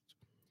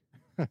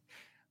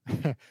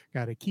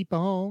 Got to keep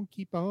on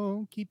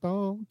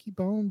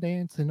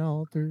dancing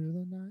all through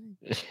the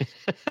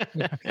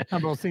night.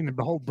 I'm gonna sing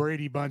the whole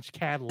Brady Bunch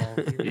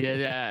catalog. Here.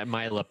 Yeah,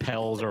 my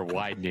lapels are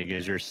widening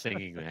as you're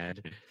singing that,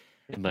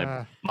 and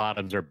my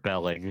bottoms are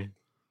belling.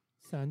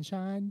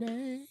 Sunshine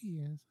Day,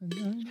 yes.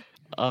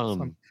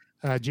 Sunshine.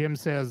 Jim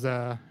says.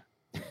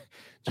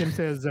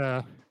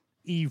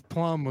 Eve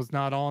Plum was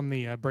not on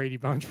the Brady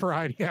Bunch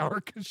Variety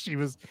Hour because she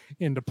was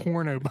into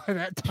porno by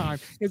that time.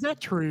 Is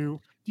that true?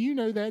 Do you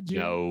know that, Jim?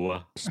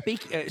 No.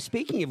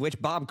 Speaking of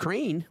which, Bob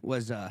Crane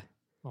was.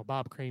 Well,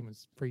 Bob Crane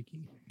was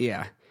freaky.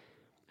 Yeah.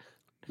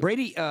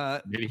 Brady.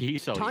 Maybe he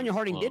saw Tanya Eve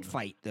Harding Plum. did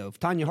fight though.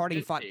 Tanya Harding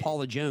Did fought she?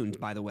 Paula Jones,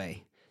 by the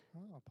way,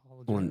 Oh,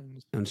 Paula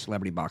Jones. on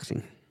Celebrity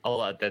Boxing.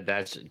 Oh,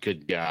 that's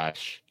good.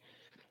 Gosh.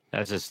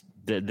 That's just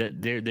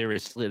there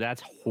is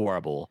that's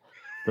horrible.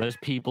 Those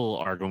people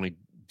are going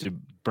to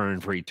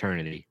burn for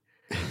eternity.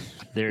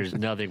 There's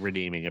nothing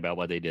redeeming about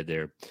what they did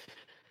there.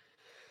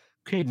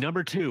 Okay,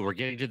 number 2. We're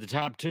getting to the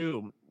top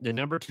 2. The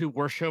number 2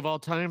 worst show of all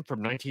time from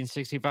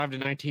 1965 to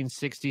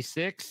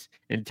 1966.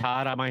 And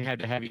Todd, I might have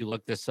to have you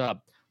look this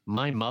up.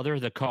 My Mother,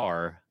 the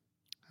Car.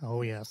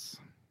 Oh, yes.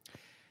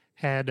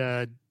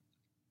 Had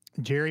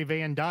Jerry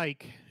Van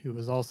Dyke, who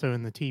was also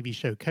in the TV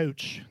show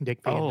Coach,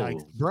 Dick Van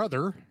Dyke's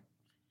brother.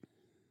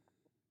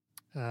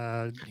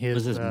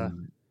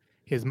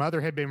 His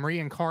mother had been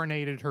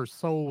reincarnated. Her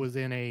soul was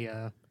in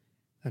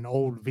an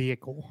old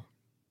vehicle.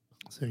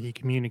 So he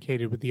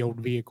communicated with the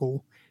old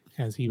vehicle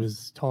as he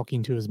was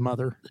talking to his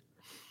mother.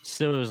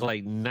 So it was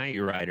like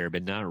Knight Rider,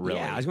 but not really.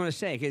 Yeah, I was going to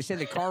say, because it said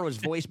the car was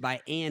voiced by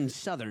Ann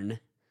Southern.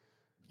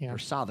 Yeah. Or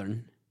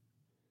Southern.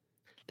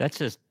 That's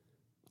just,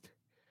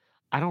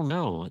 I don't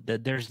know.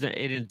 That there's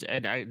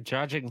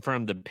judging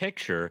from the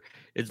picture,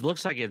 it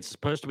looks like it's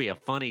supposed to be a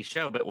funny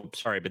show, but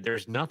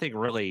there's nothing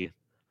really.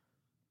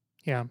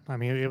 Yeah, I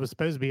mean, it was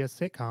supposed to be a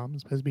sitcom.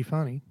 It's supposed to be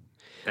funny.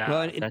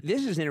 Well,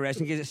 this is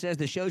interesting because it says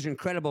the show's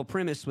incredible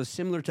premise was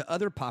similar to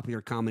other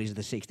popular comedies of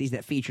the 60s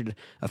that featured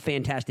a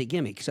fantastic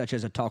gimmick, such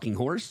as a talking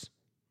horse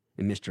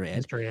in Mr.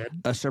 Ed,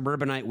 a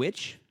suburbanite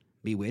witch,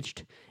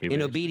 Bewitched,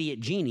 an obedient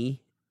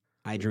genie,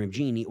 I Dream of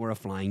Jeannie, or a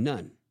flying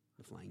nun,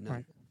 the flying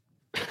nun.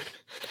 Right.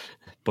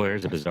 Boy,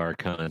 there's a bizarre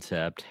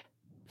concept.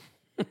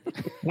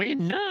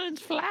 When nuns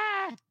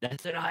fly,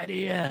 that's an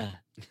idea.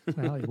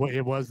 Well,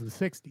 it was the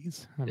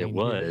 60s. I mean, It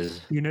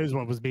was. Who knows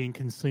what was being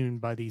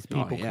consumed by these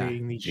people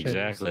creating these shows?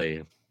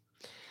 Exactly.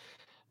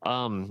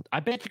 I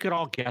bet you could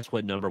all guess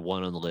what number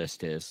 1 on the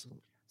list is.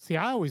 See,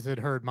 I always had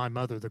heard My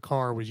Mother, the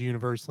Car was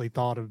universally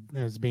thought of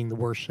as being the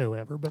worst show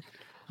ever, but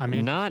I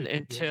mean, not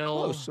until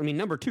close. I mean,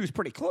 number 2 is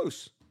pretty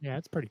close. Yeah,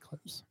 it's pretty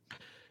close.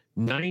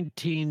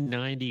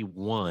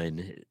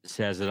 1991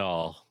 says it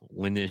all.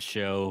 When this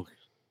show,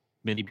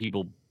 many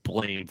people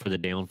blame for the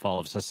downfall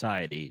of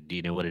society. Do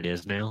you know what it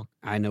is now?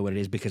 I know what it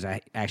is because I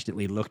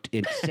accidentally looked.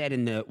 It said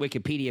in the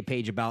Wikipedia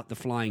page about the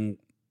flying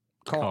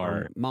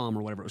car. Mom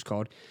or whatever it was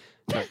called.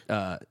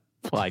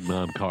 Flying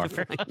mom car.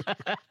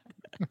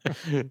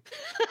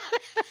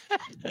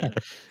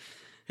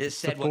 It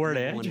said what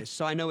one is,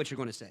 so I know what you're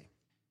going to say.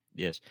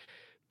 Yes,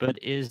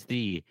 but is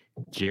the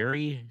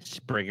Jerry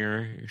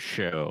Springer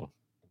Show.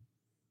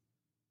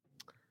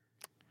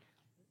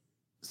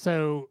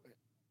 So,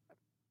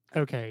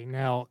 okay,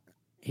 now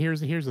here's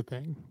the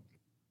thing.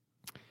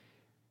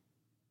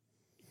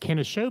 Can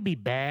a show be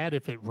bad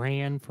if it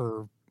ran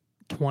for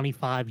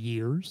 25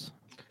 years?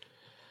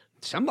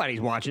 Somebody's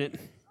watching it.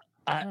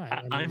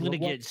 I'm going to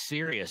get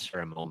serious for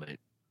a moment.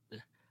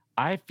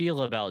 I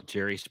feel about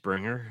Jerry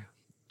Springer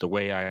the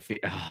way I feel.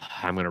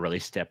 I'm going to really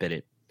step in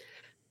it.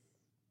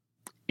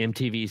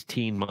 MTV's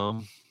Teen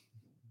Mom.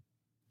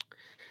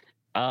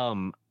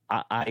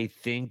 I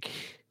think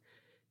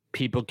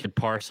people could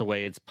parse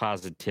away its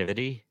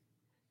positivity,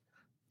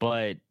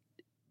 but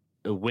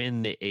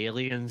when the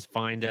aliens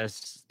find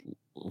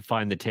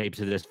the tapes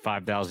of this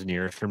 5,000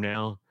 years from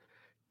now,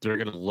 they're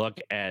going to look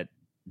at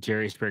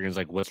Jerry Springer and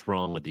like, what's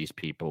wrong with these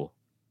people?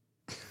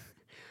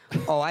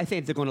 Oh, I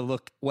think they're going to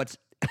look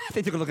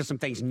at some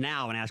things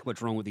now and ask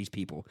what's wrong with these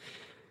people.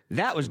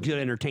 That was good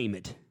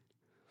entertainment.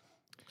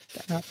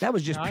 That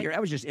was just pure.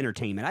 That was just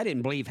entertainment. I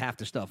didn't believe half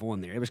the stuff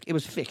on there. It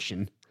was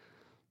fiction.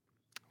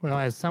 Well,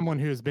 as someone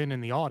who has been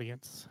in the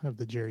audience of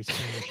the Jerry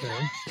Springer Show,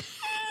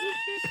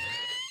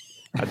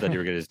 I thought you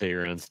were going to say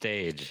you're on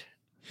stage.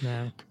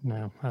 No.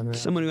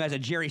 Someone who has a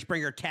Jerry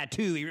Springer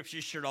tattoo. He rips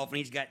his shirt off and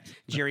he's got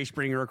Jerry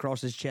Springer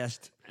across his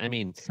chest. I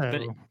mean,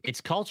 but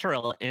its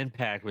cultural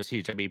impact was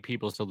huge. I mean,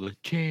 people still go,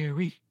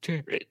 Jerry.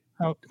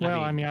 Oh,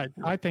 well,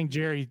 I think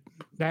Jerry,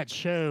 that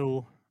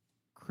show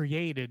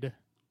created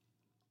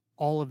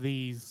all of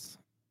these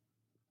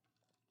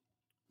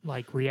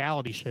like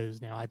reality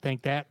shows now. I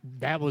think that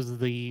was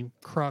the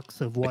crux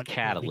of what the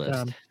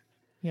catalyst.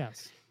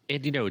 Yes.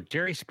 And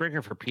Jerry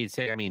Springer, for Pete's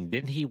sake, I mean,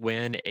 didn't he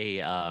win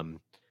a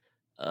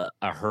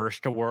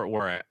Hearst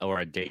Award or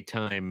a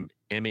daytime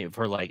Emmy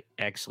for like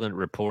excellent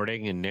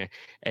reporting,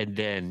 and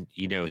then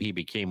he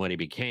became what he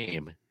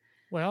became.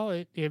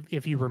 Well,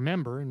 if you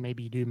remember, and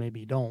maybe you do, maybe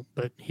you don't,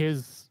 but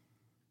his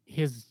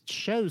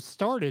show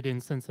started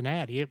in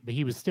Cincinnati, but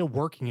he was still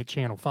working at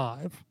Channel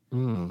 5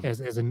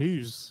 as a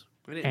news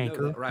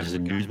anchor, as a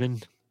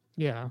newsman.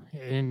 Yeah,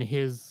 and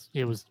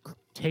it was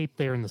taped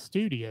there in the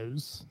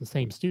studios, the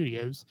same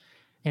studios,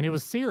 and it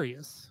was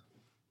serious.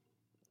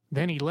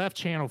 Then he left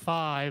Channel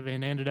 5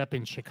 and ended up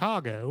in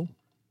Chicago.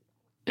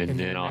 And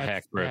then all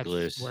heck broke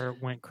loose. Where it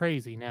went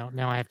crazy. Now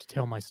I have to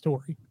tell my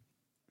story.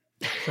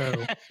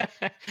 So,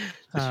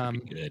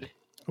 good.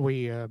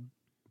 We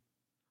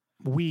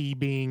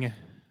being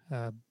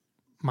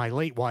my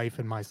late wife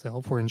and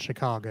myself were in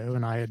Chicago,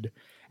 and I had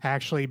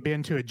actually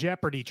been to a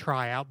Jeopardy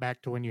tryout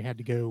back to when you had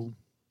to go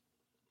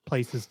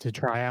places to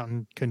try out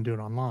and couldn't do it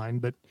online.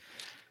 But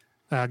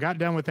got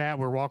done with that.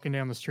 We're walking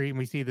down the street and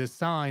we see this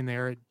sign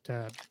there at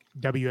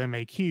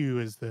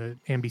WMAQ is the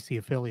NBC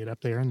affiliate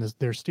up there in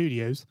their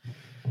studios.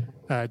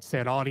 it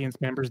said audience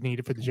members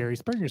needed for the Jerry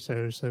Springer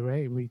show. So,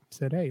 hey, we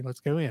said, hey, let's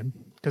go in.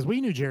 Because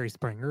we knew Jerry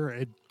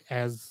Springer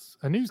as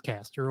a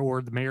newscaster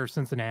or the mayor of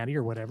Cincinnati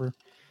or whatever.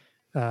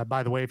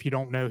 By the way, if you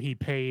don't know, he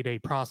paid a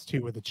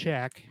prostitute with a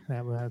check.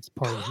 That's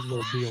part of his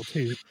little deal,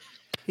 too.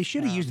 He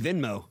should have used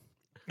Venmo.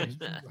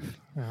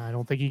 I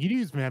don't think he could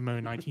use Venmo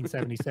in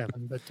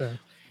 1977. But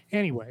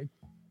anyway,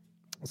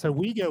 so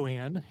we go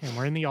in and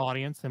we're in the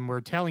audience and we're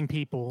telling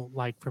people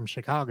like from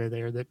Chicago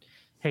there that,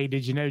 hey,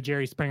 did you know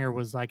Jerry Springer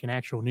was like an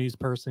actual news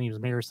person? He was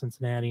mayor of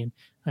Cincinnati. And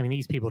I mean,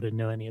 these people didn't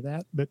know any of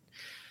that. But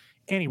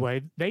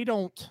anyway, they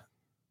don't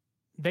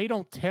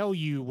tell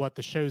you what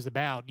the show's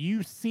about.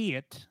 You see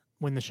it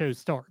when the show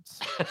starts.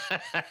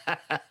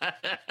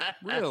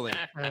 Really?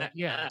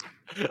 Yeah.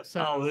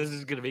 So, oh, this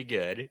is going to be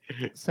good.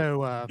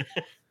 So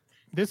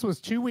this was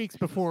 2 weeks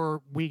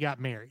before we got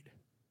married.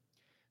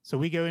 So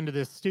we go into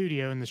this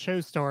studio and the show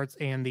starts,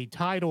 and the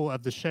title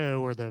of the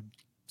show or the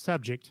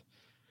subject,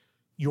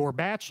 Your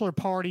Bachelor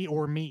Party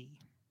or Me.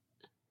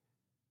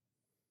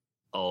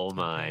 Oh,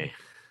 my.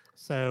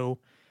 So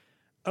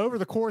over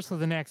the course of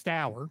the next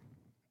hour,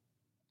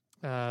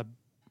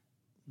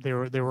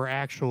 there were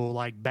actual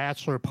like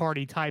bachelor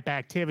party type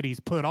activities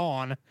put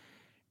on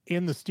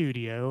in the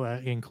studio,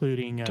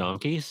 including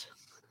donkeys.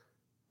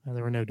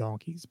 There were no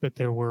donkeys, but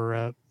there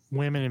were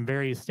women in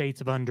various states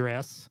of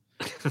undress,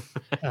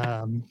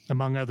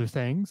 among other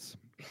things.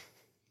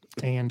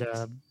 And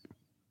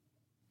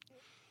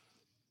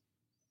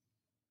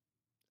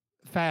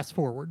fast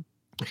forward,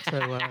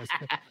 so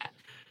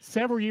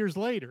several years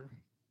later,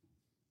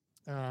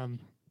 I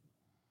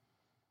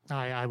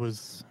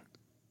was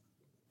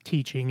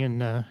teaching,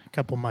 and a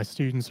couple of my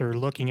students are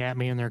looking at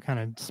me and they're kind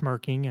of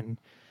smirking, and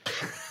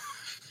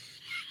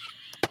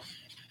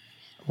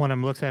one of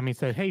them looks at me and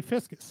said, "Hey,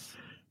 Fiscus,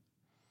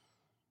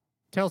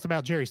 tell us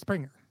about Jerry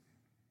Springer."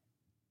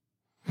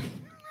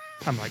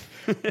 I'm like,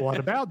 "What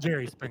about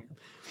Jerry Springer?"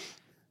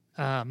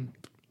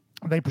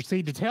 They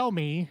proceed to tell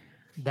me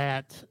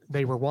that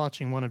they were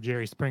watching one of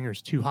Jerry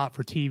Springer's Too Hot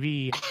for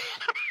TV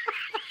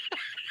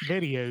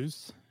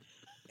videos,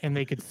 and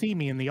they could see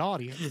me in the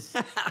audience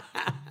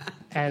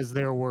as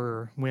there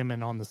were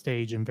women on the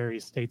stage in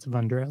various states of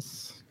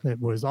undress. It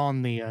was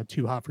on the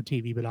Too Hot for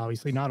TV, but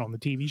obviously not on the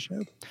TV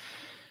show.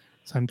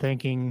 So I'm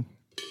thinking,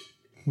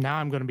 now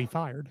I'm going to be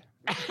fired.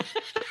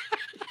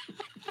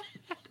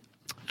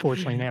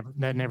 Fortunately,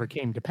 that never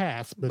came to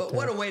pass. But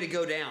what a way to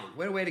go down.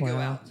 What a way to go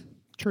out.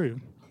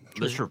 True.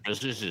 Mr.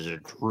 Business, is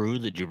it true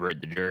that you were at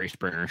the Jerry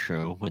Springer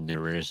show when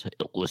there was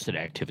illicit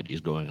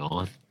activities going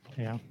on?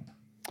 Yeah.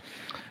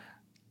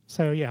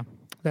 So, yeah,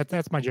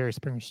 that's my Jerry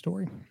Springer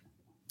story.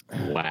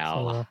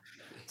 Wow.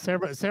 So,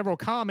 several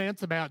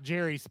comments about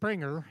Jerry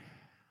Springer.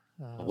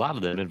 A lot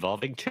of them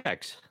involving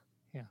checks.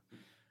 Yeah.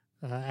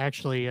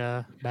 Actually,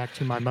 back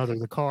to my mother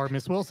the car.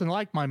 Miss Wilson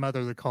liked my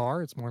mother the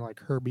car. It's more like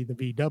Herbie the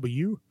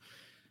VW.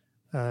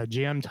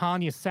 Jim,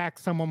 Tanya sacked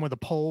someone with a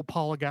pole.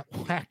 Paula got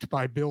whacked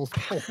by Bill's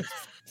pole.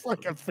 It's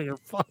like a fair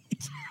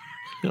fight.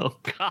 Oh,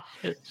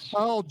 gosh.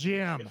 Oh,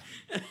 Jim.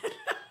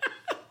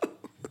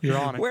 You're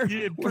on it. Where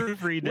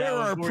proofread where that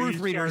are before you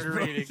proofreaders? start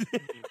reading.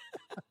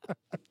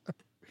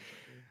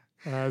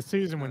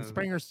 Susan, when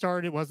Springer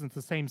started, it wasn't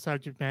the same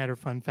subject matter.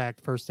 Fun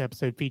fact, first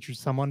episode features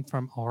someone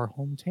from our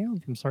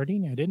hometown, from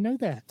Sardinia. I didn't know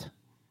that.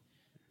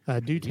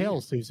 Do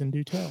tell, Susan,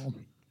 do tell.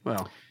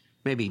 Well,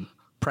 maybe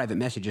private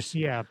messages.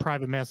 Yeah,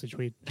 private message.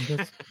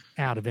 That's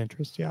out of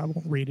interest. Yeah, I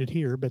won't read it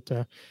here. But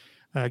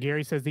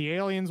Gary says the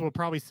aliens will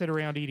probably sit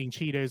around eating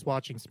Cheetos,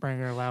 watching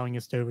Springer, allowing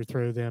us to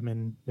overthrow them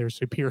and their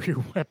superior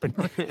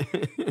weaponry.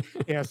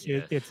 Yes,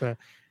 it's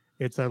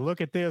a look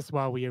at this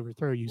while we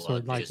overthrow you. Sort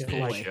of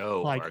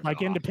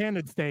like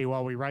Independence Day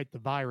while we write the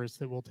virus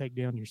that will take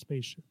down your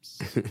spaceships.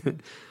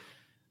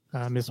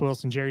 Miss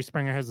Wilson, Jerry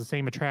Springer has the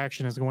same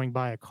attraction as going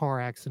by a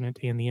car accident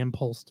and the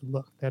impulse to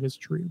look. That is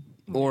true.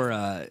 Or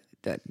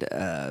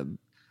that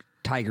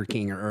Tiger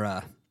King,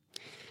 or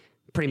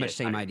pretty much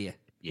same idea.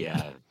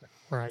 Yeah.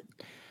 Right.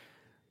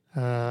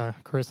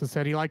 Carissa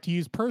said he liked to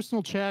use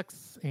personal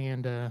checks,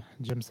 and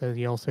Jim said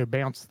he also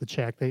bounced the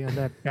check.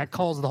 That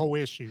caused the whole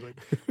issue.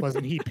 It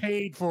wasn't he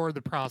paid for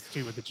the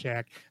prostitute with the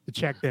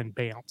check then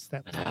bounced.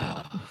 That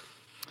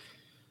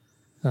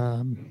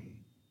was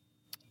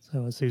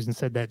so as Susan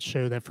said, that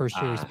first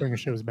Jerry Springer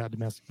show was about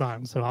domestic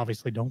violence. So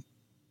obviously don't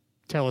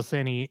tell us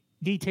any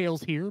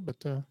details here,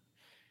 but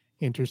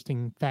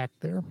interesting fact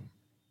there.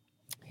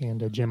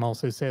 And Jim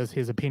also says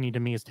his opinion to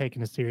me has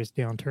taken a serious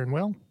downturn.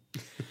 Well,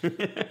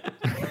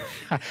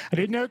 I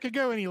didn't know it could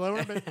go any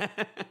lower, but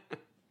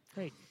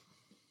great.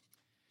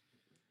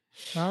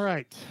 All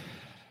right.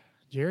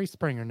 Jerry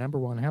Springer, number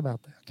one. How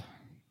about that?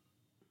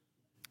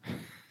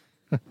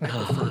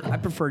 I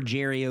prefer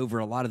Jerry over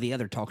a lot of the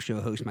other talk show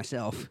hosts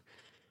myself.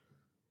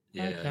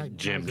 Yeah,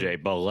 Jim J.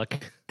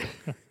 Bullock.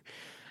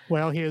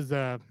 Well, his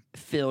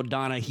Phil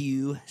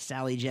Donahue,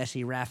 Sally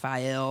Jesse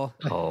Raphael.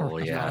 Oh,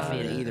 I'm yeah. not a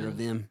fan of either of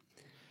them.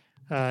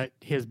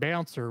 His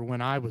bouncer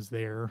when I was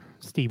there,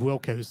 Steve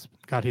Wilkos,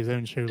 got his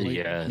own show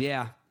later.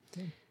 Yeah.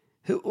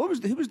 Who was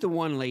the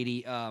one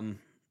lady?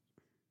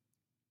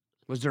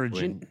 Was there a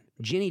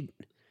Jenny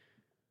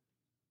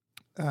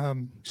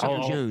Um,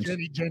 something Oh, Jones.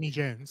 Jenny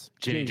Jones.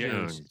 Jenny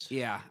Jones.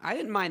 Yeah, I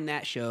didn't mind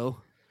that show.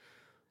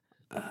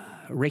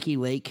 Ricky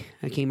Lake,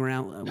 I came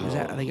around. Was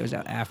that? I think it was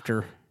out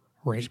after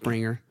Right.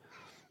 Springer.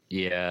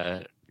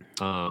 Yeah.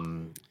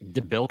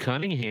 The Bill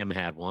Cunningham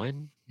had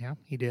one. Yeah,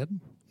 he did.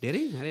 Did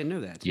he? I didn't know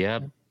that.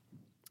 Yep.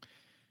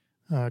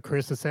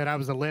 Chris has said I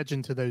was a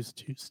legend to those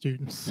two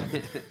students.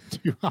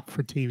 Too hot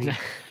for TV.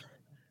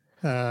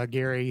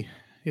 Gary,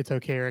 it's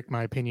okay, Eric.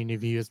 My opinion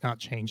of you has not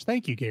changed.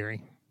 Thank you,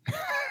 Gary.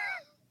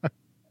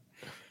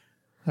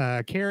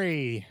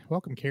 Carrie,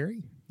 welcome,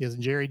 Carrie.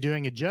 Isn't Jerry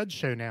doing a judge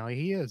show now?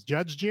 He is.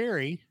 Judge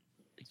Jerry.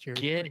 Jerry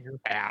Get Springer.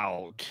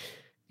 out.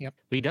 Yep.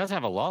 He does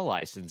have a law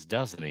license,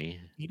 doesn't he?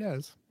 He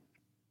does.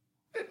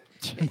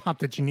 Not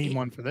that you need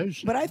one for those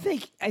shows. But I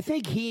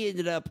think he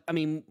ended up. I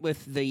mean,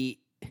 with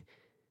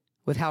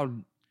how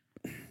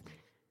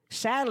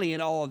sadly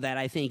in all of that,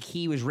 I think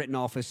he was written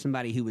off as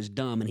somebody who was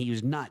dumb, and he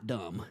was not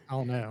dumb.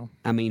 Oh, no.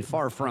 I mean,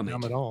 far from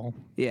Not it. at all.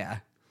 Yeah.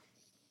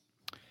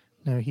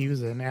 No, he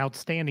was an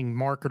outstanding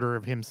marketer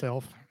of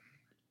himself.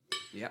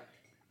 Yep.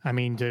 I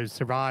mean, to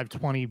survive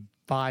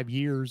 25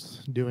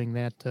 years doing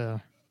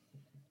that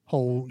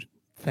whole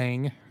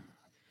thing,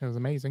 it was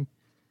amazing.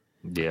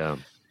 Yeah.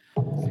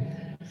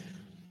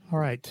 All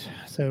right.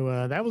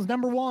 So that was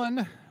number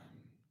one.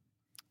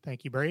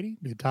 Thank you, Brady.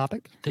 Good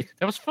topic. That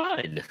was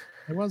fun.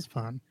 It was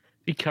fun.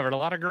 We covered a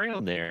lot of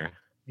ground there.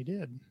 We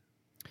did.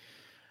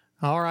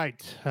 All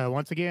right.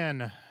 Once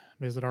again,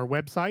 visit our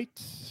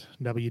website,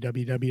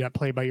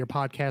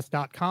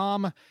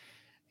 www.playbyyourpodcast.com,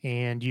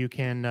 and you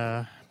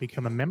can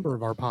become a member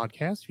of our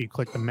podcast. If you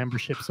click the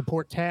membership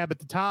support tab at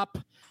the top,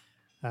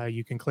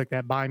 you can click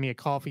that Buy Me a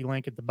Coffee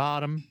link at the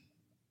bottom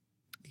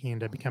and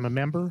become a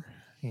member.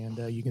 And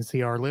you can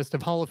see our list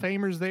of Hall of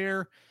Famers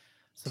there.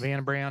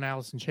 Savannah Brown,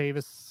 Allison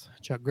Chavis,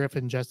 Chuck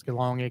Griffin, Jessica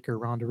Longacre,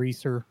 Rhonda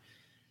Reeser,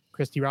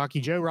 Christy Rocky,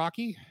 Joe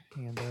Rocky,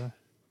 and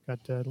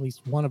got at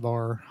least one of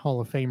our Hall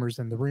of Famers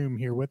in the room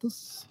here with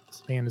us.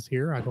 Savannah's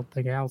here. I don't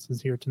think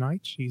Allison's here tonight.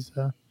 She's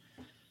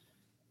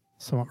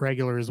somewhat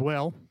regular as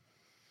well.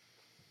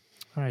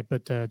 All right,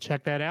 but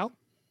check that out.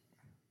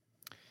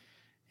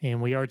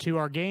 And we are to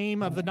our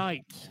game of the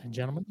night,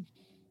 gentlemen.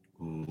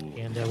 Ooh.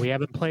 And we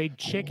haven't played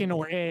chicken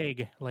or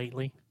egg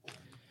lately.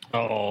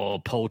 Oh,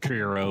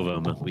 poultry or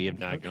ovum. We have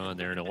not gone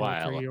there in a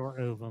while. Poultry or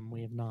ovum,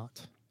 we have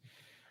not.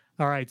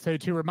 All right, so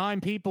to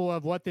remind people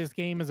of what this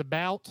game is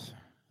about,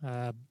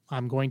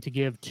 I'm going to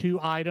give two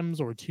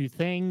items or two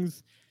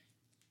things,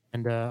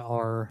 and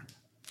our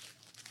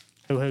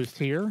co-host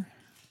here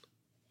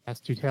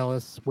has to tell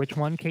us which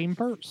one came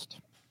first.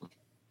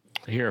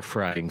 I hear a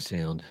frying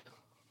sound.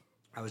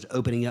 I was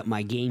opening up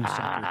my game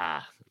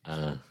sucker.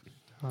 I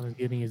was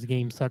getting his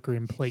game sucker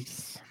in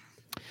place.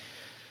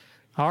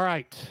 All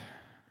right,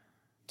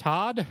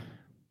 Todd,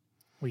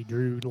 we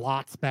drew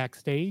lots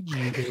backstage.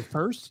 You go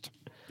first.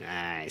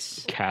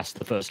 Nice. Cast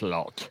the first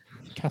lot.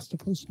 Cast the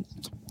first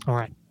lot. All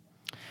right.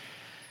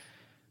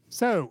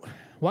 So,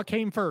 what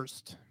came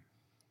first?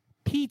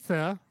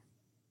 Pizza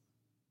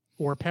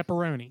or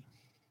pepperoni?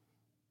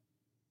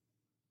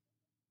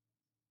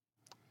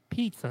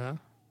 Pizza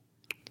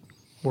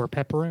or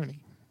pepperoni?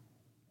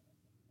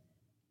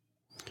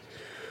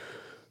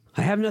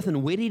 I have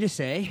nothing witty to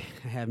say.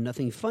 I have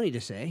nothing funny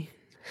to say.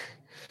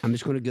 I'm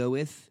just going to go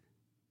with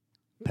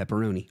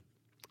pepperoni.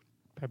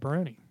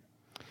 Pepperoni.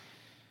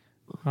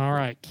 All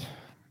right.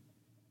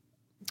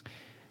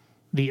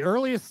 The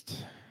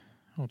earliest,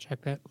 I'll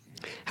check that.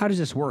 How does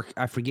this work?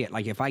 I forget.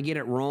 Like, if I get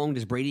it wrong,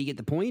 does Brady get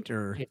the point?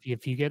 Or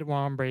If you get it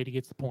wrong, Brady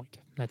gets the point.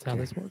 That's how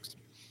this works.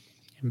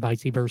 And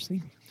vice versa.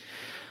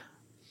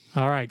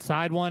 All right.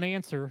 Side one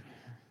answer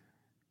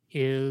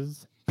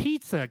is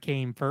pizza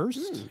came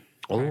first.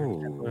 Oh.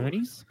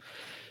 Pepperonis.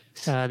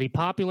 The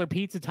popular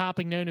pizza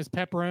topping known as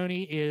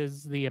pepperoni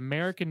is the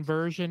American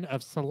version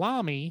of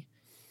salami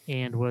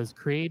and was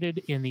created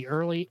in the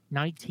early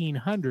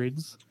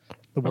 1900s.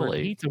 The word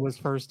Really? pizza was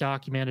first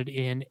documented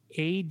in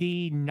AD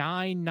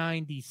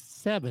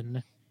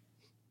 997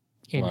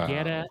 in Wow.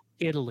 Geta,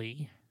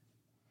 Italy.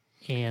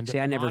 And see,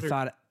 I never modern-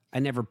 thought. I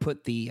never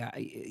put the. I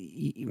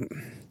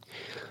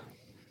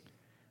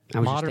was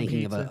just Modern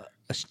thinking of pizza.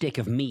 a stick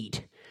of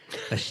meat.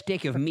 A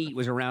stick of meat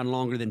was around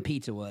longer than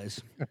pizza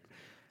was.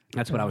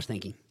 That's what I was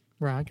thinking.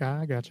 Right,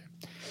 I got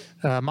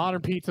you.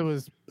 Modern pizza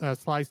was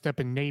sliced up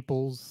in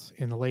Naples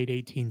in the late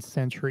 18th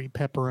century,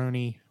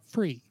 pepperoni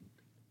free.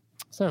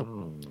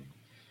 So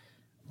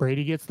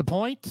Brady gets the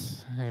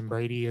point, and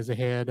Brady is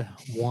ahead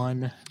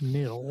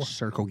 1-0.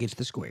 Circle gets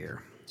the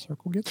square.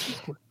 Circle gets the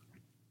square.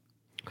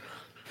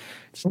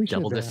 Let's We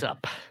double should, this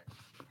up.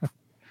 All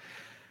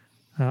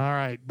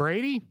right,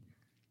 Brady,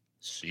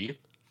 See?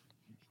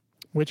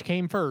 which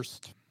came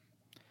first?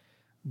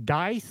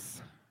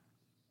 Dice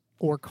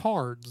or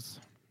cards?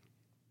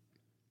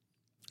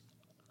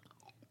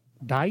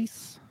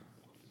 Dice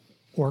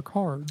or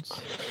cards?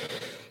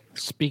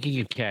 Speaking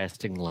of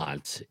casting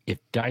lots, if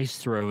dice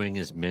throwing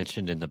is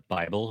mentioned in the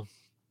Bible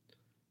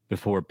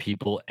before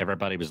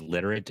everybody was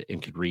literate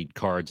and could read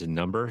cards and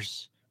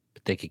numbers,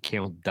 but they could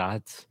count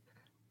dots,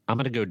 I'm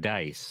going to go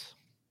dice.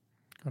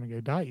 Gonna go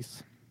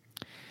dice.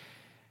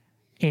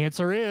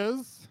 Answer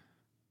is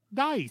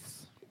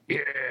dice.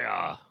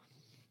 Yeah.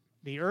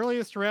 The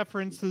earliest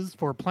references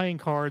for playing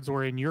cards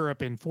were in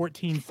Europe in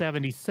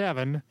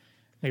 1477.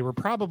 They were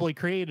probably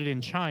created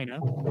in China,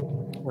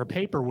 where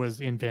paper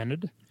was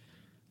invented.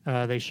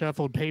 They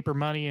shuffled paper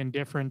money in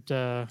different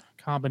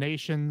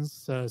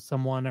combinations,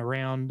 sometime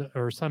around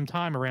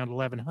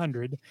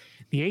 1100.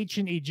 The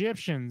ancient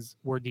Egyptians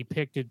were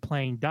depicted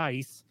playing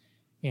dice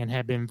and they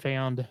have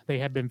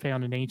been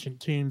found in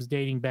ancient tombs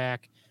dating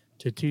back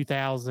to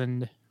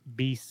 2000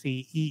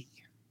 BCE.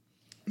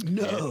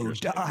 No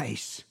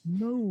dice.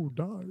 No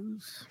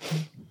dice.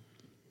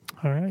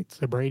 All right,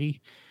 so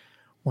Brady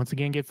once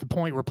again gets the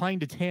point. We're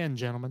playing to 10,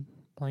 gentlemen.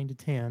 Playing to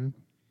 10.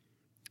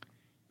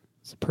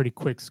 It's a pretty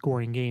quick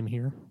scoring game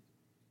here.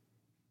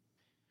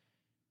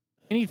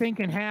 Anything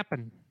can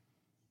happen.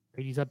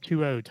 Brady's up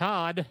 2-0.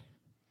 Todd.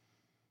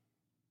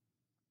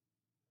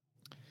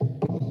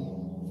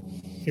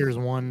 Here's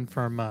one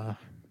from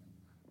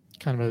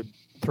kind of a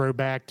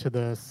throwback to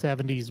the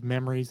 70s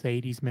memories,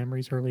 80s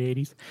memories, early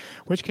 80s.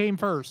 Which came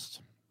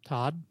first,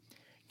 Todd?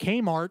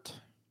 Kmart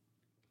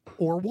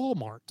or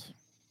Walmart?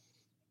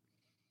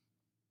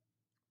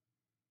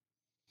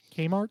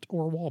 Kmart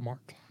or Walmart?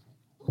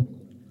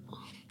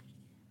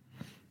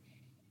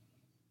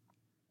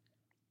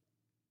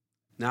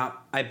 Now,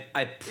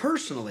 I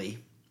personally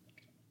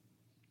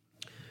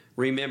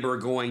remember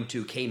going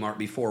to Kmart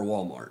before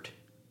Walmart.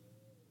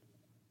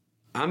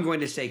 I'm going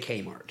to say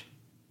Kmart.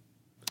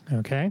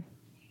 Okay.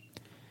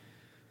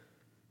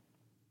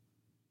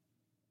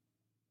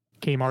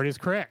 Kmart is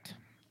correct.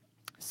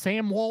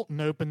 Sam Walton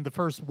opened the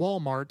first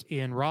Walmart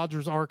in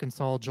Rogers,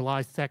 Arkansas,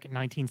 July 2nd,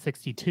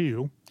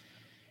 1962.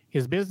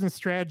 His business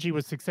strategy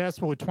was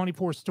successful with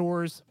 24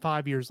 stores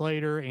 5 years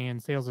later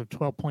and sales of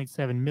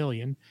 $12.7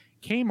 million.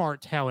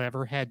 Kmart,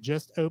 however, had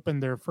just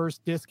opened their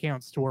first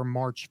discount store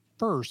March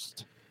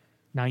 1st,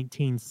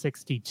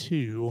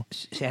 1962.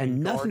 It had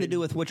nothing to do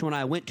with which one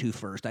I went to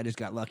first. I just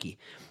got lucky.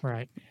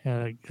 Right.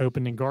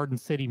 Opened in Garden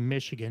City,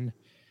 Michigan.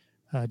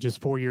 Just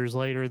 4 years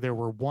later, there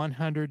were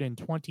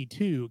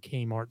 122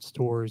 Kmart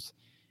stores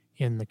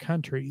in the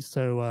country.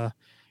 So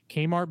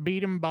Kmart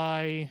beat them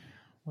by,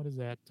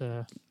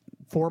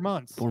 4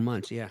 months. 4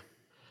 months, yeah.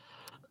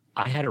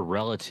 I had a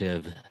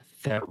relative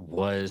that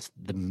was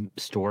the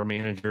store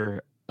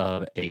manager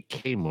of a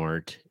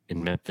Kmart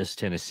in Memphis,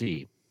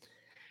 Tennessee.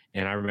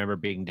 And I remember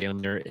being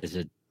down there as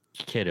a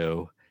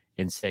kiddo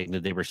and saying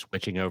that they were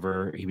switching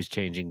over. He was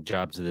changing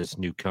jobs to this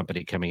new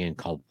company coming in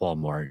called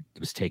Walmart. It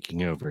was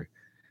taking over.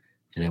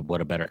 And what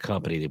a better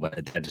company.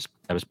 That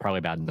was probably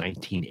about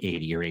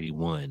 1980 or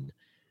 81.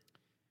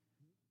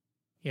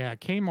 Yeah,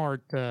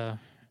 Kmart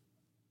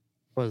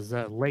was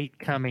late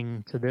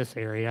coming to this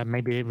area.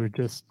 Maybe they were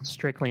just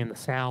strictly in the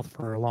South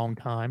for a long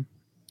time.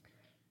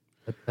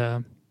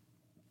 But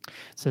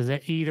says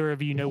that either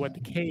of you know what the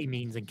K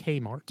means in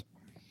Kmart?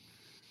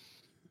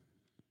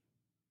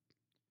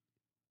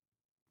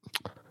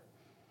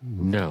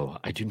 No,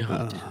 I do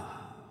not.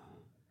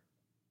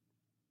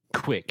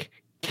 Quick.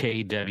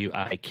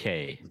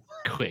 KWIK.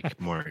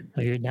 Quick, Mart.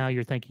 Now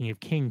you're thinking of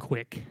King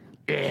Quick.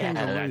 Yeah,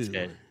 Kangaroo. that's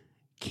it.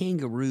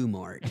 Kangaroo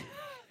Mart.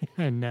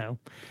 No.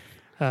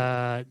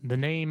 The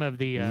name of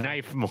the...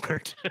 Knife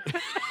Mart.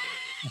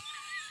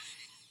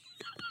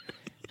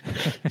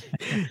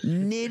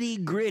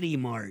 Nitty Gritty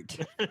Mart.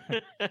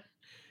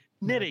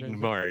 Knitting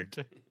Mart.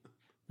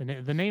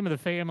 The name of the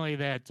family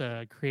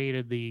that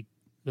created the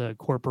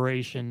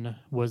corporation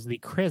was the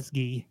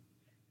Kresge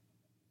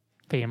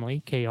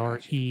family,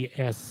 Kresge.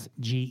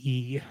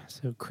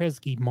 So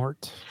Kresge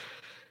Mart.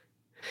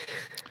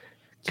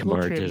 So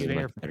Mart is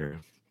much better.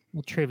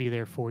 Little trivia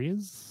there for you.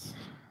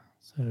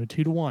 So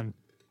 2-1.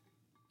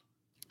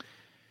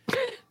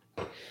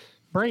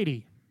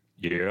 Brady.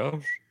 Yeah.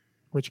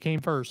 Which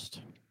came first?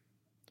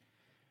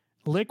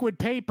 Liquid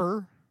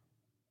paper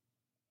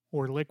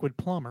or liquid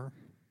plumber?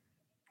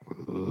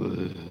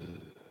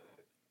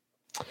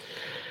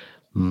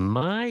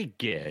 My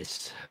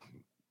guess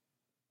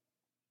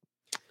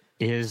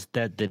is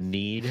that the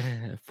need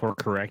for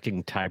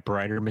correcting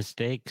typewriter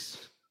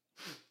mistakes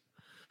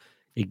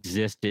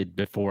existed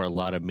before a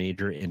lot of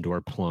major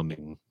indoor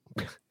plumbing.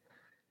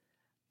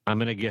 I'm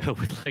going to go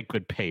with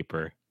liquid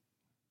paper.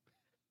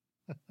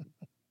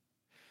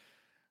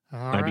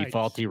 Might be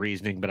faulty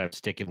reasoning, but I'm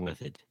sticking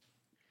with it.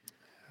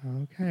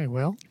 Okay,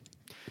 well.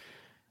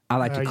 I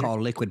like to call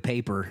liquid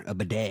paper a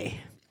bidet.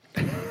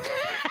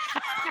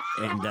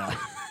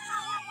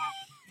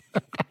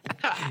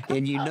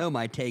 And you know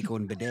my take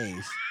on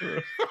bidets.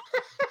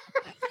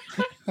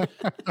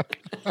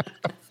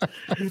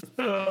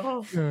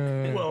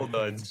 Well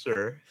done,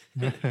 sir.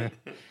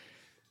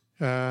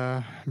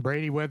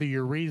 Brady, whether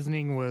your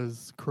reasoning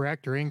was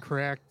correct or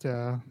incorrect,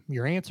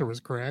 your answer was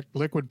correct.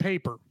 Liquid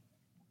paper.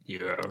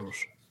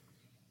 Yes.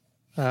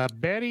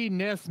 Betty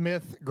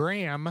Nesmith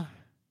Graham,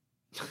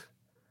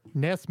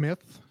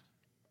 Nesmith,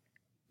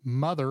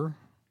 mother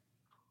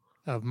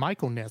of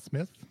Michael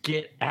Nesmith.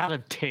 Get out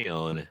of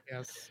town.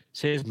 Yes.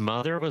 So his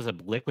mother was a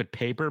liquid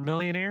paper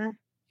millionaire?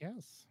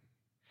 Yes,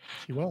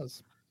 she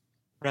was.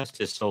 Rest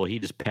his soul. He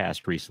just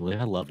passed recently.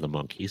 I love the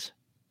Monkees.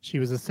 She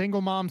was a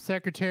single mom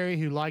secretary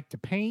who liked to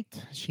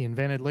paint. She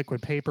invented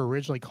liquid paper,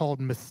 originally called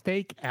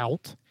Mistake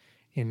Out,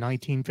 in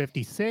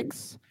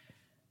 1956.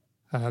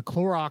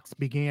 Clorox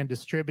began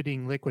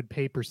distributing liquid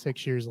paper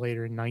 6 years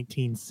later in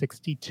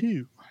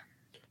 1962.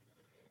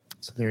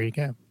 So there you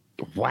go.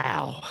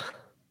 Wow.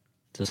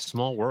 It's a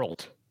small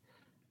world.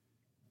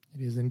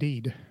 It is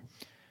indeed.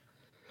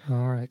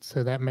 All right.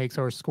 So that makes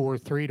our score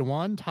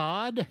 3-1.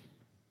 Todd?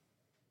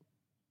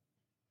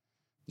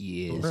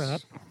 Yes. We're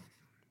up.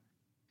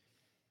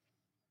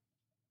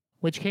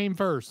 Which came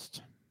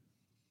first?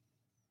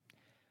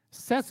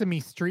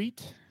 Sesame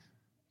Street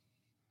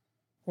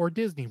or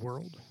Disney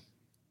World?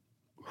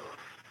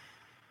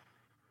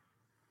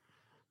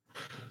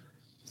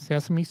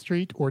 Sesame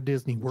Street or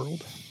Disney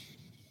World?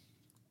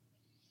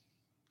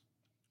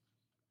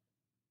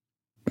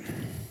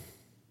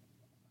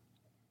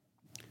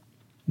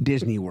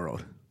 Disney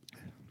World.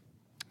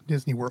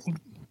 Disney World.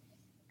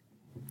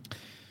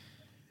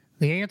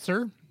 The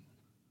answer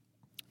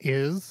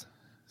is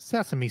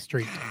Sesame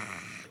Street.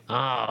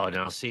 Oh,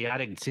 no. See, I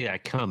didn't see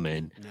that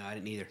coming. No, I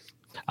didn't either.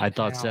 I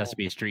thought Wow.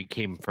 Sesame Street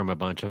came from a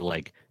bunch of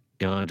like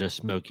ganja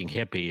smoking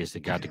hippies that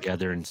got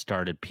together and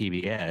started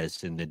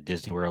PBS, and that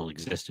Disney World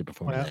existed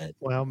before that.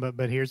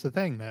 But here's the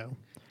thing, though.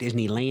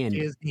 Disneyland.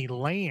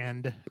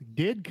 Disneyland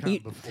did come You-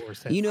 before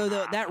Sesame. You know,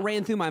 that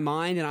ran through my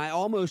mind, and I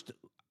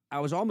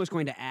was almost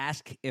going to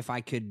ask if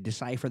I could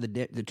decipher the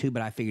two,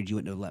 but I figured you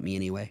wouldn't have let me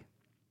anyway.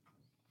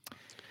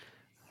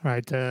 All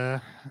right,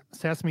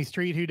 Sesame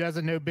Street, who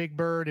doesn't know Big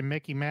Bird and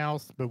Mickey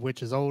Mouse, but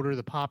which is older,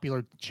 the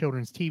popular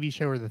children's TV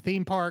show or the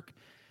theme park?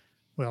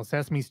 Well,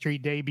 Sesame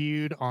Street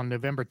debuted on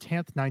November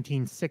 10th,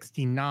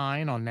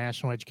 1969 on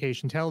National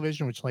Education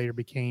Television, which later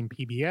became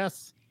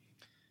PBS.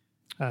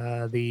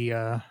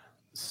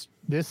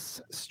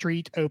 This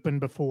street opened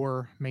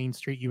before Main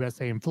Street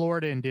USA in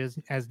Florida, and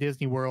as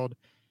Disney World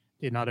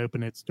did not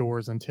open its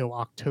doors until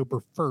October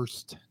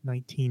 1st,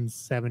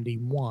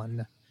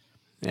 1971.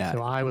 Yeah.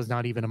 So I was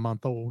not even a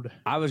month old.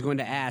 I was going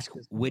to ask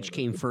which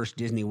came first,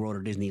 Disney World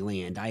or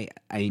Disneyland. I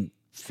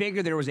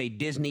figured there was a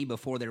Disney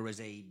before there was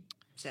a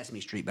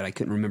Sesame Street, but I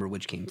couldn't remember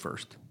which came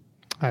first.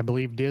 I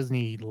believe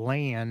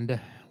Disneyland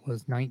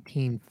was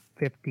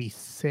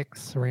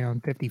 1956,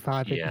 around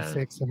 55, Yeah.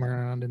 56, somewhere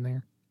around in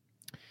there.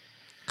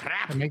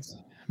 Crap. It makes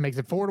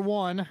it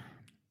 4-1.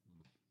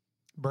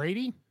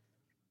 Brady,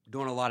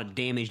 Doing a lot of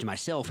damage to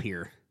myself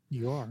here.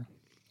 you are.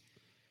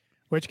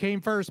 Which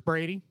came first,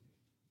 Brady?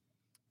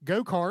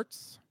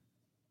 Go-karts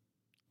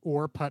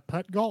or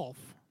putt-putt golf?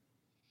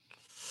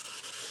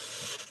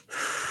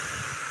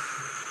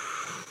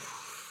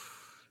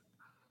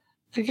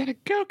 I got a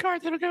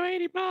go-kart that'll go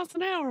 80 miles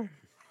an hour.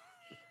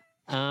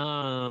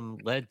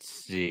 Let's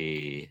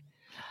see.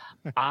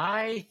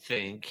 I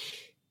think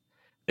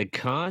the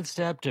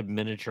concept of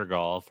miniature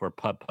golf or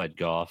putt-putt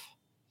golf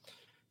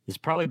has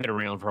probably been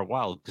around for a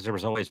while because there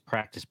was always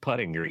practice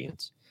putting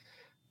greens.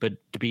 But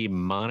to be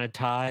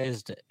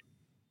monetized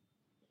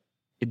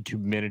into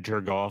miniature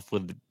golf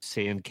with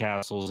sand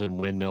castles and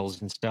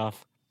windmills and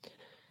stuff.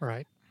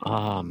 Right.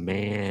 Oh,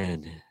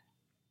 man.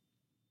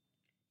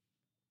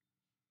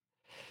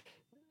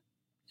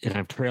 And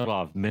I've trailed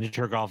off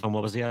miniature golf, and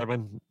what was the other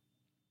one?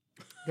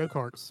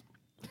 Go-karts.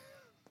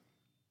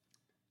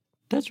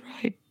 That's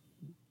right.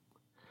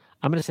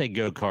 I'm going to say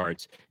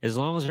go-karts. As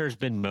long as there's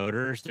been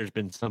motors, there's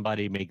been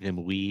somebody make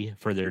them wee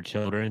for their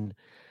children.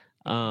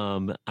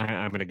 I'm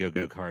going to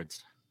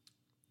go-karts.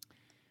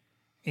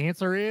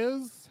 Answer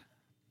is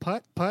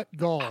putt-putt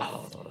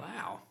golf. Oh,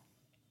 wow.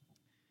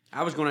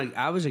 I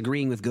was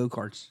agreeing with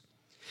go-karts.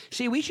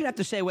 See, we should have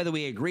to say whether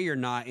we agree or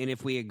not, and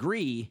if we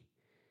agree,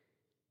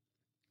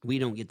 we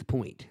don't get the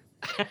point.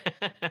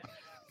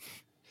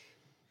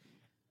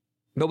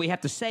 But we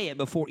have to say it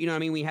before, you know what I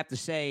mean? We have to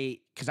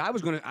say, because I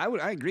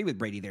agree with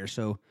Brady there,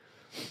 so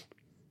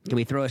can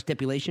we throw a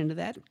stipulation to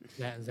that?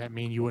 Does that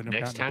mean you wouldn't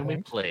have Next gotten time the we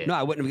point? play it. No,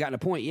 I wouldn't have gotten a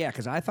point, yeah,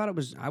 because I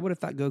would have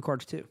thought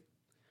go-karts too.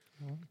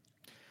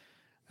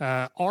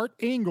 Art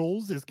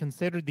Ingalls is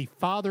considered the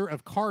father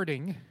of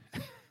karting.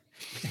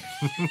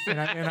 and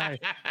I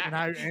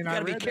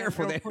gotta be read that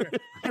careful real there. quick.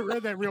 I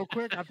read that real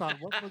quick. I thought,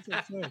 what was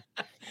that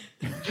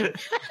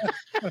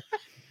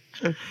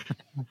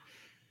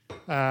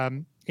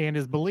say? And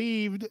is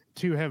believed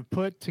to have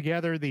put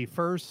together the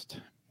first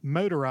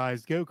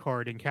motorized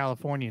go-kart in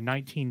California in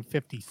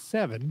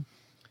 1957.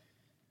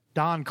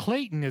 Don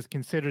Clayton is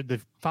considered the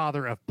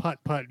father of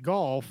putt-putt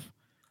golf,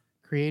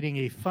 creating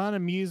a fun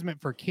amusement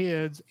for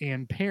kids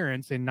and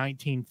parents in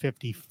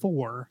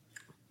 1954.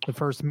 The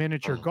first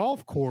miniature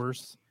golf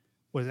course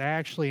was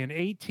actually an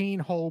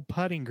 18-hole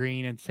putting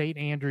green in St.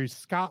 Andrews,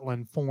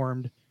 Scotland,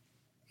 formed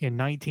in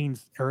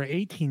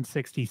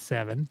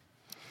 1867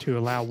 to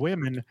allow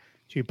women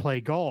to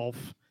play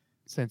golf,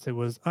 since it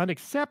was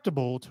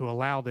unacceptable to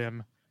allow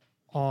them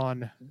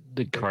on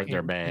The cart in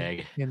their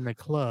bag. in the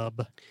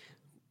club.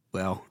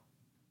 Well,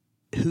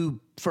 who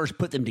first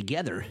put them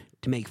together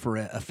to make for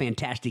a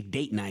fantastic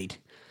date night?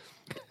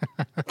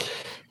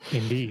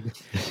 Indeed.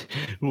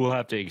 We'll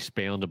have to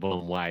expound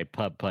upon why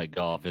putt-putt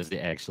golf is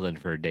excellent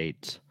for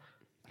dates.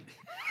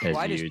 As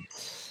Well, you,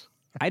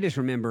 I just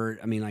remember,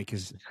 I mean, like,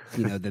 because,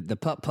 you know, the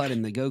putt-putt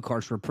and the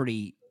go-karts were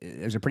pretty,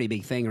 it was a pretty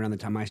big thing around the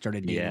time I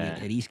started dating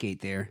at Eastgate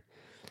there.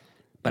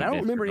 But I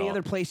don't remember any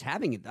other place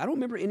having it. I don't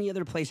remember any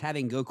other place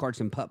having go-karts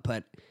and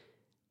putt-putt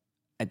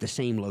at the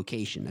same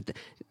location.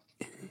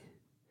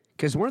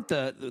 Because weren't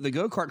the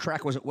go-kart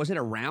track, was it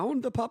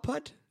around the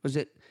putt-putt? Was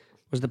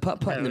the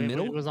putt-putt in the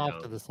middle? It was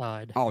off to the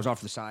side. Oh, it was off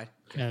to the side.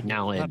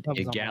 now in Putt-putt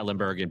was on the-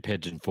 Gatlinburg and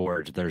Pigeon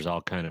Forge, there's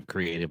all kind of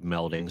creative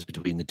meldings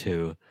between the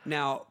two.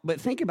 Now, but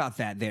think about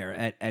that there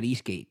at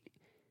Eastgate.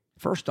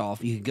 First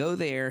off, you could go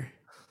there,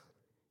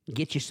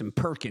 get you some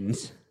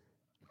Perkins.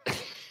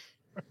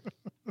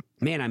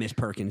 Man, I miss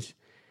Perkins.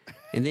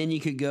 And then you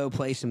could go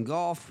play some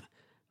golf,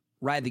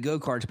 ride the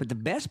go-karts. But the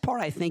best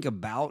part I think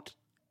about,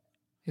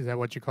 Is that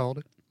what you called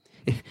it?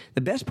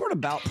 the best part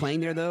about playing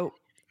there, though,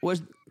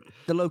 was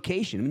the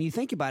location. When you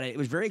think about it, it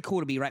was very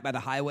cool to be right by the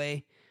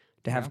highway,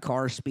 to have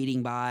cars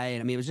speeding by. And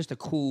I mean, it was just a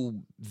cool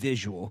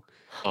visual.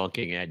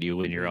 Honking at you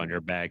when you're on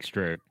your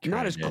backstroke. Not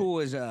trying as to-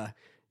 cool as,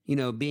 you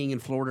know, being in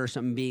Florida or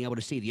something, being able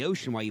to see the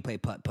ocean while you play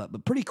putt-putt,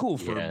 but pretty cool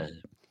for Yeah,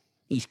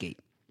 Eastgate.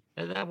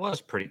 that was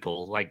pretty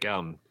cool. Like,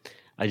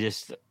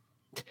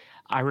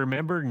 I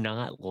remember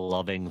not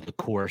loving the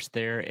course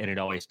there, and it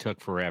always took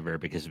forever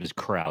because it was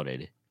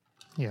crowded.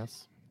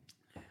 Yes.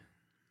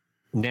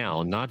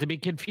 Now, not to be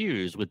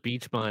confused with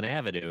Beachmont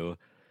Avenue,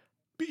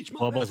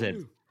 what was it?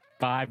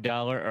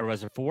 $5 or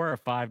was it $4 or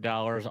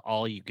 $5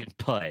 all you could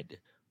putt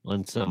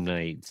on some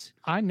nights?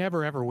 I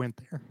never ever went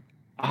there.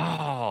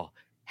 Oh,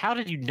 how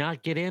did you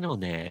not get in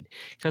on that?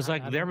 Because I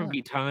like don't there would know.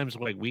 be times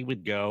like we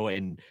would go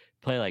and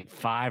play like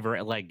five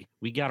or like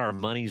we got our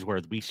money's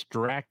worth. We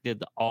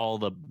extracted all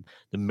the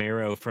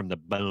marrow from the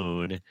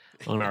bone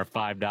on our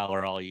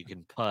 $5 all you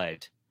can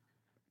putt.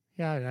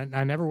 Yeah,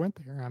 I never went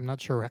there. I'm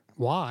not sure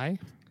why.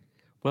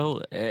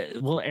 Well,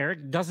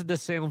 Eric, doesn't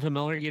this sound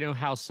familiar? You know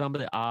how some of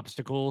the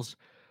obstacles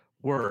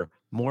were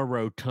more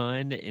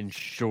rotund and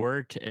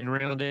short and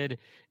rounded,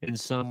 and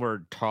some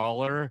were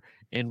taller,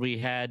 and we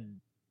had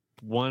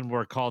one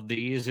were called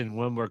these and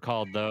one were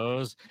called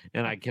those,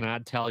 and I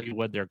cannot tell you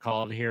what they're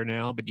called here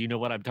now, but you know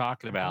what I'm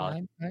talking about.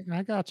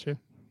 I got you.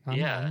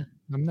 Yeah.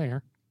 I'm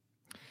there.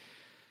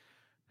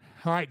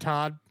 All right,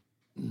 Todd.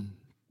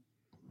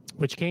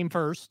 Which came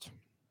first?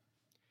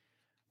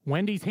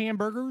 Wendy's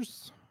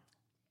hamburgers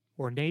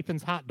or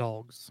Nathan's hot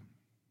dogs?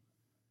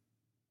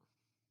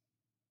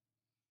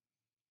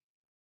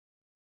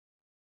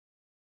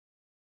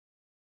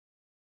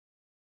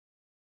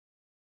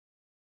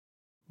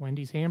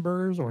 Wendy's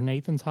hamburgers or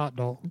Nathan's hot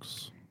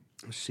dogs?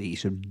 Let's see.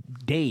 So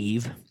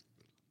Dave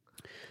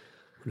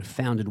would have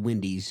founded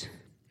Wendy's.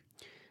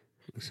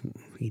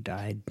 He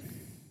died,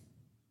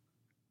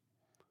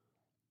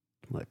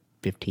 what,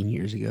 15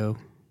 years ago?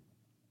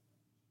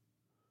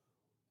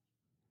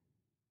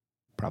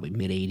 Probably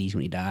mid-'80s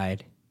when he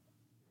died.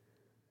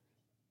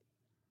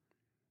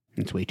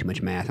 It's way too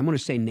much math. I'm going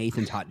to say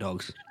Nathan's hot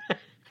dogs.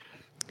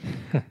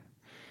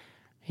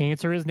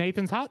 Answer is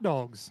Nathan's hot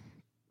dogs.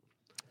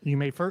 You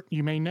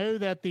may know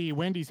that the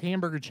Wendy's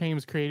hamburger chain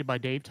was created by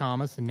Dave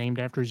Thomas and named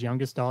after his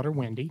youngest daughter,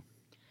 Wendy.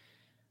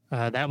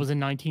 That was in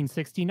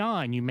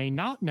 1969. You may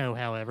not know,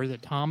 however,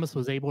 that Thomas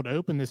was able to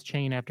open this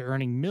chain after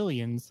earning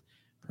millions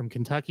from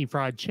Kentucky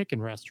Fried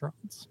Chicken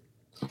restaurants.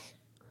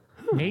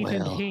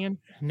 Nathan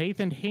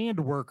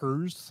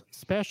Handwerker's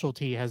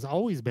specialty has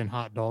always been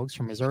hot dogs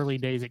from his early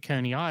days at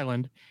Coney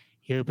Island.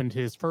 He opened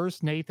his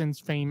first Nathan's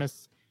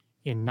Famous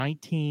in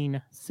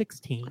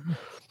 1916.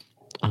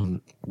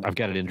 I've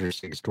got an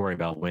interesting story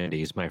about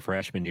Wendy's. My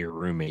freshman year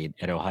roommate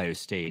at Ohio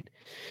State,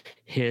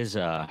 his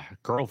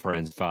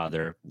girlfriend's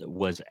father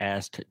was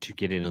asked to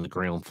get in on the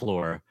ground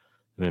floor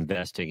of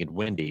investing in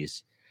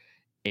Wendy's.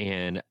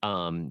 And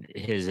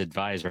his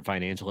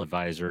financial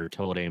advisor,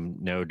 told him,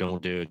 no,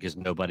 don't do it because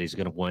nobody's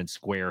going to want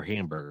square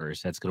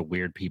hamburgers. That's going to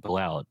weird people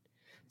out.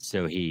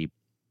 So he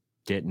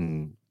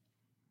didn't,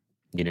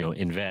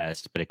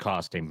 invest, but it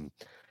cost him,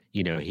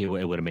 it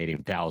would have made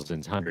him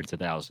thousands, hundreds of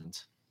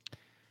thousands.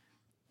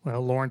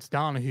 Well, Lawrence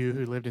Donahue,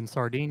 who lived in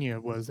Sardinia,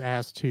 was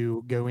asked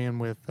to go in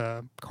with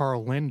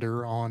Carl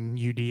Linder on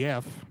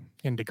UDF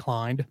and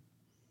declined.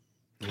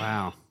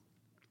 Wow.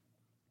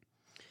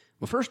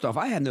 Well, first off,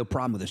 I had no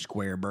problem with a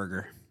square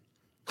burger.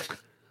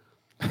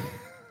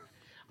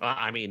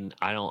 I mean,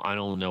 I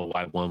don't know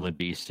why one would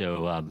be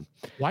so.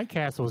 White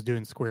Castle was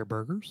doing square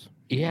burgers.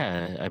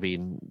 Yeah, I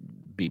mean,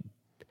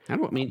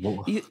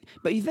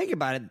 But you think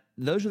about it;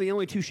 those are the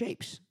only two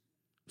shapes: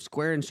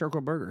 square and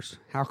circle burgers.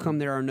 How come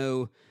there are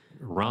no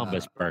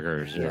rhombus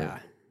burgers?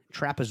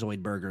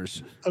 trapezoid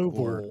burgers?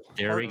 Oval.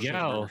 There we heart-shaped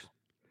go. burgers?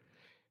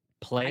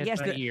 Play it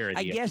by ear.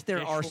 I guess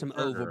there are some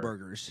oval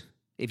burgers.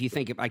 If you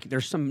think of, like,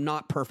 there's some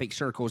not perfect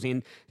circles,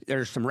 and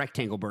there's some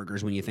rectangle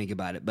burgers when you think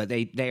about it, but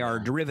they are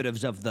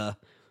derivatives of the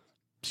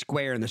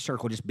square and the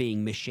circle just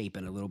being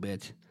misshapen a little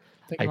bit.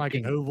 Thinking like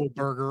an oval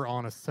burger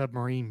on a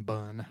submarine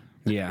bun.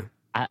 Yeah.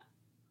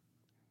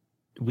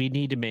 We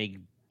need to make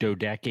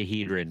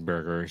dodecahedron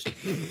burgers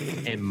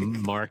and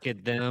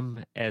market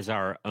them as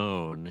our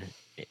own.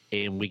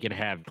 And we can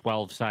have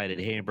 12-sided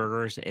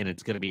hamburgers, and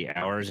it's going to be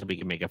ours, and we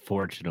can make a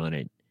fortune on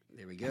it.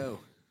 There we go.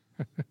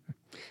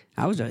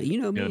 I was a,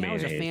 you know me, I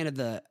was a fan of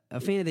the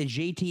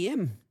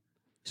JTM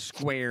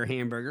square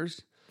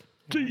hamburgers.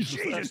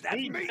 Jesus,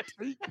 that's meat.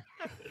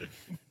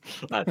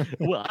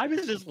 Well, I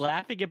was just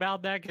laughing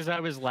about that because I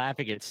was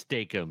laughing at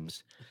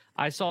Steakums.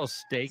 I saw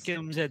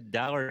Steakums at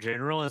Dollar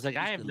General. I was like,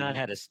 I have not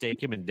had a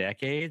Steakum in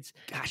decades.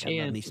 Gosh, I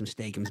love me some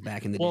Steakums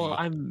back in the Well, day.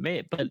 I'm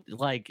made, but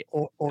like,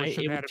 Or it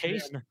should, would that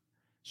taste.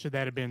 should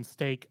that have been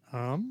steak?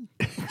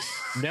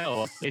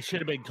 No, it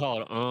should have been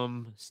called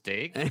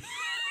steak.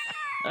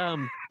 But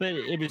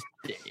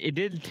it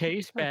didn't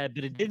taste bad,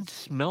 but it didn't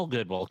smell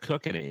good while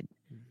cooking it.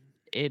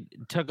 It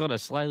took on a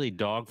slightly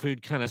dog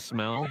food kind of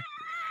smell,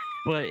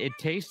 but it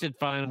tasted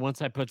fine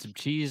once I put some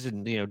cheese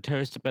and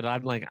toast it. But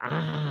I'm like,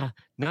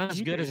 not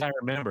as good as I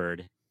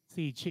remembered.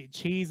 See,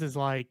 cheese is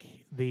like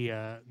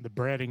the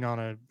breading on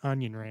an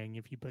onion ring.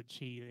 If you put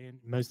cheese in,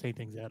 most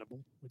anything's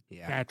edible.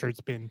 Yeah. After it's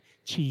been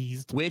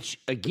cheesed. Which,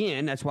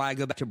 again, that's why I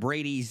go back to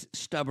Brady's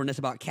stubbornness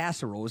about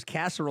casseroles.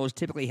 Casseroles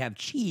typically have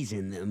cheese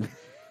in them,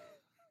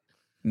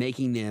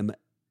 making them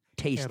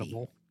tasty.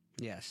 Edible.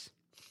 Yes.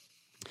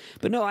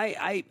 But no,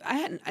 I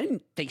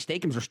didn't think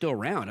Steakums were still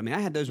around. I mean, I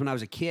had those when I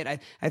was a kid.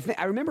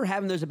 I remember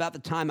having those about the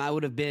time I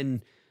would have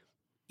been,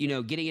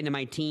 getting into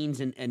my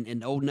teens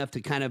and old enough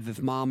to kind of,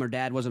 if mom or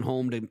dad wasn't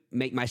home, to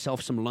make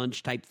myself some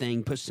lunch type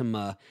thing, put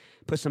some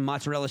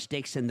mozzarella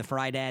sticks in the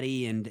Fry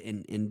Daddy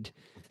and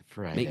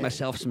make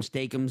myself some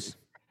Steakums.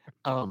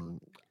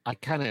 I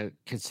kind of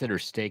consider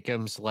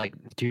Steakums like.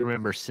 Do you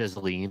remember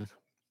Sizzling?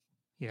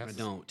 Yes. I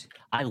don't.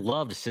 I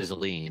loved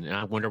Sizzling, and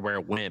I wonder where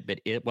it went, but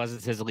it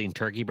wasn't Sizzling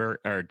turkey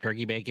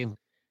turkey bacon.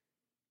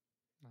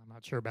 I'm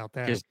not sure about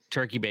that. Because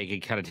turkey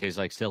bacon kind of tastes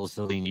like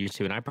Sizzling used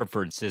to, and I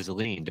preferred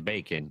Sizzling to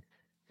bacon.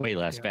 Way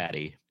less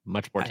fatty,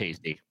 much more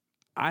tasty.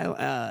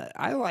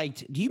 I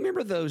liked. Do you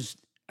remember those?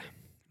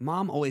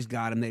 Mom always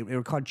got them. They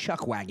were called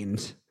Chuck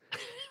Wagons,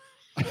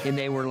 and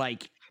they were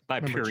like By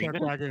Remember Purina.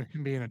 Chuck wagon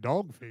being a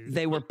dog food.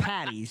 they were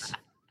patties.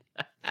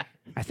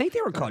 I think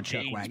they were called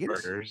Chuck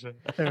Wagons. Burgers.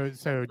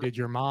 So did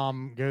your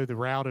mom go the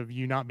route of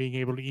you not being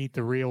able to eat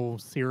the real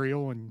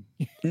cereal? And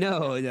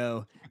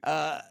No.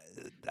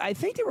 I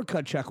think they were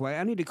called Chuck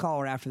Wagons. I need to call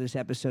her after this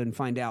episode and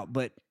find out.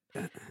 But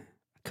I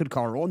could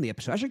call her on the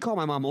episode. I should call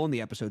my mom on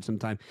the episode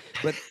sometime.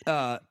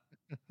 But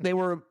they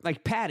were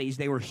like patties.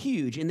 They were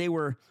huge, and they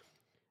were,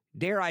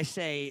 dare I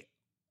say,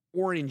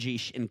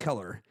 orangey in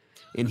color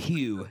and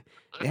hue.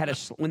 They had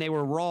when they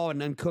were raw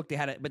and uncooked, they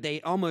had it, but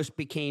they almost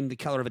became the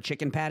color of a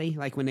chicken patty,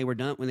 like when they were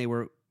done, when they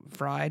were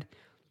fried.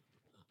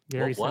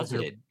 Gary What was says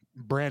they're it?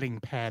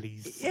 breading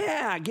patties.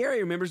 Yeah, Gary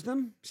remembers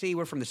them. See,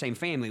 we're from the same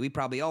family. We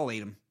probably all ate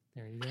them.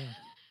 There you go.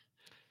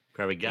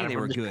 Probably got And it they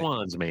from were the good.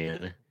 Swans,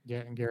 man. Yeah,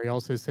 and Gary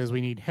also says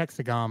we need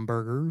hexagon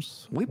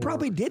burgers. We or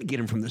probably did get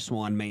them from the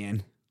Swan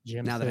Man.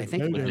 Jim now that I says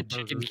think about no-no The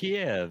chicken burgers.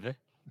 Kiev.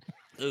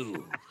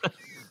 Ooh.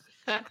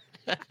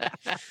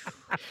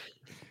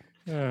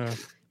 Right,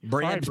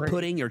 Breb's Brady.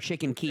 pudding or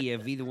chicken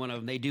Kiev, either one of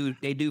them. They do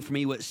for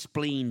me what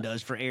spleen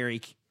does for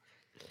Eric.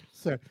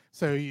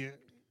 So you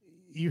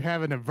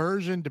have an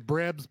aversion to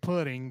Breb's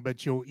pudding,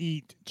 but you'll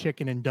eat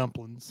chicken and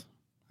dumplings.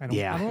 I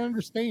don't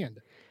understand.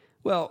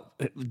 Well,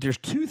 there's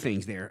two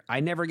things there. I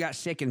never got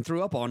sick and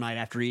threw up all night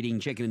after eating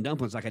chicken and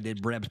dumplings like I did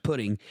Breb's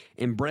pudding.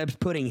 And Breb's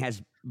pudding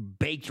has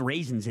baked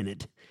raisins in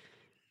it.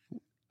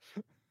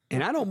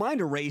 And I don't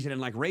mind a raisin in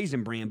like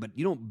Raisin Bran, but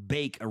you don't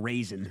bake a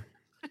raisin.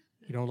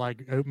 You don't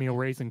like oatmeal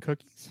raisin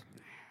cookies?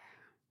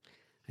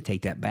 I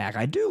take that back.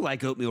 I do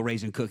like oatmeal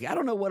raisin cookie. I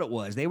don't know what it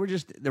was. They were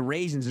just the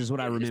raisins is what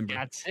I Just remember.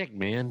 got sick,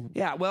 man.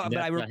 Yeah, well, And but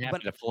that's what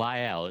happened to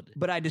fly out.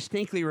 but I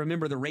distinctly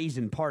remember the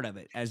raisin part of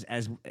it as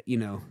you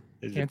know.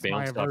 As it Hence my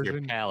bounced off your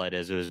aversion. palate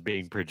as it was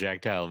being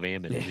projectile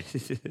vomited.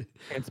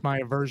 It's my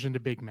aversion to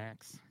Big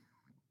Macs.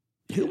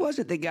 Who was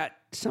it that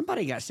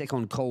somebody got sick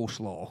on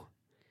coleslaw?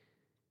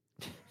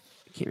 I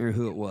can't remember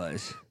who it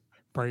was.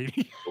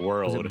 Brady. The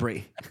Was it world.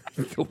 Brady?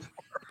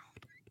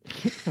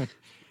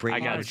 I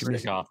got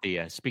sick off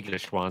the. Speaking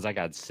of Schwans, I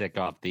got sick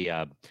off the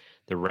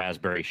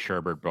raspberry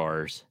sherbet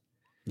bars,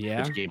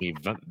 Yeah. which gave me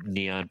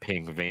neon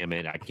pink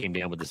vomit. I came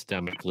down with the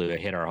stomach flu. It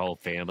hit our whole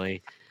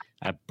family.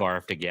 I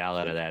barfed a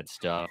gallon of that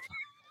stuff.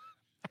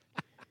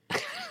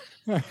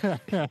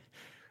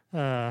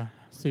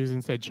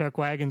 Susan said Chuck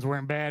wagons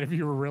weren't bad if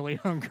you were really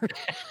hungry.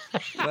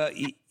 Well,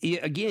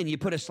 again, you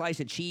put a slice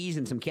of cheese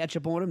and some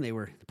ketchup on them. They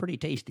were pretty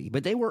tasty,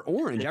 but they were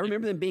orange. I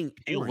remember them being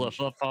Peel the orange.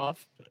 fluff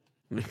off.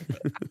 I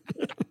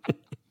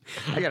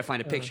got to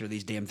find a picture of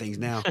these damn things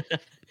now.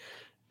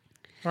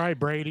 All right,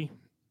 Brady.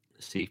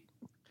 See,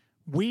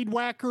 Weed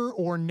whacker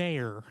or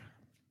nair?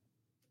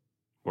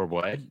 or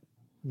what?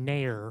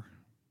 Nair.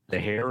 The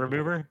hair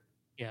remover,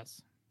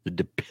 Yes. the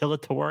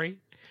depilatory.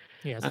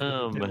 Yes.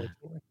 I'm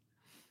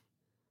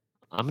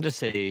gonna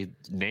say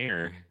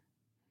Nair.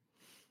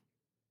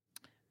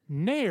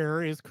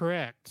 Nair is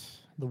correct.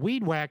 The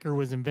weed whacker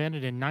was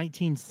invented in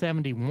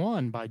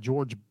 1971 by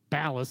George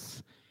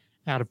Ballas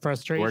Out of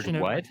frustration,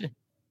 What?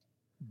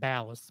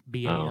 Ballas,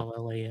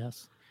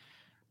 Ballas,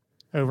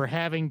 over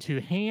having to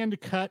hand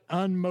cut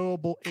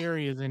unmowable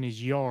areas in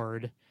his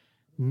yard,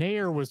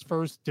 Nair was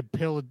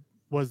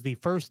the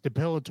first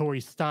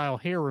depilatory style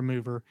hair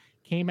remover.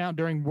 Came out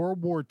during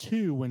World War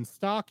II when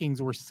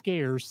stockings were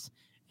scarce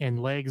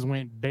and legs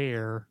went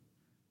bare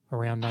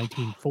around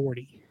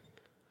 1940.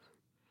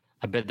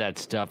 I bet that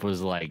stuff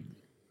was like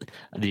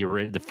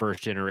the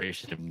first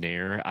generation of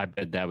Nair. I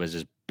bet that was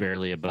just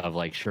barely above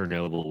like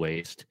Chernobyl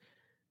waste.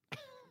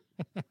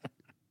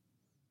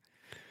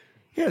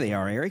 Here they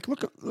are, Eric.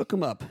 Look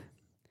them up.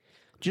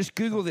 Just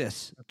Google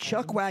this: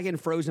 Chuck Wagon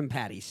frozen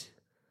patties,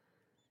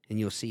 and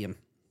you'll see them.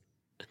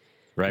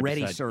 Right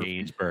Ready beside Serve.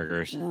 Gaines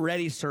Burgers.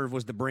 Ready Serve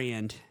was the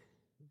brand.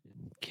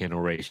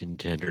 Kennel-ration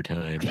tender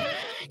time.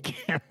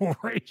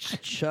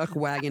 Chuck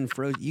Wagon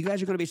frozen. You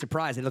guys are going to be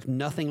surprised. They look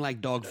nothing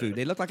like dog food.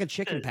 They look like a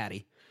chicken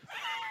patty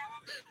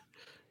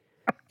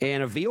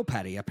and a veal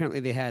patty. Apparently,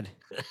 they had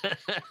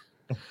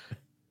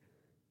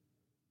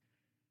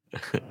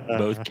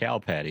Both cow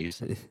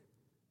patties.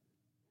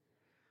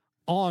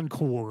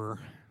 Encore.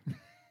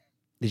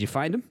 Did you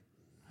find them?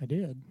 I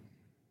did.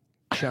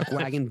 Chuck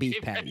Wagon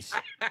beef patties.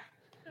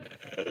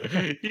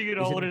 You can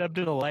hold it up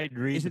to the light and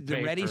read Is it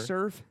the Ready paper.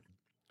 Serve?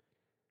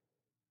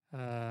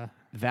 Uh,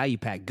 Value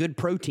pack. Good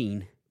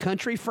protein.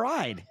 Country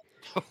fried.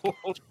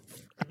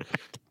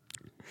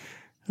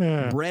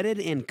 Breaded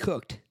and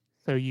cooked.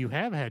 So you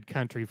have had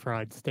country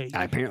fried steak.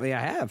 Apparently, I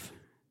have.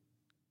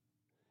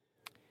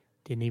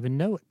 Didn't even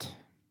know it.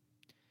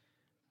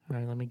 All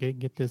right, let me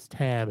get this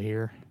tab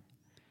here.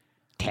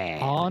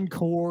 Tag.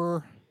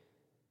 Encore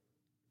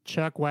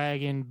Chuck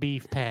Wagon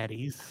beef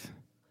patties.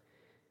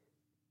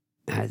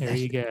 There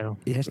you go.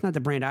 That's not the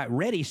brand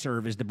Ready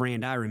Serve is the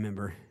brand I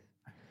remember.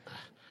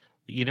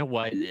 You know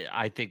what?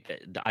 I think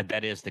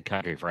that is the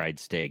country fried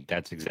steak.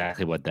 That's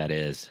exactly what that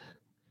is.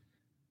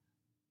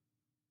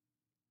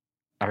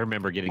 I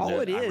remember getting All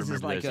those. it is I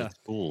remember like those a- at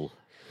school.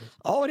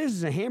 All it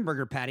is a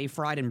hamburger patty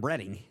fried in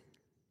breading.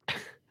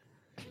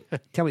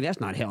 Tell me that's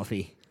not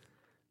healthy.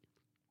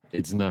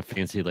 It's not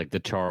fancy like the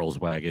Charles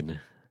Wagon.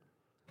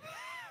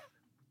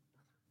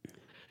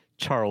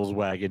 Charles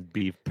Wagon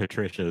beef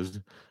Patricia's.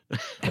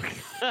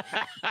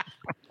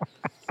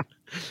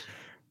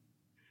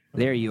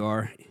 There you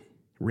are.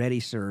 Ready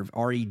Serve.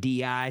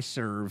 REDI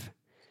Serve.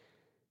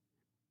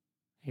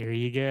 Here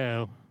you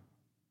go.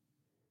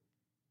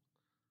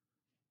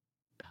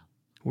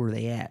 Where are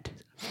they at?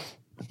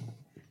 Did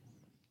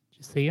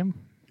you see them?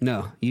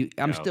 No,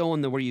 I'm No. still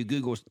on the where you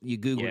Google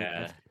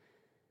Yeah. it.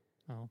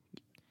 Oh,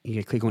 You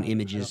gotta click on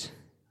images.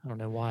 I don't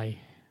know why it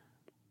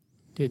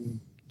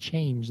didn't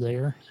change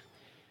there.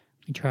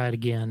 Let me try it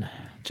again.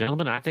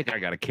 Gentlemen, I think I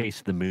got a case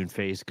of the moon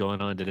face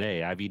going on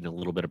today. I've eaten a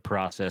little bit of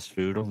processed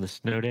food on the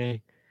snow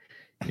day.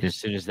 And as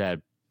soon as that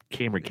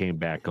camera came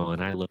back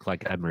on, I look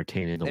like I'm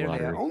retaining the There they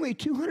water. are. Only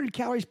 200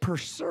 calories per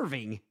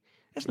serving.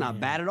 That's not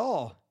bad at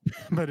all.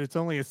 But it's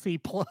only a C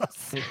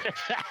plus.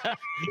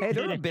 Hey,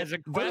 they're a It bit, has a they're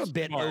a question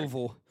bit mark.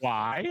 oval.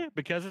 Why?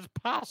 Because it's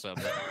possum.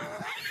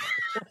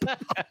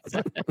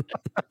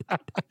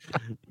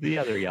 The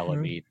other yellow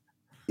meat.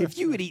 If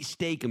you would eat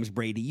steakums,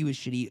 Brady, you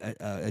should eat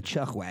a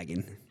Chuck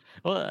Wagon.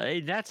 Well,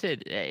 that's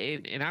it.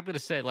 And I'm going to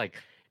say, like,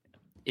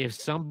 if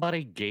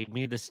somebody gave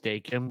me the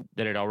steakum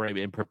that had already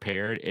been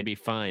prepared, it'd be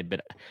fine.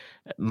 But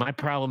my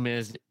problem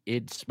is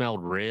it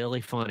smelled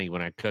really funny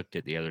when I cooked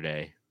it the other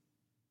day.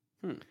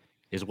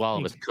 Is while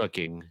it was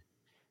cooking.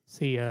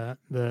 See,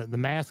 the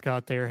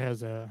mascot there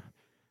has a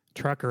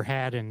trucker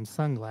hat and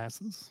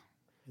sunglasses.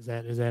 Is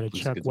that a Looks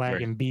Chuck good,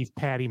 Wagon beef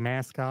patty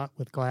mascot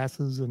with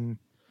glasses and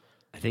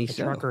I think a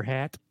so. trucker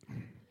hat?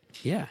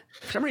 Yeah.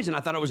 For some reason, I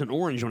thought it was an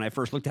orange when I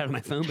first looked at it on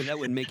my phone, but that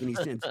wouldn't make any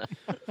sense.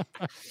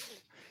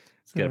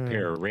 It's got a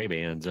pair of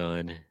Ray-Bans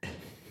on.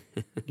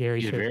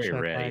 Gary He's says very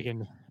Chuck ready.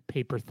 Wagon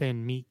paper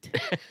thin meat.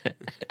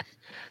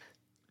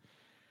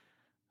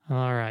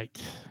 All right.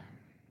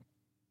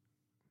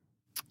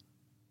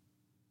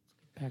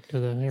 Back to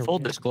the Full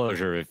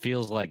disclosure, it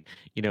feels like,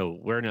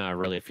 we're not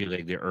really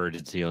feeling the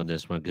urgency on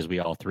this one because we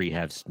all three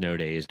have snow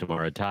days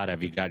tomorrow. Todd,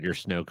 have you got your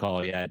snow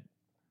call yet?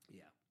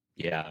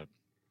 Yeah.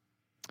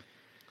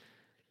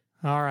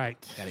 All right.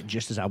 Got it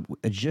just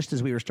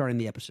as we were starting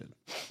the episode.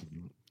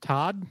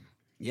 Todd,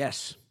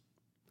 Yes.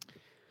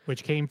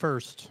 which came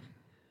first?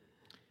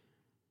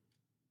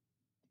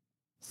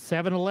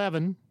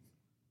 7-Eleven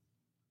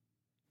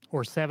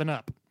or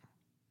 7-Up?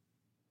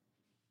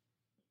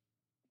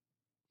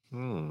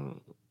 I'm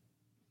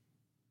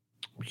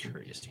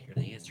curious to hear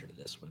the answer to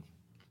this one.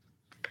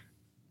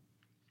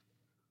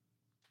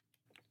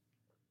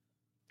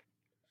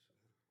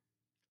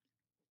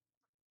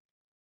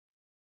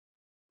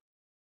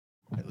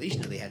 At least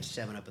know they had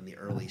 7-Up in the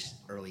early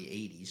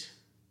 80s.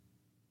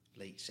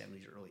 Late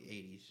 70s, early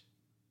 80s.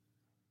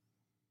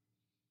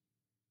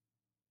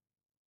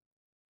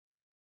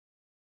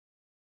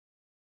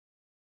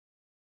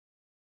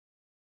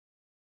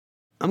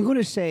 I'm going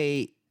to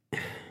say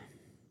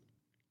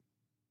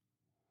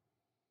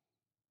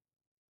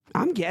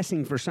I'm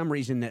guessing for some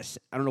reason that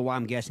I don't know why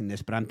I'm guessing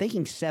this, but I'm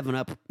thinking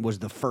 7-Up was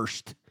the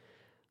first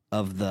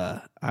of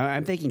the.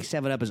 I'm thinking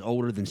 7-Up is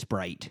older than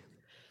Sprite,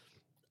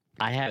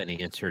 I have an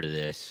answer to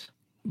this.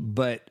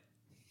 but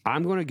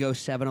I'm going to go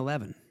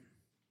 7-Eleven.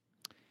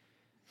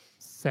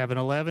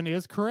 7-Eleven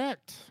is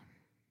correct.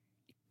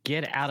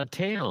 Get out of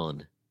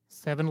town.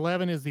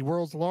 7-Eleven is the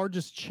world's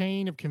largest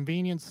chain of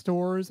convenience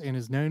stores and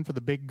is known for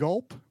the Big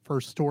Gulp.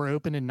 First store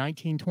opened in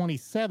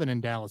 1927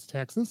 in Dallas,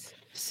 Texas.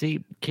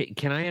 See,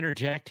 can I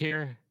interject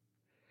here?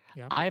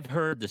 Yeah. I've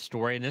heard the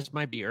story, and this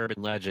might be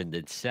urban legend,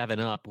 that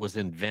 7-Up was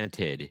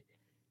invented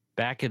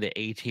back in the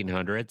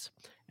 1800s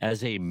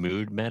as a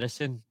mood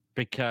medicine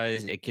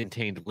because it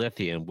contained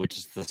lithium, which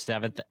is the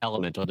seventh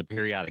element on the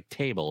periodic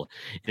table.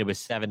 And it was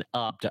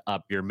 7-Up to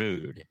up your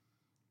mood.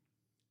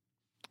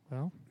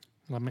 Well,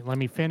 let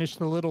me finish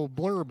the little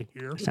blurb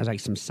here. Sounds like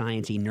some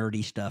sciencey,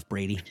 nerdy stuff,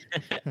 Brady.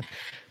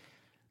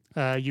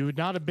 You would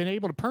not have been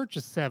able to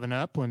purchase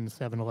 7-Up when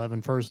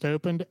 7-Eleven first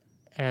opened,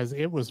 as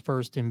it was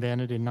first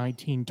invented in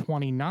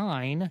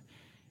 1929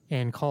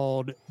 and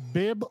called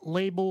Bib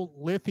Label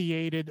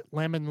Lithiated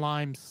Lemon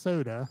Lime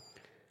Soda.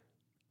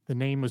 The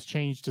name was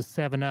changed to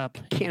 7-Up.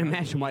 Can't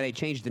imagine why they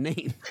changed the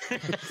name.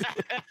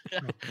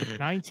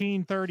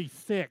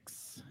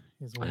 1936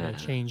 is when they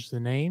changed the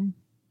name.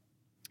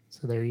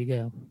 So there you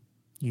go.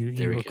 You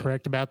were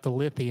correct about the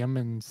lithium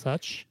and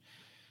such.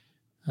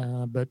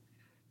 But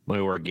my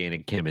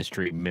organic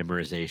chemistry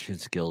memorization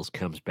skills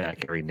comes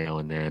back every now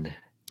and then.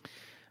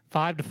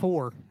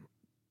 5-4.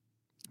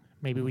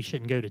 Maybe we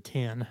shouldn't go to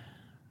 10.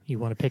 You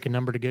want to pick a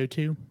number to go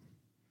to?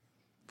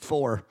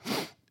 4.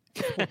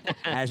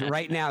 As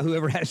right now,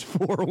 whoever has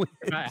 4 wins.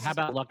 How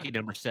about lucky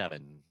number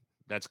 7?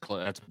 That's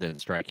close. That's within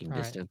striking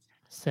distance.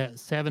 Right.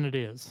 7 it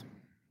is.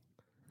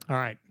 All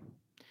right.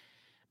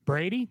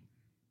 Brady,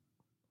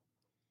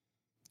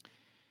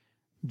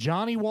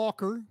 Johnny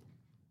Walker,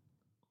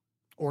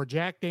 or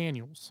Jack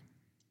Daniels?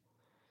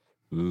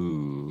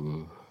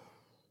 Ooh.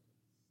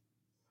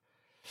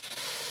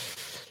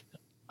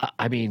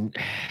 I mean,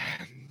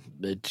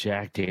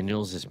 Jack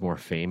Daniels is more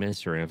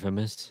famous or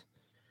infamous,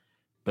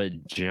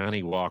 but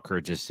Johnny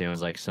Walker just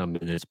sounds like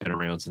something that's been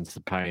around since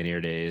the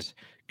pioneer days.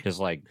 Because,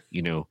 like,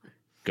 you know,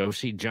 go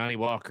see Johnny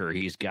Walker.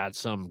 He's got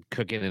some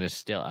cooking in his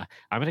still.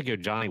 I'm going to go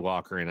Johnny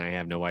Walker, and I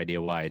have no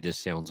idea why. It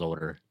just sounds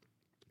older.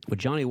 Well,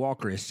 Johnny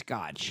Walker is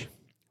Scotch,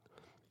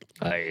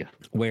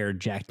 where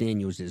Jack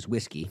Daniels is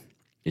whiskey.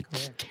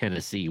 It's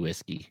Tennessee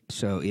whiskey.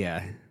 So,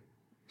 yeah.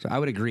 So I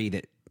would agree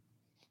that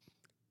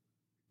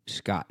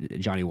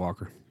Johnny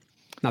Walker.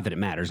 Not that it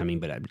matters, I mean,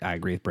 but I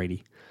agree with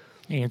Brady.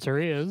 Answer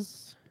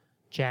is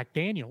Jack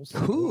Daniels.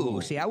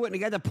 Ooh, see, I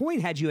wouldn't have got the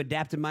point had you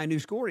adapted my new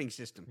scoring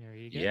system. There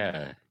you go.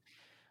 Yeah.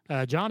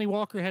 Johnny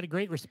Walker had a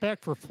great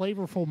respect for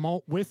flavorful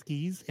malt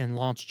whiskeys and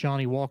launched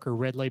Johnny Walker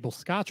Red Label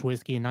Scotch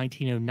whiskey in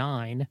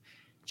 1909.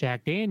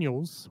 Jack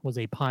Daniels was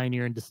a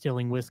pioneer in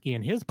distilling whiskey,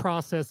 and his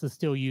process is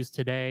still used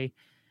today.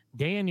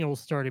 Daniels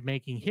started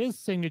making his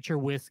signature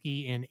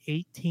whiskey in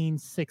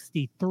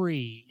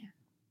 1863.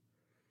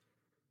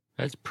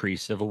 That's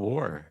pre-Civil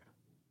War.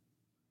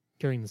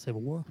 During the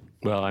Civil War.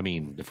 Well, I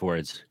mean, before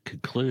its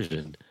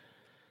conclusion.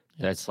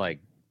 That's like,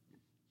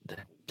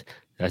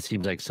 that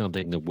seems like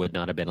something that would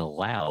not have been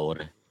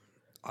allowed.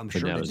 I'm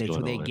sure that's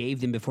what they gave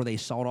them before they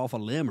sawed off a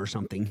limb or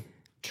something.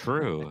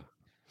 True.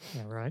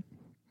 Yeah, right.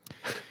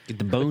 Get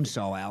the bone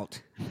saw out.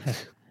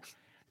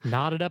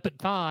 Knotted up at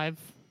 5.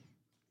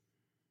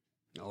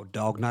 Oh,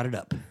 dog knotted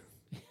up.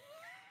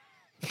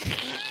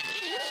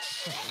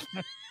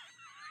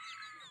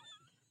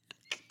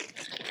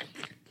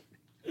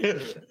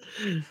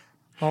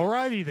 All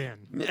righty then.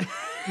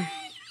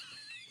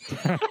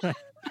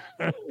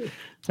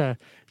 So,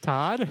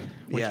 Todd,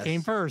 which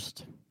came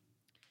first?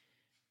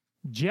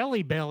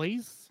 Jelly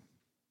Bellies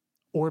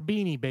or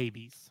Beanie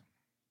Babies?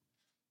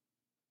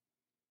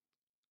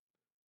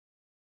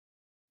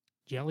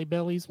 Jelly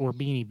Bellies or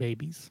Beanie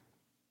Babies?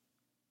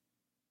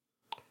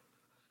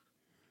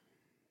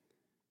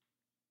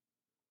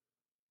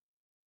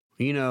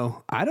 You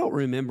know, I don't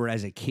remember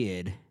as a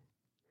kid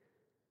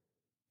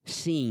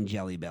seeing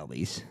Jelly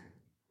Bellies.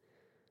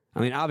 I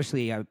mean,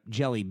 obviously,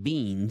 jelly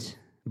beans,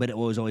 but it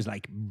was always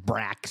like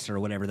Brax or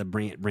whatever the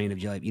brand of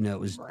jelly. You know, it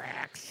was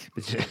Brax.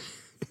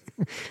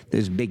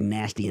 Those big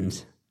nasty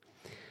ones.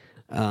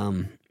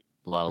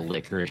 A lot of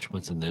licorice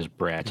ones in those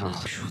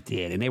bratches. Oh,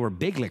 yeah, and they were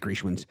big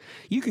licorice ones.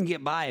 You can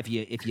get by if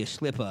you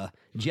slip a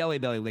Jelly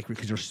Belly licorice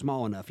because they're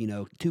small enough. You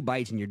know, 2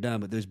 bites and you're done.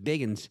 But those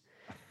big ones,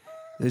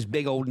 those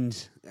big old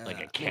ones,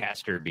 like a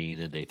castor bean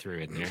that they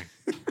threw in there.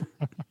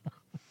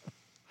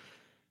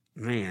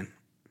 Man.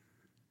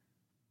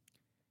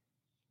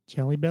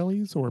 Jelly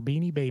Bellies or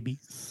Beanie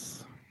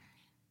Babies?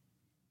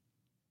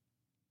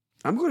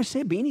 I'm going to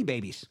say Beanie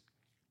Babies.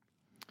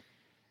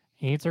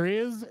 Answer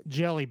is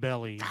Jelly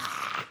Bellies.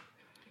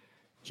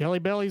 Jelly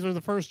Bellies are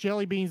the first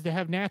jelly beans to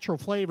have natural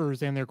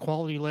flavors, and their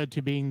quality led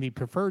to being the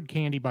preferred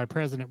candy by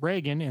President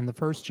Reagan and the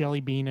first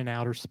jelly bean in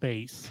outer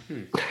space.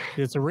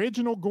 This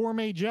original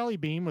gourmet jelly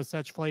bean with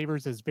such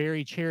flavors as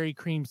berry, cherry,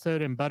 cream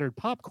soda, and buttered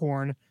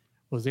popcorn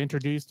was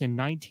introduced in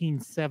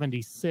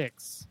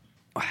 1976.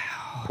 Wow.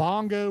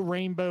 Bongo,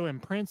 Rainbow,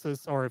 and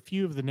Princess are a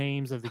few of the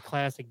names of the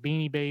classic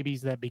Beanie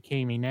Babies that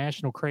became a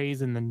national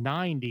craze in the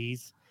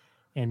 90s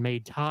and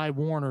made Ty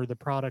Warner, the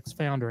product's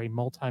founder, a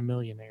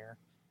multimillionaire.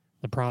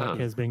 The product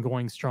has been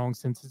going strong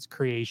since its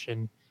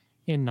creation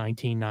in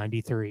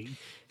 1993.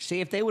 See,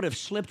 if they would have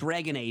slipped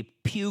Reagan a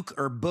puke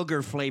or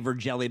booger flavored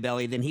Jelly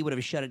Belly, then he would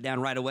have shut it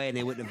down right away, and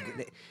they wouldn't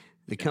have.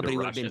 The company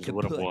would have been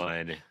would have kaput.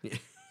 won.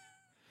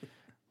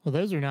 Well,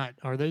 those are not.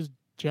 Are those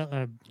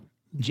Jelly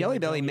Belly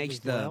Bellies makes as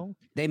the. well?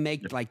 They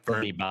make like the.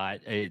 Bernie Bot.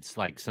 It's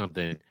like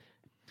something.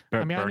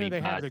 I mean, I Bernie know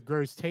they have Bot. the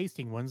gross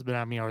tasting ones, but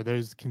I mean, are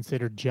those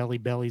considered Jelly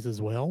Bellies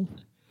as well?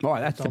 Oh,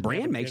 that's the all brand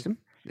different makes them,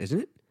 isn't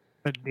it?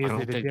 But is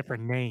don't it a think-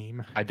 different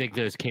name? I think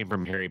those came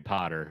from Harry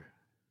Potter.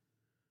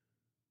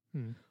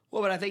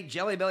 Well, but I think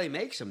Jelly Belly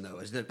makes them though.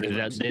 Is that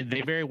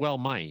They very well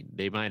might.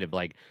 They might have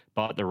like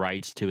bought the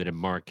rights to it and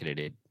marketed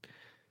it.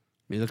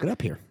 Let me look it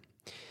up here.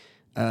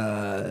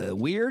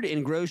 Weird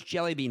and gross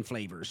jelly bean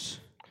flavors.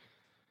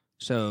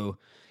 So,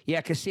 yeah,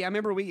 because see, I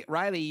remember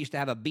Riley used to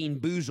have a Bean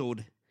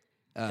Boozled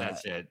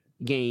That's it.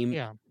 game.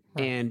 Yeah.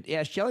 right. And yeah,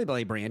 it's Jelly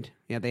Belly brand.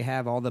 Yeah, they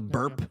have all the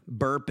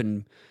burp,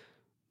 and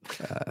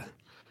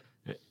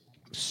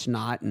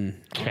snot and all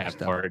that Cat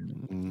stuff. part.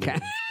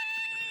 Cat-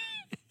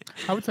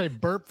 I would say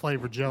burp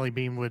flavored jelly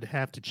bean would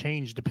have to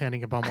change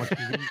depending upon what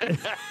you eat.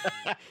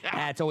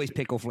 it's always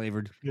pickle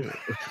flavored.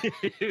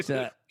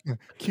 So,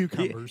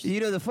 Cucumbers. you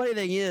know, the funny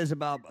thing is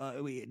about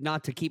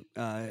not to keep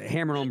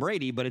hammering on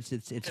Brady, but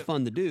it's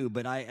fun to do.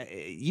 But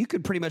you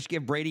could pretty much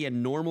give Brady a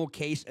normal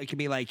case. It could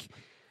be like,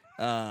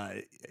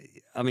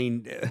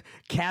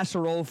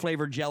 casserole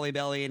flavored Jelly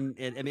Belly, and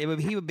I mean,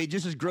 he would be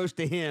just as gross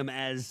to him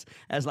as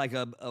like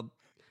a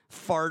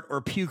fart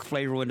or puke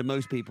flavor one to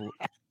most people.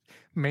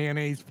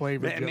 Mayonnaise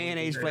flavored. jelly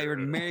Mayonnaise bean. flavored,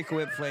 Miracle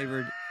Whip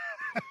flavored.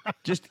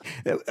 Just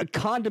a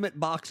condiment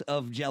box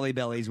of Jelly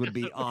Bellies would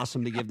be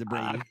awesome to give to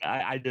Brady.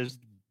 I just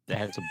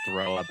had some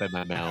throw up in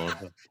my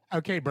mouth.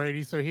 Okay,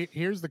 Brady. So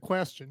here's the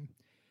question: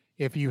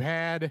 if you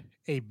had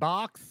a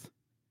box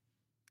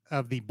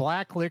of the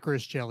black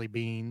licorice jelly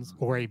beans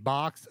or a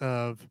box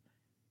of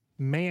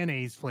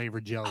mayonnaise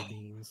flavored jelly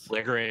beans,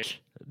 Licorice.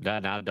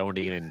 No, don't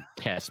even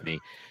test me.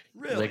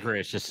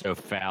 Licorice is so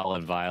foul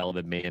and vile,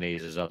 but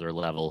mayonnaise is other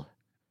level.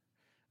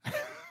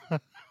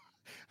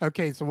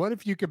 okay, so what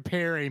if you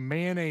compare a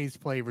mayonnaise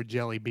flavored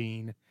jelly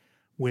bean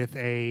with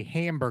a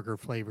hamburger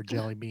flavored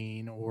jelly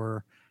bean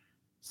or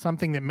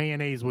something that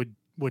mayonnaise would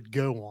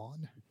go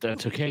on?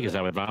 That's okay because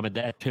I would vomit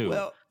that too.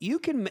 Well, you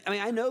can. I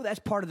mean, I know that's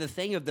part of the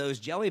thing of those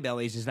Jelly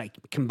Bellies is like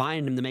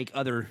combining them to make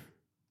other.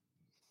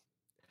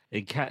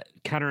 It kind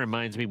of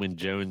reminds me when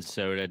Jones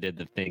Soda did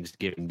the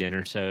Thanksgiving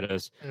dinner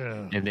sodas,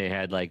 and they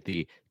had like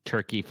the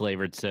turkey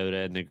flavored soda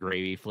and the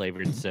gravy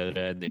flavored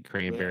soda and the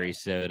cranberry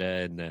soda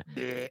and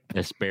the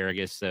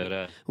asparagus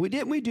soda. We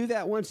do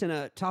that once in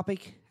a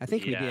topic. I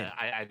think we did.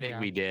 I think Yeah.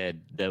 we did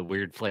the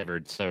weird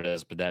flavored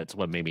sodas, but that's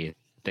what made me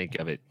think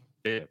of it.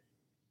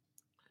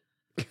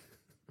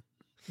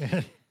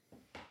 Yeah.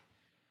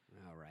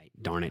 All right,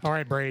 darn it All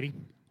right, Brady,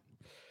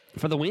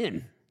 for the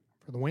win.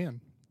 for the win.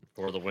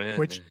 For the win.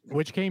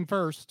 Which came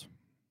first?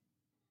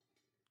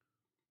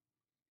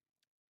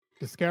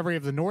 Discovery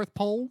of the North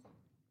Pole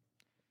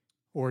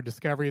or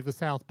discovery of the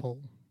South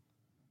Pole?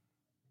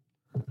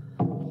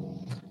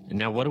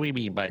 Now, what do we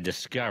mean by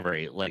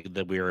discovery? Like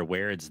that we're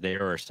aware it's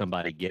there or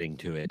somebody getting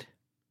to it?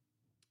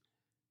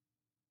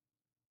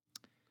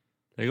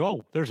 Like,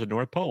 oh, there's a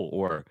North Pole,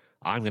 or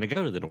I'm going to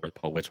go to the North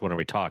Pole. Which one are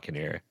we talking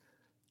here?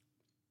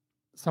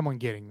 Someone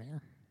getting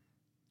there.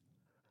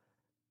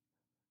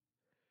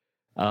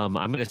 I'm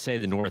going to say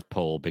the North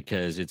Pole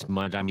because it's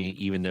much. I mean,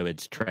 even though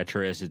it's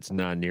treacherous, it's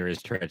not near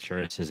as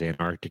treacherous as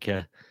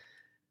Antarctica.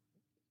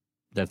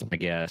 That's my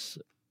guess.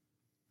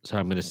 So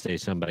I'm going to say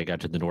somebody got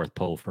to the North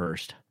Pole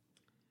first.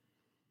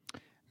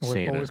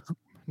 Santa.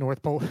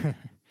 North Pole.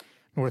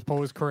 North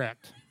Pole is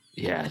correct.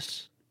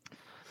 Yes.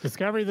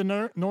 Discovery of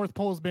the North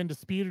Pole has been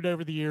disputed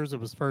over the years. It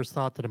was first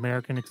thought that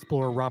American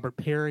explorer Robert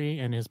Peary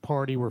and his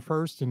party were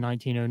first in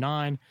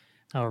 1909.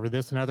 However,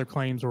 this and other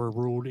claims were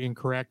ruled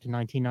incorrect in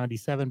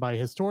 1997 by a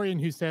historian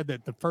who said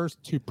that the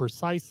first to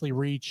precisely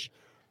reach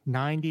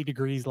 90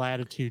 degrees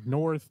latitude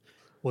north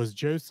was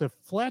Joseph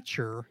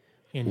Fletcher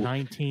in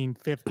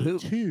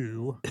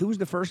 1952. Who was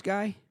the first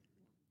guy?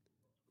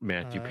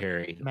 Matthew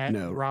Perry.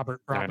 No. Robert.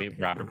 I mean,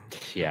 Robert.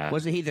 Yeah.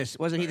 Wasn't he the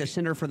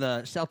center for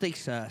the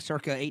Celtics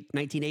circa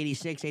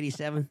 1986,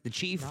 87? The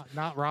chief?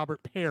 Not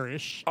Robert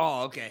Parrish.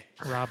 Oh, okay.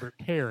 Robert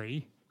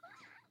Perry.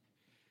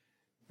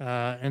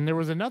 And there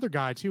was another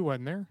guy too,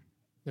 wasn't there?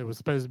 That was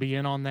supposed to be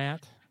in on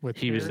that. With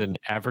He was Perry? an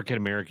African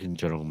American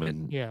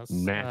gentleman. Yes,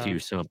 Matthew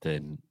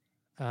something.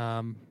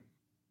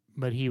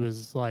 But he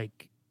was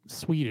like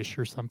Swedish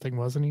or something,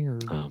 wasn't he? Or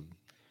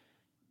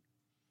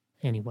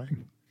anyway,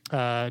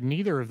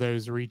 neither of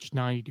those reached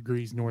 90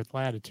 degrees north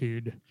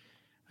latitude.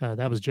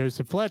 That was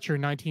Joseph Fletcher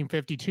in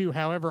 1952.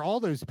 However, all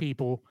those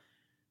people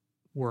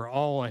were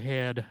all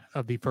ahead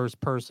of the first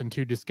person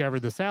to discover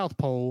the South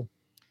Pole,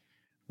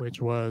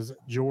 which was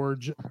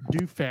George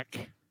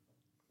Dufek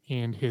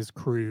and his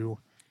crew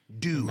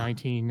in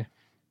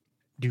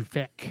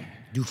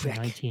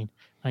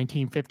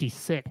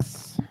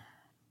 1956.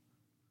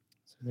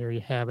 So there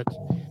you have it.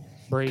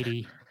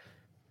 Brady,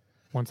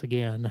 once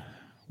again,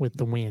 with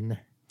the win.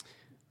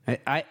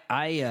 I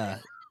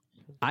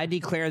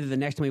declare that the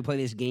next time we play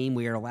this game,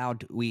 we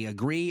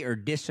agree or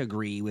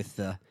disagree with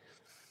the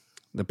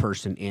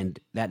person, and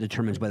that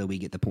determines whether we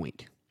get the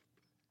point.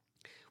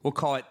 We'll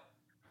call it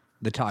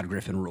the Todd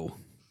Griffin rule.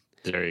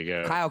 There you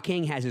go. Kyle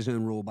King has his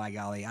own rule, by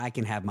golly. I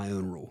can have my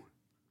own rule.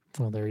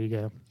 Well, there you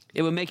go.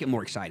 It would make it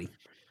more exciting.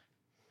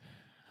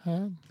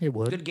 It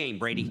would. Good game,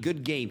 Brady.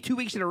 Good game. 2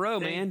 weeks in a row,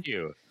 man. Thank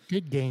you.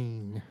 Good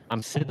game.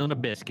 I'm sitting on a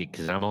biscuit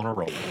because I'm on a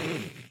roll.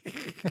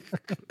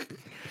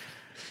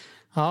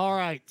 All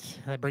right.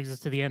 That brings us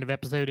to the end of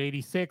episode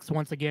 86.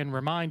 Once again,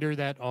 reminder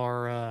that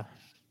our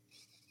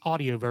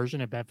audio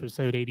version of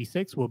episode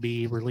 86 will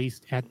be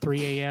released at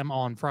 3 a.m.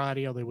 on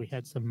Friday, although we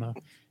had some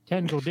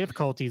technical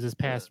difficulties this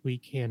past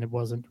week and it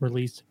wasn't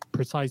released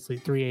precisely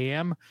at 3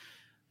 a.m.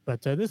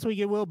 But this week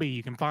it will be.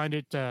 You can find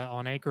it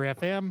on Anchor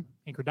FM,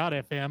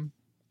 Anchor.fm,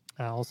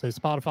 also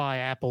Spotify,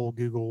 Apple,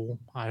 Google,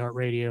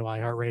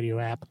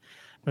 iHeartRadio app.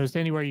 Most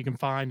anywhere you can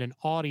find an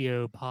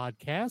audio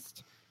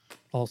podcast.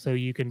 Also,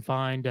 you can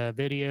find a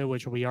video,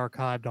 which will be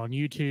archived on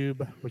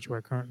YouTube, which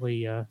we're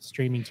currently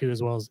streaming to,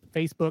 as well as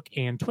Facebook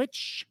and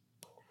Twitch.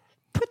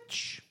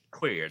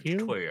 Weird.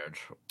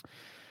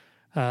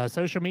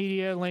 Social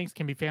media links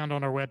can be found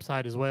on our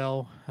website as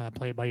well,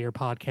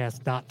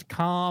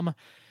 playitbyearpodcast.com.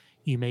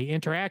 You may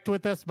interact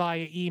with us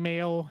via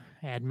email,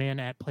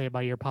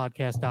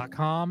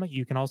 admin@playitbyearpodcast.com.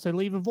 You can also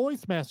leave a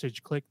voice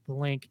message. Click the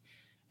link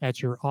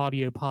at your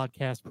audio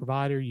podcast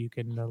provider. You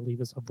can leave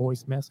us a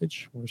voice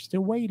message. We're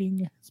still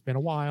waiting. It's been a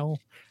while.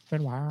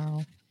 Been a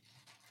while.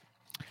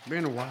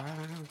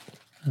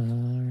 All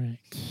right.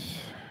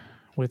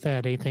 With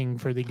that, anything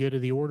for the good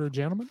of the order,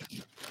 gentlemen?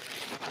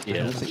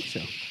 Yeah. I think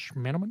so.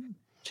 Gentlemen?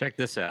 Check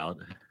this out.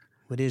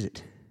 What is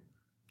it?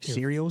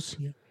 Cereals?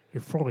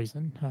 You're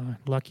frozen.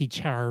 Lucky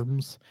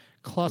Charms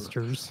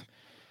clusters.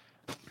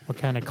 What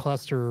kind of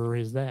cluster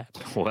is that?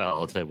 Well,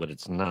 I'll tell you what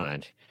it's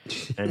not.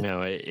 I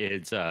know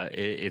it's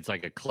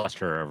like a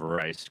cluster of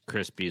Rice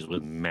Krispies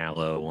with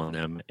mallow on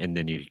them, and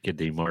then you get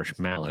the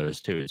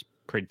marshmallows too. It's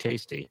pretty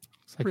tasty.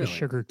 It's like a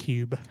sugar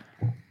cube.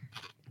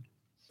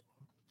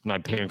 My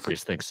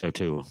pancreas thinks so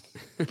too.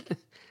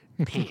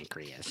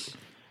 Pancreas.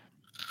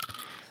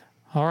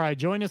 All right,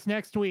 join us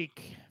next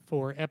week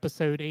for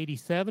episode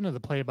 87 of the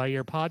Play It By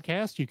Ear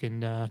podcast. You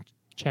can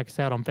check us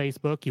out on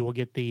Facebook. You will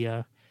get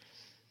the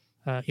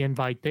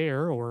invite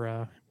there,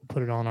 or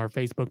put it on our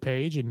Facebook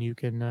page, and you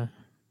can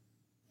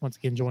once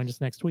again join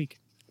us next week.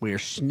 We're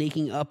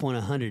sneaking up on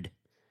 100.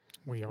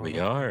 We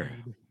are.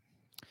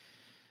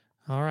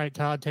 All right,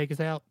 Todd, take us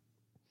out.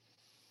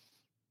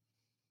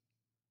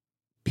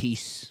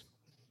 Peace.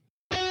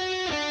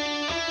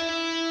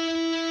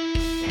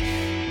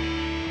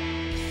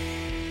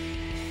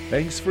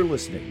 Thanks for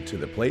listening to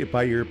the Play It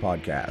By Ear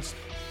podcast.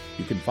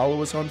 You can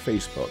follow us on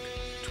Facebook,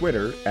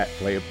 Twitter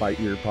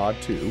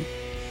 @PlayItByEarPod2,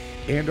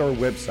 and our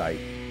website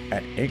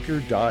at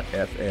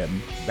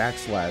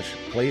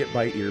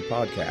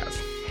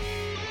anchor.fm/PlayItByEarPodcast.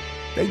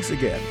 Thanks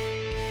again,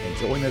 and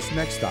join us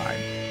next time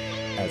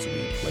as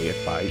we play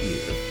it by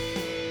ear.